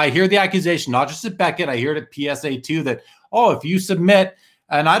it I hear the accusation, not just at Beckett, I hear it at PSA too, that, oh, if you submit,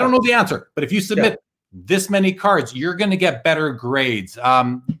 and I don't know the answer, but if you submit this many cards, you're going to get better grades.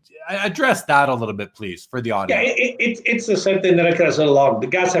 Address that a little bit, please, for the audience. Yeah, it's the same thing that I kind of said along. The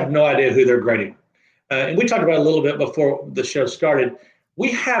guys have no idea who they're grading. And we talked about it a little bit before the show started.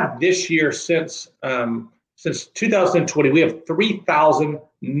 We have this year, since 2020, we have 3,000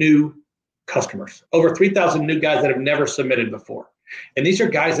 new customers, over 3,000 new guys that have never submitted before. And these are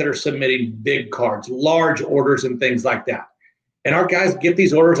guys that are submitting big cards, large orders and things like that. And our guys get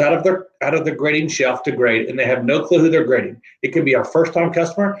these orders out of the grading shelf to grade, and they have no clue who they're grading. It could be our first-time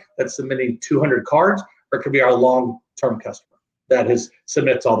customer that's submitting 200 cards, or it could be our long-term customer that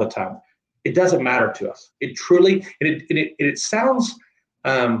submits all the time. It doesn't matter to us. It truly, it sounds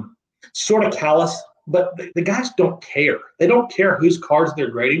sort of callous, but the guys don't care. They don't care whose cards they're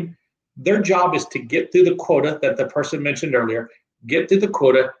grading. Their job is to get through the quota that the person mentioned earlier, get through the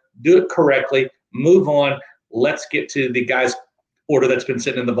quota, do it correctly, move on. Let's get to the guy's order that's been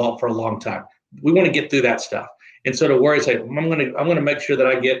sitting in the vault for a long time. We want to get through that stuff. And so to worry, say, I'm going to make sure that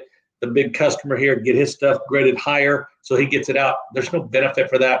I get the big customer here, get his stuff graded higher so he gets it out. There's no benefit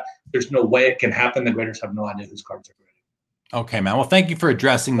for that. There's no way it can happen. The graders have no idea whose cards are graded. Okay, man. Well, thank you for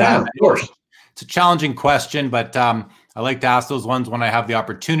addressing that. Yeah, of course. It's a challenging question, but I like to ask those ones when I have the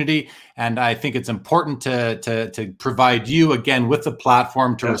opportunity. And I think it's important to provide you, again, with the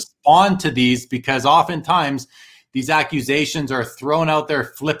platform to respond to these, because oftentimes these accusations are thrown out there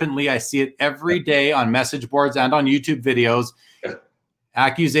flippantly. I see it every day on message boards and on YouTube videos.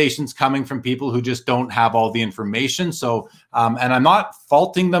 Accusations coming from people who just don't have all the information. So, and I'm not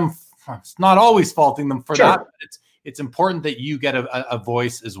faulting them. It's not always faulting them for that. But it's important that you get a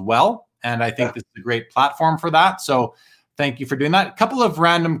voice as well. And I think this is a great platform for that. So thank you for doing that. A couple of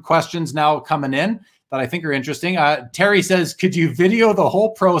random questions now coming in that I think are interesting. Terry says, could you video the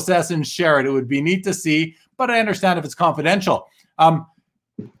whole process and share it? It would be neat to see, but I understand if it's confidential.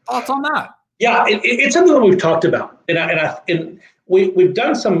 Thoughts on that? Yeah, it's something that we've talked about. And we've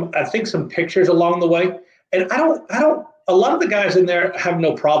done some pictures along the way. And a lot of the guys in there have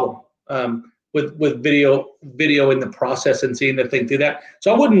no problem with video in the process and seeing the thing through that.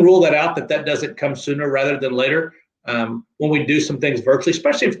 So I wouldn't rule that out, that doesn't come sooner rather than later when we do some things virtually,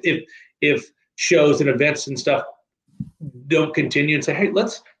 especially if shows and events and stuff don't continue and say, hey,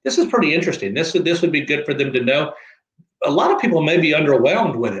 this is pretty interesting. This would be good for them to know. A lot of people may be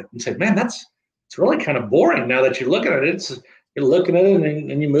underwhelmed with it and say, man, it's really kind of boring now that you're looking at it. You're looking at it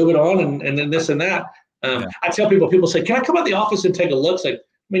and you move it on and then this and that. I tell people say, can I come out the office and take a look? It's like,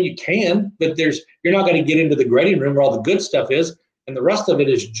 I mean, you can, but you're not going to get into the grading room where all the good stuff is, and the rest of it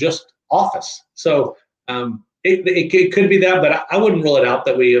is just office. So it could be that, but I wouldn't rule it out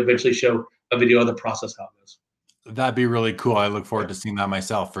that we eventually show a video of the process how it goes. That'd be really cool. I look forward to seeing that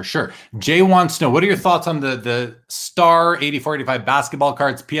myself for sure. Jay wants to know, what are your thoughts on the Star 8485 basketball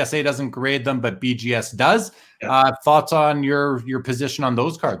cards? PSA doesn't grade them, but BGS does. Thoughts on your position on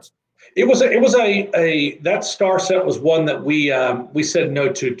those cards? It was that Star set was one that we said no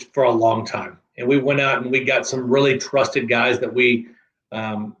to for a long time, and we went out and we got some really trusted guys that we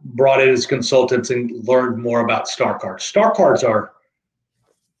brought in as consultants and learned more about Star cards. Star cards are,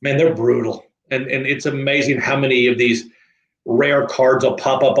 man, they're brutal, and it's amazing how many of these rare cards will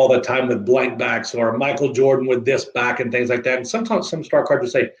pop up all the time with blank backs, or Michael Jordan with this back and things like that. And sometimes some Star cards will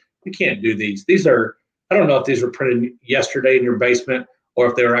say, we can't do these. These are, I don't know if these were printed yesterday in your basement or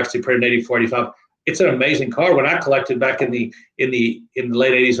if they were actually printed in 84, 85. It's an amazing card. When I collected back in the late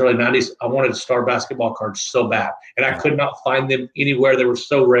 80s, early 90s, I wanted Star basketball cards so bad, and I could not find them anywhere. They were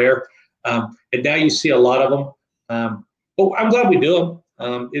so rare. And now you see a lot of them. But I'm glad we do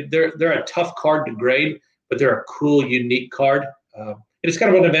them. They're a tough card to grade, but they're a cool, unique card. And it's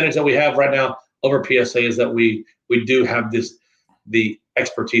kind of an advantage that we have right now over PSA is that we do have the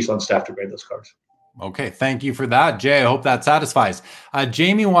expertise on staff to grade those cards. Okay, thank you for that, Jay. I hope that satisfies.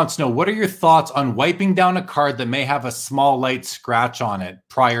 Jamie wants to know, what are your thoughts on wiping down a card that may have a small light scratch on it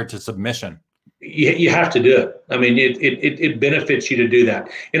prior to submission? You have to do it. I mean, it benefits you to do that.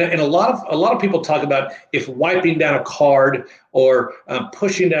 And a lot of people talk about if wiping down a card or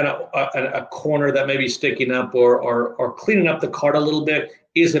pushing down a corner that may be sticking up or cleaning up the card a little bit,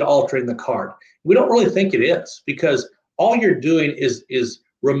 is it altering the card? We don't really think it is, because all you're doing is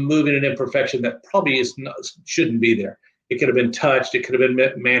removing an imperfection that probably shouldn't be there. It could have been touched. It could have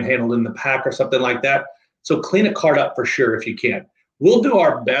been manhandled in the pack or something like that. So clean a card up for sure if you can. We'll do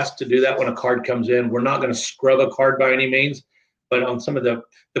our best to do that when a card comes in. We're not going to scrub a card by any means, but on some of the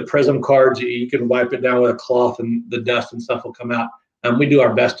Prism cards, you can wipe it down with a cloth and the dust and stuff will come out. We do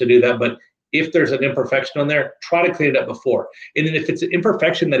our best to do that, but if there's an imperfection on there, try to clean it up before. And then if it's an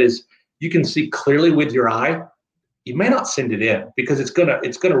imperfection that is you can see clearly with your eye, you may not send it in because it's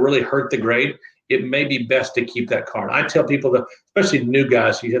gonna really hurt the grade. It may be best to keep that card. I tell people that, especially new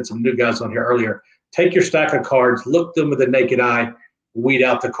guys, you had some new guys on here earlier, take your stack of cards, look them with the naked eye, weed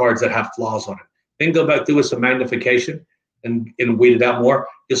out the cards that have flaws on it. Then go back through with some magnification and weed it out more.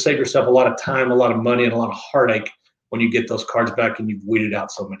 You'll save yourself a lot of time, a lot of money, and a lot of heartache when you get those cards back and you've weeded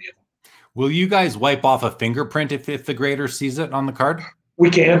out so many of them. Will you guys wipe off a fingerprint if the grader sees it on the card? We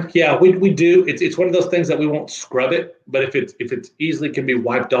can, yeah, we do. It's one of those things that we won't scrub it, but if it easily can be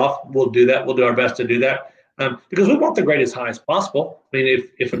wiped off, we'll do that. We'll do our best to do that because we want the grade as high as possible. I mean,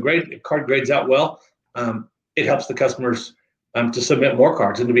 if a card grades out well, it helps the customers to submit more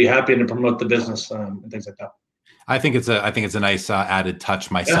cards and to be happy and to promote the business and things like that. I think it's a nice added touch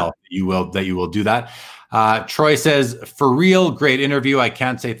myself. Yeah. that you will do that. Troy says, for real, great interview. I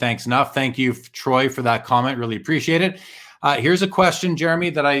can't say thanks enough. Thank you, Troy, for that comment. Really appreciate it. Here's a question, Jeremy,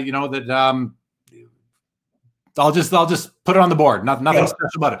 that I'll just put it on the board. Nothing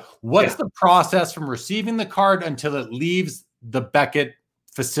special about it. What's the process from receiving the card until it leaves the Beckett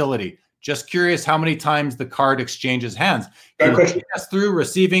facility? Just curious how many times the card exchanges hands. Can you take us through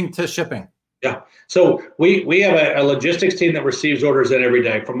receiving to shipping? Yeah. So we have a logistics team that receives orders in every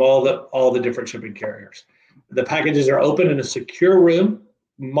day from all the different shipping carriers. The packages are open in a secure room,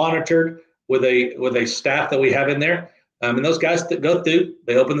 monitored with a staff that we have in there. And those guys that go through,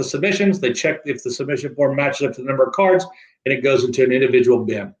 they open the submissions, they check if the submission form matches up to the number of cards, and it goes into an individual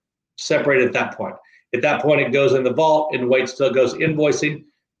bin, separated at that point. At that point, it goes in the vault and waits till it goes invoicing.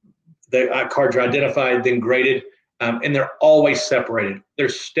 The cards are identified, then graded, and they're always separated.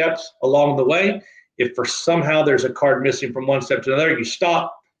 There's steps along the way. If for somehow there's a card missing from one step to another, you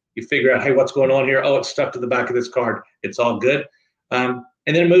stop, you figure out, hey, what's going on here? Oh, it's stuck to the back of this card. It's all good. And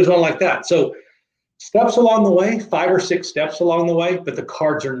then it moves on like that. So steps along the way, 5 or 6 steps along the way, but the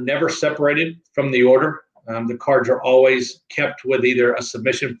cards are never separated from the order. The cards are always kept with either a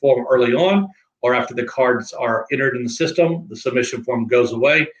submission form early on, or after the cards are entered in the system, the submission form goes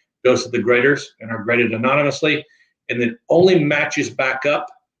away, goes to the graders and are graded anonymously, and then only matches back up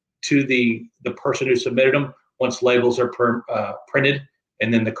to the person who submitted them once labels are printed,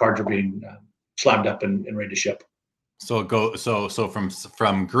 and then the cards are being slabbed up and ready to ship. So it goes so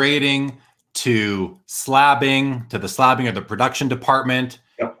from grading to slabbing, to the slabbing of the production department,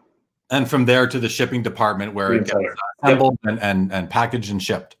 and from there to the shipping department where it gets assembled and packaged and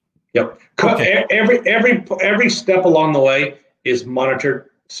shipped. Yep. Okay. Every step along the way is monitored.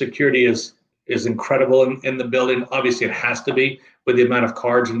 Security is incredible in the building. Obviously, it has to be with the amount of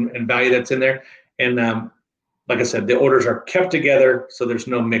cards and value that's in there. And like I said, the orders are kept together, so there's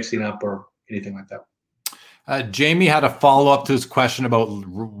no mixing up or anything like that. Jamie had a follow-up to his question about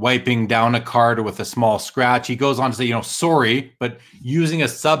wiping down a card with a small scratch. He goes on to say, sorry, but using a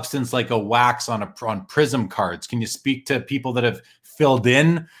substance like a wax on Prism cards. Can you speak to people that have filled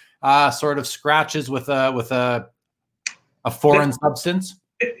in sort of scratches with a foreign substance?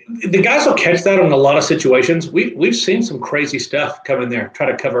 The guys will catch that in a lot of situations. We've seen some crazy stuff come in there,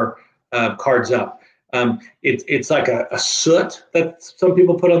 try to cover cards up. It's like a soot that some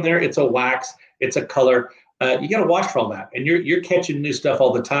people put on there. It's a wax. It's a color. You got to watch for all that, and you're catching new stuff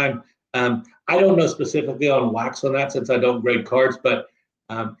all the time. I don't know specifically on wax on that since I don't grade cards, but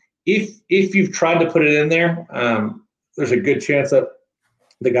if you've tried to put it in there, there's a good chance that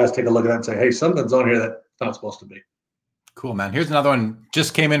the guys take a look at that and say, "Hey, something's on here that's not supposed to be." Cool, man. Here's another one.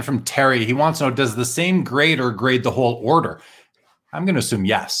 Just came in from Terry. He wants to know: does the same grader grade the whole order? I'm going to assume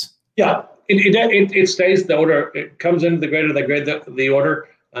yes. Yeah, it stays the order. It comes into the grader. They grade the order,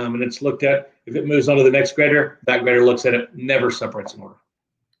 and it's looked at. If it moves on to the next grader, that grader looks at it, never separates an order.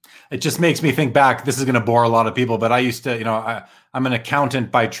 It just makes me think back. This is going to bore a lot of people, but I used to, I'm an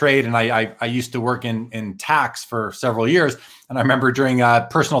accountant by trade, and I used to work in tax for several years. And I remember during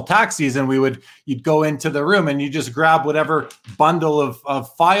personal tax season, you'd go into the room and you just grab whatever bundle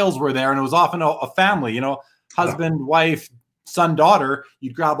of files were there, and it was often a family, husband, wife, son, daughter.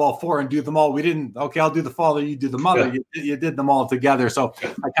 You'd grab all 4 and do them all. We didn't. Okay, I'll do the father. You do the mother. Yeah. You did them all together. So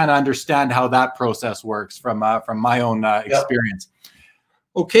I kind of understand how that process works from my own experience.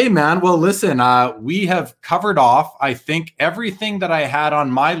 Okay, man. Well, listen, we have covered off, I think, everything that I had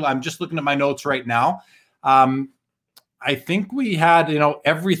on I'm just looking at my notes right now. I think we had,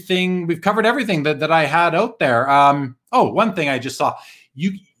 everything. We've covered everything that I had out there. One thing I just saw,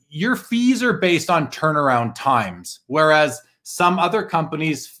 your fees are based on turnaround times, whereas some other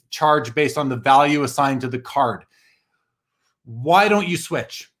companies charge based on the value assigned to the card. Why don't you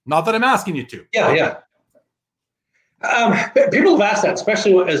switch? Not that I'm asking you to. Yeah. People have asked that,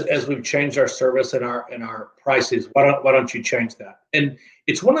 especially as we've changed our service and our prices. Why don't you change that? And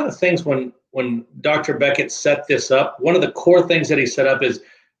it's one of the things when Dr. Beckett set this up. One of the core things that he set up is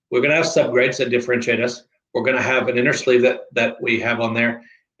we're going to have subgrades that differentiate us. We're going to have an inner sleeve that we have on there,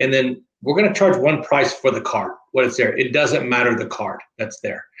 and then we're going to charge one price for the card when it's there. It doesn't matter the card that's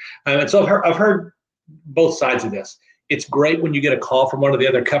there. And so I've heard both sides of this. It's great when you get a call from one of the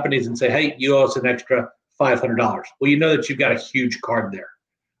other companies and say, "Hey, you owe us an extra $500." Well, you know that you've got a huge card there,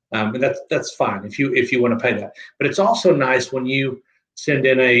 and that's fine if you want to pay that. But it's also nice when you send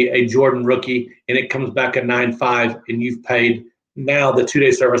in a Jordan rookie and it comes back a 9.5, and you've paid now the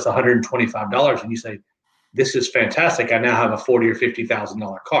 2-day service $125, and you say, "This is fantastic. I now have a $40,000 or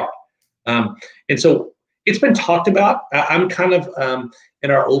 $50,000 card." And so it's been talked about. I'm kind of in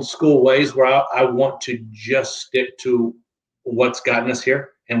our old school ways where I want to just stick to what's gotten us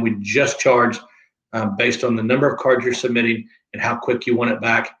here, and we just charge based on the number of cards you're submitting and how quick you want it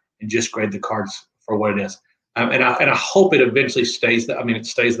back, and just grade the cards for what it is. And I hope it eventually stays that. I mean, it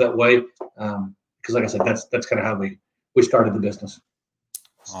stays that way because, like I said, that's kind of how we started the business.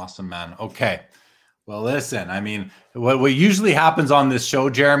 Awesome, man. Okay. Well, listen, I mean, what usually happens on this show,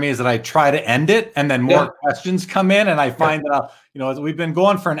 Jeremy, is that I try to end it and then more questions come in, and I find that, we've been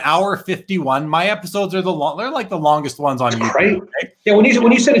going for an hour 51. My episodes are they're like the longest ones on YouTube. Great. Right? Yeah. When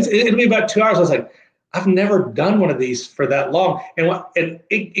you said it'll be about 2 hours, I was like, I've never done one of these for that long. And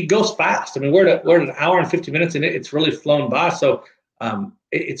it goes fast. I mean, we're at an hour and 50 minutes, and it's really flown by. So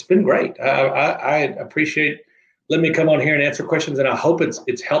it's been great. I appreciate letting me come on here and answer questions, and I hope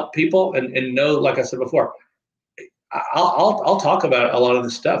it's helped people and know, like I said before, I'll talk about a lot of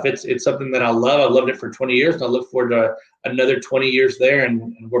this stuff. It's something that I love. I've loved it for 20 years, and I look forward to another 20 years there,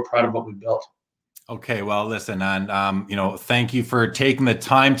 and we're proud of what we built. Okay, well, listen, and thank you for taking the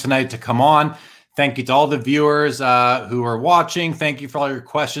time tonight to come on. Thank you to all the viewers who are watching. Thank you for all your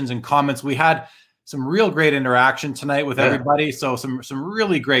questions and comments. We had some real great interaction tonight with everybody. So some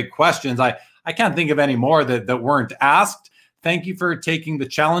really great questions. I can't think of any more that weren't asked. Thank you for taking the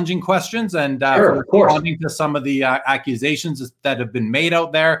challenging questions and for responding to some of the accusations that have been made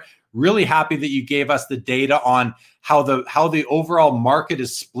out there. Really happy that you gave us the data on how the overall market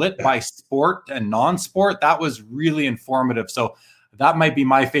is split by sport and non-sport. That was really informative. So that might be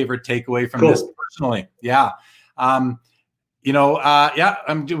my favorite takeaway from this personally. Yeah. Here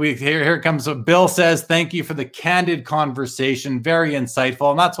it comes. So Bill says, "Thank you for the candid conversation. Very insightful."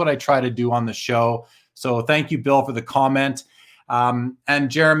 And that's what I try to do on the show. So thank you, Bill, for the comment.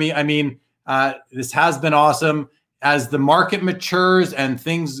 And Jeremy, I mean, this has been awesome. As the market matures and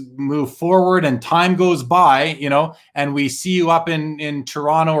things move forward and time goes by, and we see you up in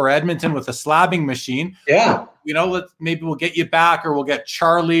Toronto or Edmonton with a slabbing machine. Yeah. Maybe we'll get you back, or we'll get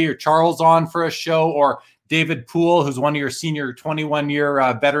Charlie or Charles on for a show, or David Poole, who's one of your senior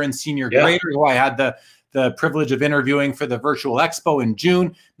 21-year veteran senior grader, who I had the privilege of interviewing for the virtual expo in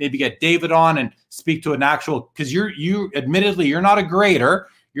June. Maybe get David on and speak to an actual, because you admittedly, you're not a grader.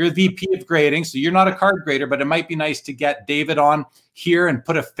 You're the VP of grading, so you're not a card grader, but it might be nice to get David on here and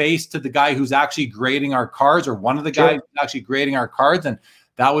put a face to the guy who's actually grading our cards, or one of the guys who's actually grading our cards, and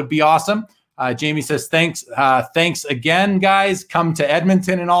that would be awesome. Jamie says, thanks again, guys. Come to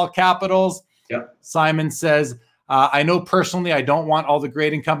Edmonton in all capitals. Yep. Simon says, I know personally I don't want all the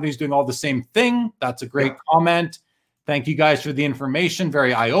grading companies doing all the same thing. That's a great comment. Thank you guys for the information.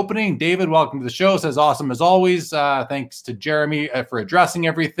 Very eye-opening. David, welcome to the show. Says, awesome as always. Thanks to Jeremy for addressing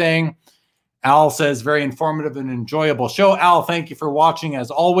everything. Al says, very informative and enjoyable show. Al, thank you for watching as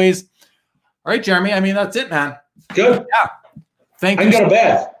always. All right, Jeremy. I mean, that's it, man. Good. Yeah. Thank you. I can go to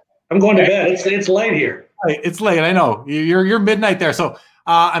bed. I'm going to bed. It's late here. It's late. I know. You're midnight there. So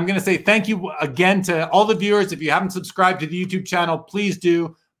I'm going to say thank you again to all the viewers. If you haven't subscribed to the YouTube channel, please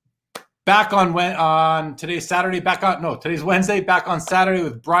do. Back on today's Saturday. Today's Wednesday. Back on Saturday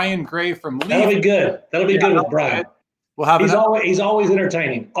with Brian Gray from Leaf. That'll be good. That'll be good with Brian. We'll have he's always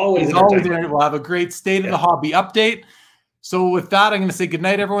entertaining. Always entertaining. We'll have a great state of the hobby update. So with that, I'm going to say good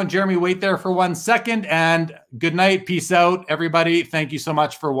night, everyone. Jeremy, wait there for 1 second, and good night. Peace out, everybody. Thank you so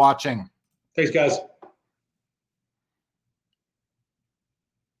much for watching. Thanks, guys.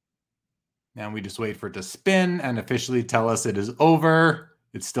 And we just wait for it to spin and officially tell us it is over.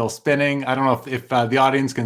 It's still spinning. I don't know if the audience can